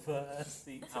no.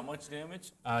 Despacito. How much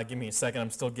damage? Give me a second. I'm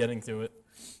still getting through it.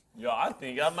 Yo, I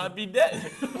think I might be dead.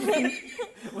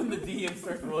 When the DM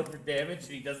starts rolling for damage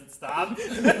and he doesn't stop.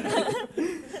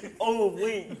 Oh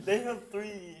wait, they have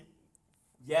 3.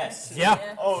 Yes.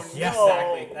 Yeah. Oh Yeah.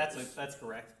 no. Exactly. That's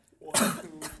correct.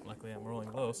 Luckily, I'm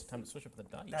rolling low, so time to switch up the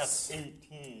dice. That's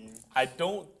 18. I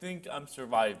don't think I'm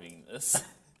surviving this.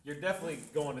 You're definitely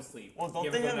going to sleep. Well, don't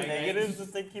Give they him a have night-night. negatives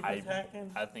if they keep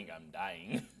attacking? I think I'm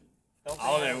dying. I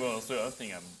don't even will. So I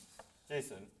think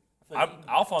Jason.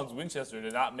 Alphonse Winchester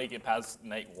did not make it past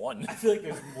night 1. I feel like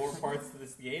there's more parts to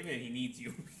this game, and he needs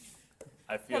you.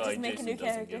 I feel He'll just like make a Jason new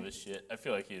doesn't character. give a shit. I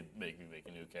feel like he'd make me make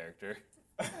a new character.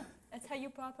 That's how you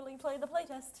properly play the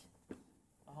playtest.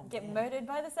 Get murdered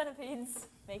by the centipedes.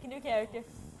 Make a new character.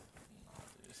 I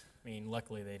mean,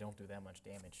 luckily they don't do that much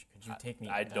damage. Could you take me?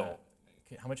 I don't.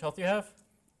 How much health do you have?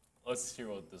 Let's hear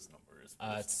what this number is.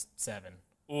 It's 7.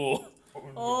 Ooh.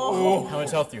 Oh. How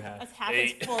much health do you have? That's half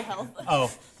his full health.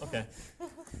 Oh, okay.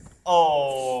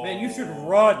 Oh. Man, you should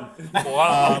run. Well,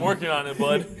 I'm working on it,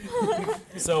 bud.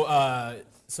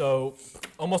 So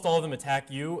almost all of them attack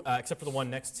you, except for the one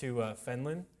next to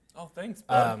Fenlin. Oh, thanks,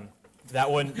 bud. That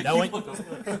one.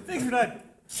 Thanks for not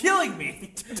killing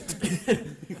me.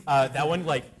 That one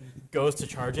like goes to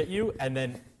charge at you and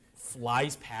then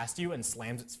flies past you and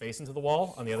slams its face into the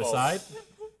wall on the other side.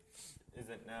 Is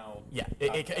it now? Yeah,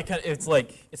 it's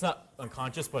like it's not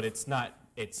unconscious, but it's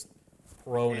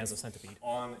prone as a centipede.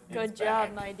 On Good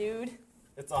job, my dude.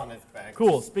 It's on its back.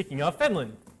 Cool. Speaking of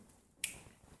Fenlin.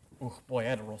 Oh boy, I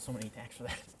had to roll so many attacks for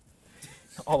that.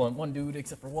 All on one dude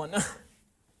except for one.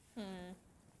 Should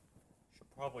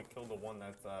probably kill the one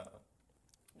that's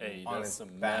Hey, on that's its some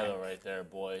back. meta right there,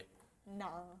 boy. Nah.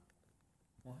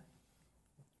 What?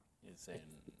 He's saying.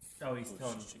 Oh, he's who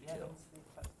telling should you. you kill?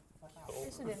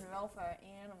 This should enroll for our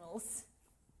animals.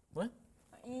 What?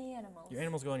 Our animals. Your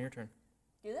animals go on your turn.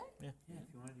 Do they? Yeah. Yeah,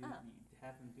 if you want to do it, you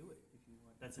have them do it. If you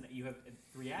want. That's you have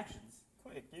 3 actions.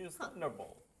 Quick, use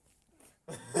Thunderbolt.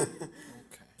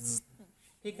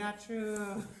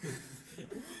 Pikachu.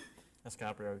 That's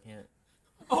Caprio, can't.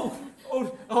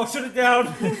 Oh, shut it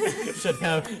down. Shut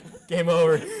down. Game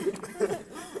over.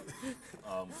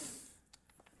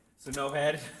 So no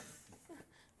head.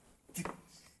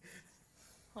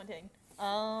 Hunting.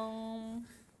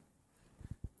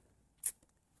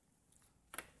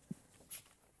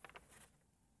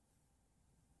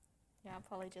 Yeah, I'll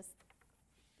probably just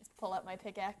pull out my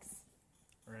pickaxe,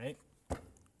 All right.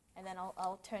 and then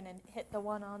I'll turn and hit the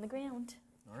one on the ground.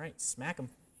 All right. Smack him.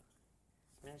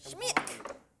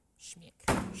 Schmick. Schmick.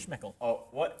 Schmeckle. Oh,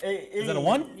 what? Is that a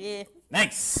 1? Yeah.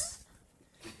 Nice.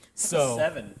 So.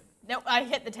 7. Nope, I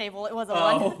hit the table. It was a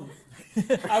Oh.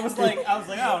 1. I was like, I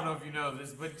don't know if you know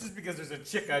this, but just because there's a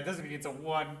chica doesn't mean it's a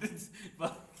 1.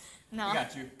 But No. I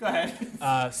got you. Go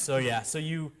ahead. So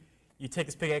you take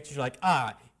this pickaxe. You're like,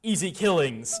 easy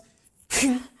killings.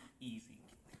 Easy.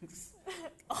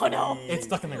 Oh no. It's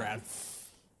stuck in the ground.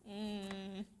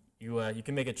 You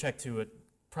can make a check to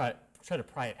try to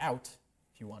pry it out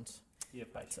if you want. Yeah,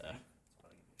 but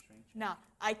Nah,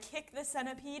 I kick the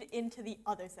centipede into the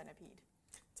other centipede.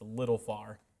 it's a little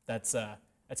far. That's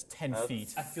 10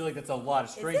 feet. I feel like that's a lot of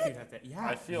strength you have to. Yeah.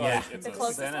 I feel Yeah. like it's The a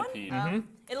closest centipede. one?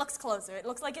 It looks closer. It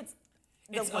looks like it's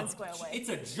the one square away. It's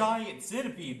a giant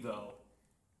centipede, though.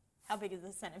 How big is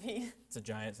the centipede? It's a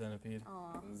giant centipede.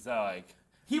 Is that like?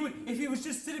 He would, if it was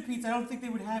just centipedes, I don't think they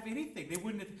would have anything. They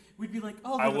wouldn't. We'd be like,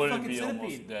 oh, I they're a wouldn't fucking be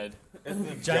centipede. almost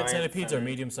dead. Giant centipedes are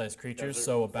medium-sized creatures, Desert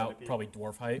so about centipede. probably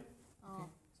dwarf height. Oh,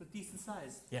 So decent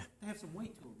size. Yeah. They have some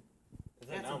weight to them. Is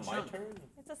it now my turn?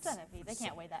 it's a centipede. They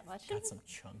can't weigh that much. Got some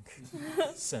chunk.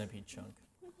 Centipede chunk.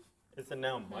 Is it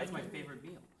now my That's my turn? favorite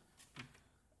meal.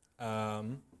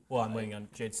 Well, I'm waiting on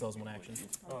Jade still has one action.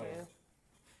 Oh,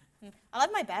 yeah. I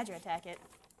let my badger attack it.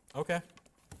 Okay.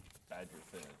 Badger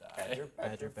finna die.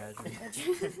 Badger.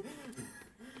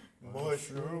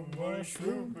 Mushroom.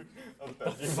 A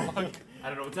badger monk. I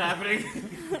don't know what's happening.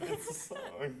 It's a song.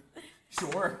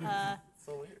 Sure.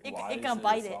 So It, Why it is can a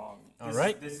bite it. song? All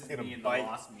right. This is Gonna me and bite. the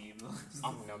lost meme.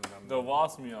 Nom, nom, nom. The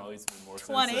wasp meal always been more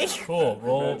 20. sensitive. Cool.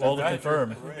 Roll to confirm.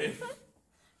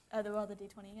 The roll the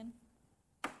d20 again.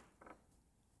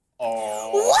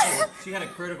 Oh. She had a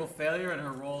critical failure in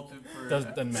her roll for.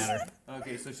 Doesn't matter.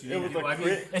 Okay, so she It didn't. was do- a I mean,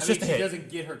 crit. It's I just mean, a she hit. doesn't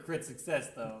get her crit success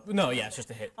though. No, yeah, it's just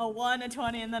a hit. A 1, a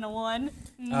 20, and then a 1.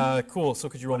 Cool. So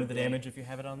could you roll me the damage if you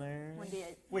have it on there?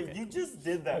 1d8. Wait, you just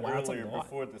did that Oh, wow, that's a earlier lot.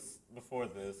 before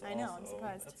this. I know, I'm also.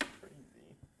 surprised. That's crazy.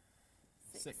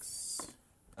 6.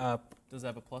 Does it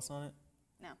have a plus on it?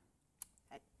 No.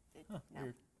 No.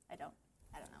 weird. I don't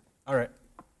know. All right.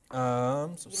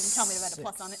 So You didn't tell me about a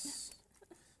plus on it.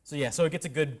 So yeah, so it gets a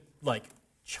good like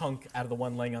chunk out of the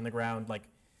one laying on the ground, like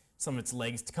some of its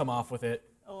legs to come off with it,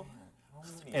 Oh.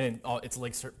 and then all its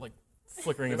legs start like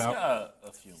flickering It's about. got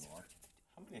a few more.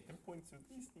 How many hit points do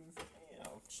these things have?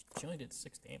 She only did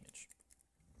 6 damage.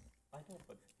 I know,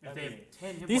 but If they have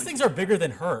 10 hit These points- things are bigger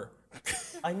than her.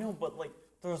 I know, but like,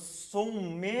 there's so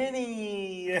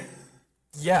many.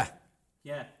 Yeah,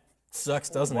 Yeah. sucks,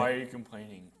 doesn't Why it? are you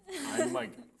complaining? I'm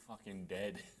like fucking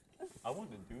dead. I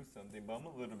want to do something, but I'm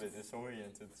a little bit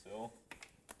disoriented still.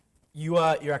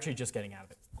 You're actually just getting out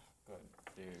of it. Good.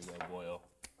 There you go, Boyle.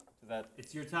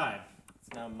 It's your time.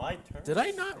 It's now my turn. Did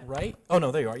I not write? Oh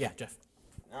no, there you are. Yeah, Jeff.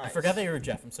 Nice. I forgot that you were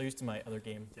Jeff. I'm so used to my other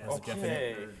game. As a Jeff in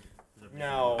it.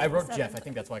 Now, I wrote Jeff. I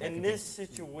think that's why I got in confused. this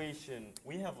situation,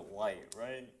 we have light,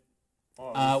 right?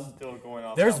 Or Uh, are we still going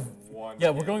off There's that one? yeah,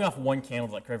 we're going off one candle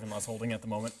that Cravenlaw's holding at the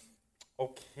moment.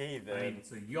 Okay then. I mean,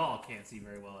 so y'all can't see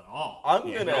very well at all. I'm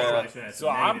Yeah, gonna. y'all probably should have some So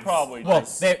I'm negatives. probably Well,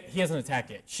 just. he hasn't attacked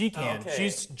yet. She can. Okay.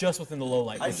 She's just within the low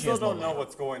light. I but she still has low don't know light.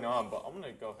 what's going on, but I'm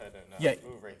gonna go ahead and Yeah,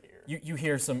 move right here. You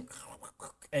hear some,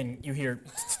 and you hear,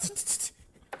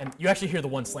 and you actually hear the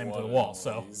one slam into the wall.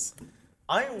 So,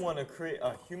 I want to create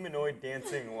a humanoid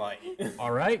dancing light.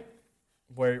 all right,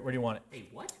 where do you want it? Hey,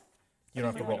 what? You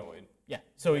don't have to roll. Humanoid. Yeah,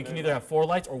 so you can either have 4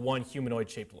 lights or 1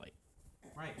 humanoid-shaped light.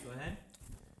 Right, go ahead.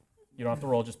 You don't have to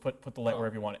roll. Just put the light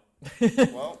wherever you want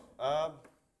it. Well,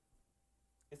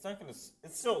 it's not gonna.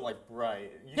 It's still like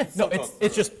bright. You Yeah, can no, still go it's through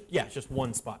just it. yeah, it's just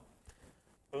one spot.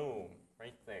 Boom,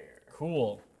 right there.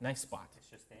 Cool, nice spot. It's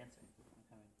just dancing.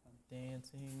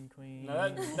 Dancing queen.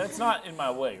 No, that's not in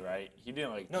my way, right? He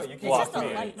didn't like. No, you can block just a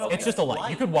me. light. Okay. It's just a light.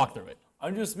 You could walk through it.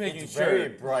 I'm just making It's sure. very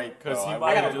bright because though. he I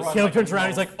might have gotta just. run Caleb like turns a around.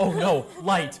 He's like, "Oh no,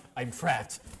 light! I'm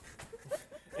trapped."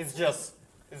 It's just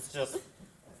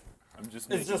I'm just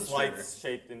making it's just sure. lights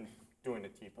shaped in doing a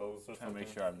T-pose or Trying to something.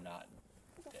 make sure I'm not.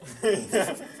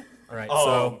 All right.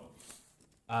 So,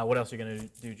 what else are you gonna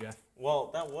do, Jeff? Well,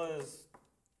 that was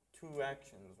 2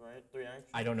 actions, right? 3 actions.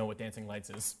 I don't know what dancing lights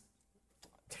is.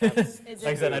 Is Like I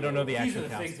it said, I don't know the These are actual the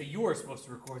counts. things that you were supposed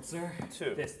to record, sir.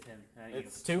 2. This, Tim.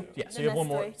 It's 2? Yeah. So Then you have one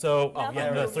that's more. 3. So Yeah, yeah,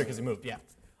 no, that's 3 because he moved. Yeah.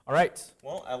 All right.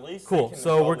 Well, at least. they Cool. can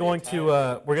So we're probably going attack.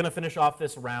 to we're gonna finish off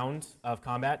this round of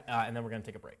combat, and then we're gonna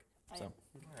take a break.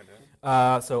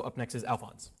 So up next is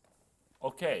Alphonse.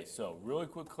 Okay, so really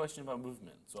quick question about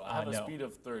movement. So I have a no. speed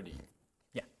of 30.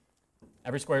 Yeah.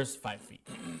 Every square is 5 feet.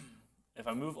 If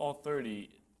I move all 30,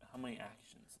 how many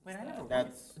actions? Wait, I never.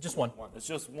 That's Just one. It's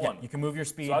just Yeah. one. You can move your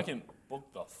speed. So I can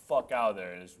book the fuck out of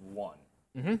there and it's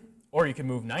 1. Or you can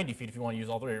move 90 feet if you want to use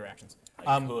all 3 of your actions.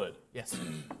 I could. Yes.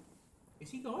 Is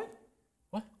he going?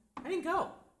 What? I didn't go.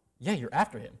 Yeah, you're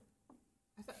after him.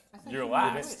 I thought You're you were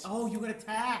last. going. Oh, you got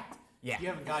attacked. Yeah. You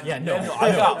haven't gotten. Yeah, it. no.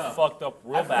 I got fucked up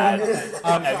real bad.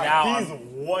 And now He's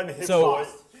I'm. 1 hit So, point.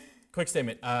 quick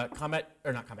statement.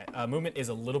 Movement is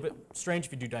a little bit strange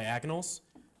if you do diagonals.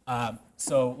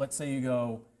 So let's say you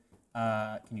go,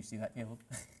 can you see that, Caleb?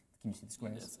 Can you see the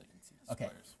squares? Yes, I can see the Okay,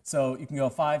 squares. so you can go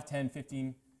 5, 10,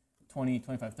 15, 20,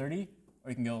 25, 30,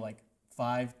 or you can go like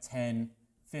 5, 10,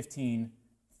 15,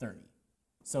 30.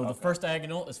 So the first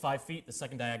diagonal is 5 feet, the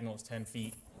second diagonal is 10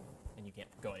 feet, and you can't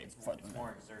go any farther. It's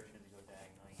more exertion to go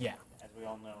diagonally. Yeah. As we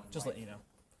all know. Just letting you know.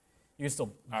 You can still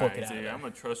book All right, it out. so of there. I'm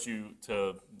gonna trust you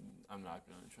to. I'm not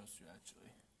gonna trust you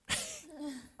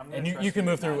actually. I'm gonna And you trust can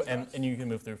move not through trust. and you can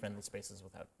move through friendly spaces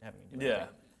without having to do Yeah.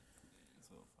 anything.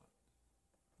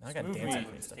 Now I got Move dancing me.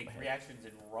 queen Just stuff in take my 3 head. actions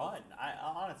and run. I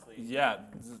honestly. Yeah.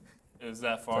 Is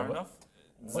that far So what? enough?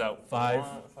 Is that 5,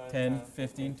 5, 10, 10,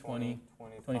 15, 20,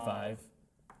 25.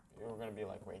 You're gonna be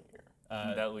like right here.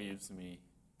 that leaves me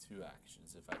 2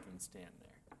 actions if I can stand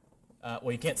there.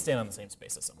 Well, you can't stand on the same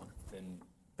space as someone. Then.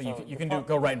 But So you can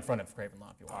go right in front of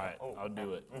Cravenlaw if you want. All right, Oh, I'll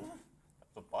do it.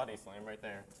 That's a body slam right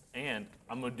there. And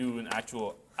I'm gonna do an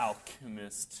actual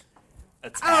alchemist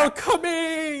attack.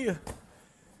 Alchemy!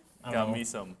 I Got don't know me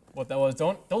some. what that was.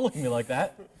 Don't look at me like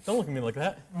that. Don't look at me like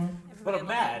that. But I'm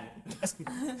mad.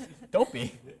 Don't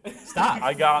be. Stop.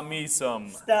 I got me some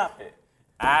Stop it.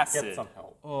 acid. Get some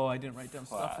help. Oh, I didn't write down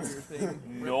stuff for your thing.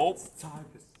 Nope. All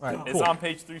right, It's cool. on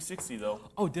page 360 though.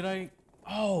 Oh, did I?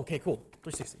 Oh, okay, cool.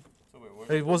 360. So wait, what?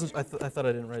 It wasn't. I thought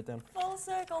I didn't write it down. Full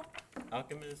circle.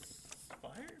 Alchemist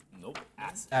fire? Nope.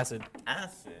 Acid. Acid.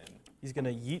 Acid. He's gonna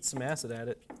yeet some acid at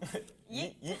it.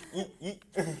 Yeet, yeet, yeet,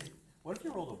 yeet. What if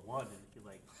you rolled a 1 and you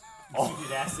like you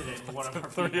did acid in one of our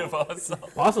 3 people? of us.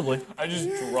 Possibly. I just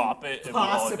drop it and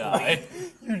Possibly. we all die.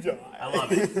 You die. I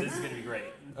love it. This is gonna be great.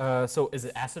 So is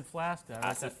it acid flask? Did I write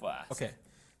Acid that? flask. Okay.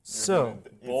 So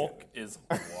Bulk is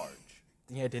large.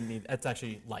 yeah, I didn't need. That's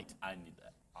actually light. I need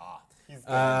that.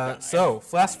 Ah. So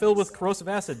flask filled with corrosive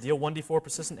acid, deal 1d4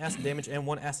 persistent acid damage and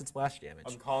 1 acid splash damage.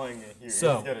 I'm calling it here.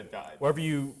 So He's gonna die. wherever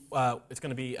you, it's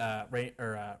gonna be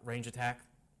range attack.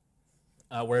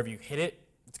 Wherever you hit it,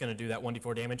 it's gonna do that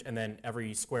 1d4 damage, and then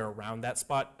every square around that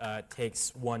spot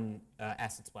takes 1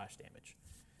 acid splash damage.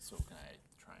 So can I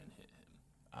try and hit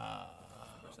him?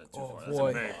 Or is that too far?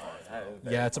 boy. That's very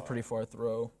far. Yeah, it's a pretty far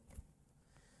throw.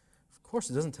 Of course,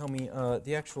 it doesn't tell me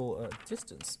the actual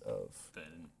distance of.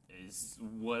 Then is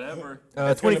whatever.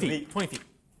 20 gonna feet. be- 20 feet.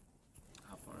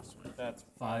 How far is 20? That's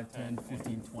 5, 10,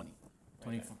 15, 20.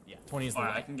 20, yeah, 20 is the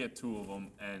Alright, I line. can get 2 of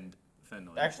them and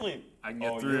Fenley. Actually, I can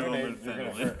get 3 of them and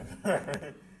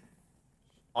Fenley.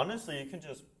 Honestly, you can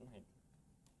just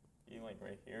be like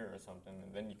right here or something,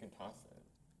 and then you can toss it.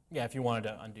 Yeah, if you wanted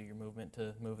to undo your movement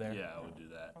to move there. Yeah, I would do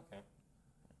that.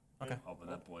 Okay. Oh, but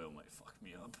that boil might fuck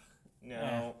me up.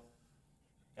 No.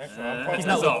 Actually, He's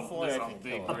not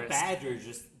A badger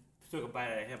just took a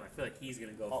bite out of him. I feel like he's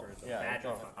gonna go for the badger.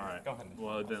 Alright. Go ahead.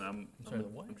 Well, then I'm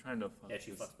trying to. Yeah,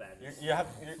 she fucks badgers.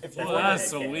 If you Well,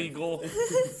 that's illegal.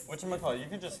 Whatchamacallit, you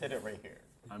can just hit it right here.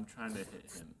 I'm trying to hit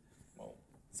him. Well,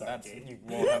 you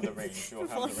won't have the range. You'll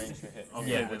have the range to hit.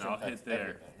 Okay, Yeah. then I'll hit there.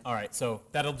 Everything. All right, so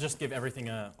that'll just give everything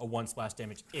a 1 splash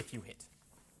damage if you hit.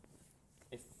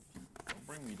 Don't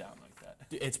bring me down like that.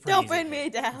 It's pretty Don't easy. bring me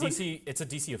down. DC, it's a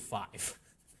DC of 5.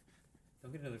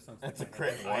 Don't get another song. That's a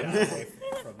crit one.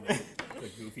 From the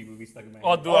Goofy movie stuck in my head.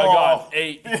 Oh, dude, I got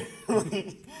 8.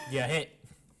 Yeah, hit.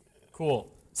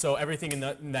 Cool. So everything in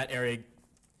that area,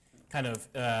 kind of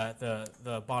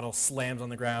the bottle slams on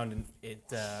the ground and it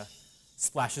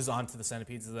splashes onto the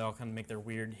centipedes. They all kind of make their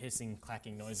weird hissing,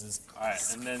 clacking noises. All right,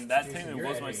 and then that Jason, thing you're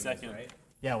was my editing second. this, right?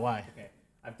 Yeah, why? Okay.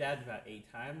 I've dabbed about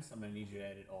 8 times. I'm gonna need you to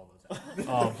edit all those out.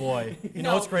 Oh boy. You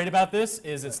know what's great about this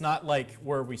is it's not like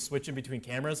where we switch in between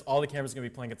cameras. All the cameras are gonna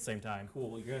be playing at the same time. Cool.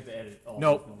 Well, you're gonna have to edit all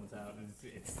Nope. those moments out.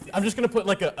 I'm just gonna put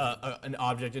like an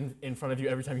object in front of you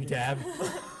every time you dab.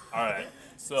 All right,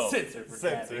 so Censor for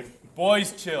dabbing.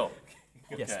 boys, chill.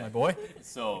 Yes, Okay. my boy.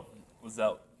 So was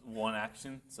that one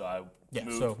action? So I Yeah.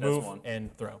 moved. So That's move one.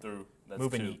 and throw. Through. That's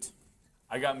Move 2. and eat.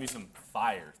 I got me some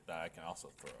fire that I can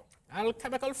also throw.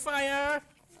 Alchemical fire.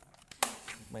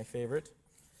 My favorite.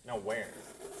 Now where?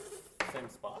 Same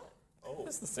spot? Oh.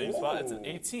 It's the same spot. It's an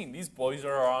 18. These boys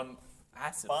are on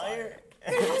acid Fire.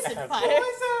 Acid fire. I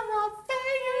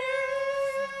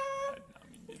did not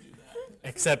mean to do that.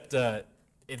 Except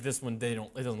if this one it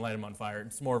doesn't light them on fire.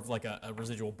 It's more of like a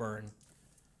residual burn.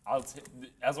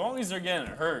 As long as they're getting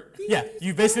hurt. Yeah,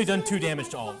 you've basically done 2 damage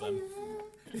to all of them.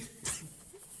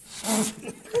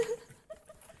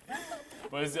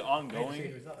 But is it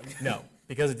ongoing? No,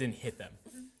 because it didn't hit them.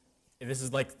 This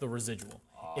is like the residual.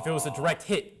 If it was a direct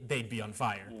hit, they'd be on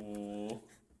fire. Ooh.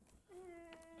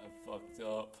 I fucked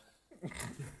up.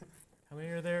 How many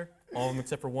are there? All of them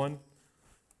except for 1.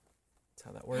 That's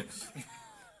how that works.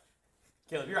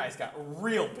 Caleb, your eyes got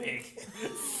real big.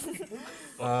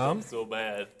 So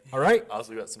bad. All right. I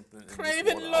also got something. In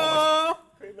Craven Law.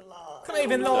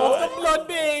 Craven Law of the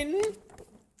Bloodbane.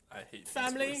 I hate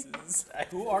Family. these voices.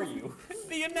 Who are you?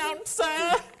 The announcer.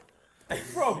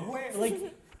 From where? Like,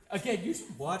 again, you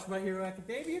should watch My Hero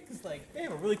Academia because, like, they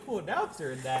have a really cool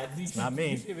announcer in that. It's not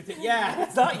me. Yeah,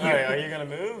 it's not you. Alright, are you gonna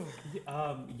move?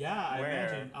 Yeah, I Where?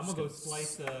 imagine. I'm gonna go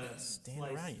slice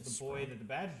around, you the boy that the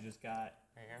badger just got.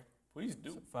 Please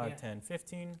do. 5, 10,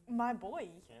 15. My boy.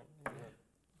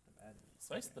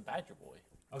 Slice the badger boy.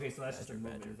 Okay, so that's just a Badger,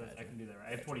 movement. badger, I can do that, right?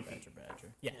 I have 20 feet.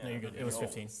 Badger. Yeah, no, you're good. It was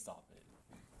 15. Stop it.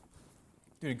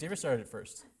 Dude, Xavier started it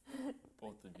first.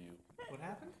 Both of you. What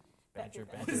happened? Badger,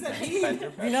 What badger, does that badger. mean?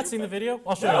 Have you not seen the video?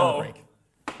 I'll show you on the break.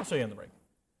 I'll show you on the break.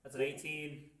 That's an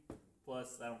 18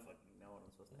 plus. I don't fucking know what I'm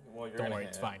supposed to do. Well, you're Don't gonna worry, hit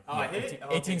it's it. fine. Oh, I hit it?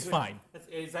 18's fine.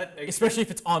 Is that? Especially if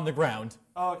it's on the ground.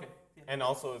 Oh, okay. And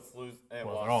also, it's lose.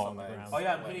 Well, they're all on the ground. Oh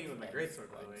yeah, I'm hitting you with my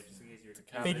greatsword, by the way, just in case you're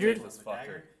Figured. with the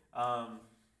dagger. Aim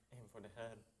for the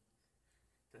head.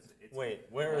 It's, Wait,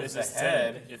 where is It's the a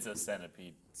head? It's a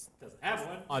centipede. doesn't have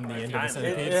one. On the end of the Kind of.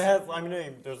 It centipede. has. I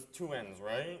mean, there's 2 ends,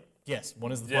 right? Yes,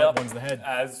 one is the Yep. butt, one's the head.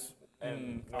 As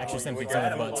And Actually, we centipedes got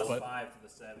have it. butts, plus but 5 to the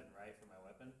 7, right, for my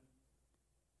weapon.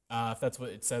 If that's what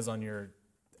it says on your,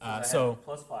 I have so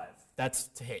plus 5. that's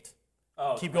to hit.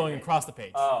 Oh, Keep so my going hit. across the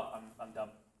page. Oh, I'm dumb.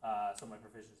 So my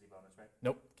proficiency bonus, right?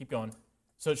 Nope, keep going.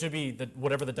 So it should be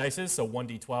whatever the dice is, so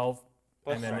 1d12,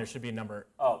 and then there should be a number.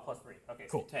 Oh, plus 3. Okay,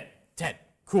 Cool. so 10. 10.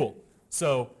 Cool.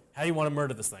 So how do you want to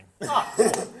murder this thing? Ah, cool.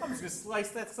 I'm just gonna slice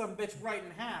that son of a bitch right in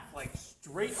half, like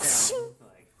straight down.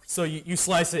 Like, So you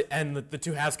slice it, and the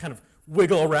 2 halves kind of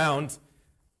wiggle around.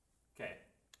 okay,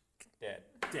 Dead.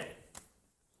 dead.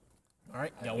 All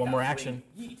right, got one more action.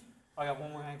 Yeet. I got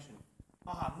one more action.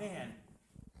 Ah, man.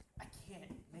 I can't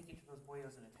make it to those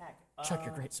boyos and attack. Chuck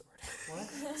your greatsword.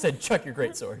 What? Said chuck your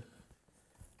greatsword.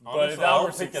 But Honestly, if that I'll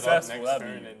were pick it up successful, next that'd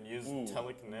turn be and use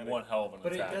telekinetic. one hell of an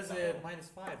But it attack. does a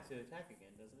 -5 to attack again,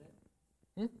 doesn't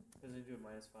it? Doesn't it do a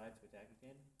 -5 to attack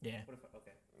again? Yeah. What if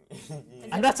okay.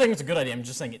 I'm not saying it's a good idea. I'm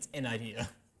just saying it's an idea.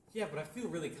 Yeah, but I feel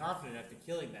really confident after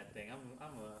killing that thing.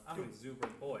 I'm an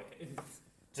exuberant boy.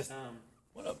 Just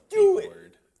What a do big it.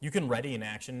 word. You can ready an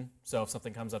action, so if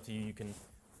something comes up to you, you can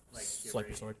Like, get Swipe your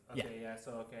ready. sword. Okay, yeah.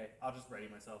 So I'll just ready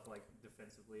myself like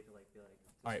defensively to like be like.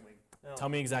 To All right. swing. Tell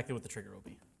me exactly what the trigger will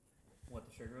be. What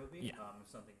the trigger would be? Yeah. If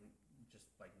something just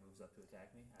like moves up to attack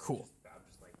me. Cool. I'm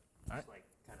just like, Alright.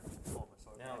 kind of pull my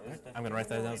sword. Now, back. is the I'm gonna write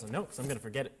that down as a note because I'm gonna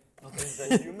forget it. Is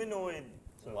the humanoid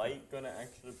light gonna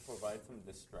actually provide some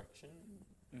distraction?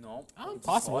 No.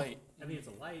 Possible. Light. I mean, it's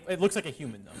a light. It looks like a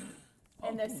human though.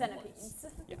 And they're centipedes.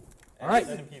 Yeah. And All right.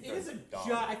 centipedes It are is a dumb.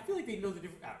 job. I feel like they know the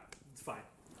difference. It's fine.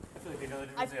 I feel like they know the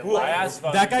difference. I- They I like- asked if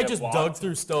I That was guy gonna just get dug blocked.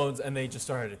 through stones and they just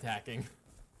started attacking.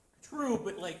 True,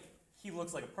 but like he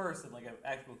looks like a person, like an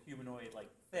actual humanoid like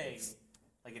thing,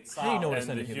 like it's How do you know solid. what a And the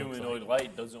centipede looks humanoid like?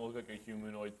 light doesn't look like a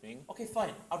humanoid thing. Okay,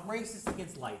 fine. I'm racist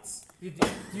against lights. Do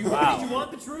you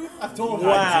want the truth? I've told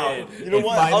Wow. did. You know It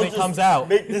what? finally I'll just comes out.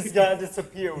 make this guy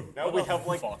disappear. Now we have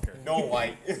like Motherfucker. no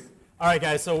light. All right,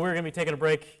 guys. So we're gonna be taking a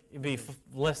break. It'll be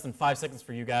less than 5 seconds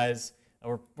for you guys.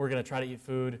 We're gonna try to eat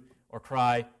food or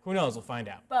cry. Who knows? We'll find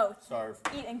out. Both. Starve.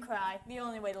 Eat and cry. The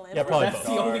only way to live. Yeah, probably That's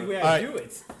both. the only way All I right. do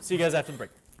it. See you guys after the break.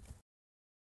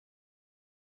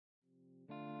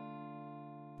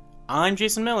 I'm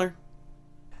Jason Miller.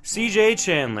 CJ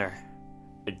Chandler.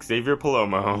 Xavier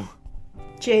Palomo.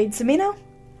 Jade Semino.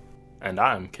 And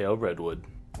I'm Kale Redwood.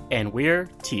 And we're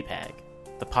TPAG,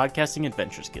 the Podcasting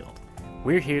Adventures Guild.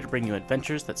 We're here to bring you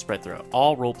adventures that spread throughout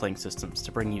all role-playing systems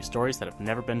to bring you stories that have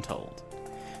never been told.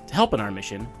 To help in our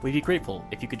mission, we'd be grateful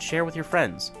if you could share with your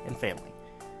friends and family.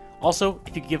 Also,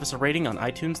 if you could give us a rating on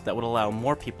iTunes, that would allow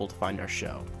more people to find our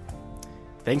show.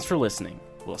 Thanks for listening.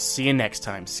 We'll see you next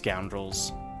time,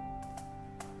 scoundrels.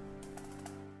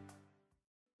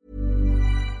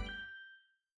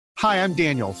 Hi, I'm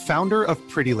Daniel, founder of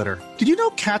Pretty Litter. Did you know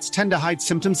cats tend to hide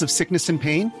symptoms of sickness and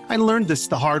pain? I learned this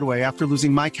the hard way after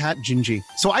losing my cat, Gingy.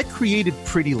 So I created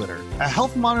Pretty Litter, a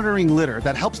health monitoring litter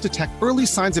that helps detect early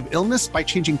signs of illness by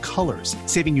changing colors,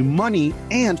 saving you money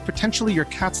and potentially your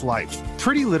cat's life.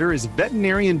 Pretty Litter is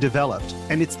veterinarian developed,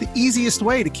 and it's the easiest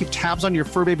way to keep tabs on your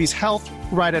fur baby's health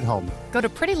right at home. Go to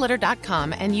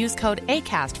prettylitter.com and use code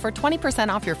ACAST for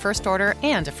 20% off your first order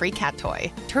and a free cat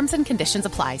toy. Terms and conditions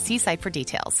apply. See site for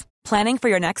details. Planning for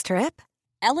your next trip?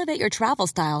 Elevate your travel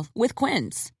style with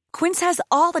Quince. Quince has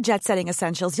all the jet-setting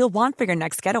essentials you'll want for your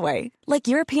next getaway, like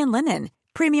European linen,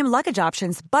 premium luggage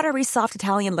options, buttery soft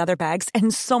Italian leather bags,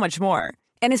 and so much more.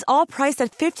 And is all priced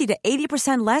at 50 to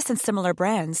 80% less than similar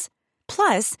brands.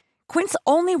 Plus, Quince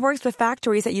only works with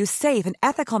factories that use safe and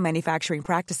ethical manufacturing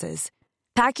practices.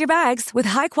 Pack your bags with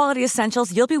high-quality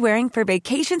essentials you'll be wearing for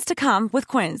vacations to come with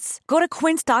Quince. Go to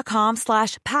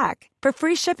quince.com/pack for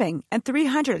free shipping and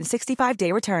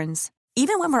 365-day returns.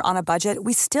 Even when we're on a budget,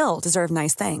 we still deserve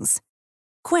nice things.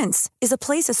 Quince is a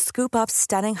place to scoop up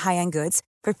stunning high-end goods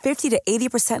for 50 to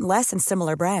 80% less than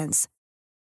similar brands.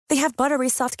 They have buttery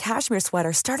soft cashmere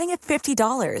sweaters starting at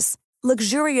 $50,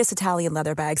 luxurious Italian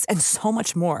leather bags, and so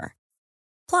much more.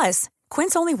 Plus,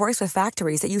 Quince only works with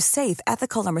factories that use safe,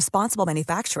 ethical, and responsible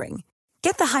manufacturing.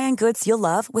 Get the high-end goods you'll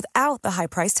love without the high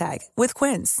price tag with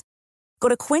Quince. Go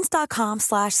to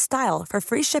quince.com/style for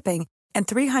free shipping and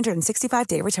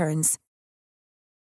 365-day returns.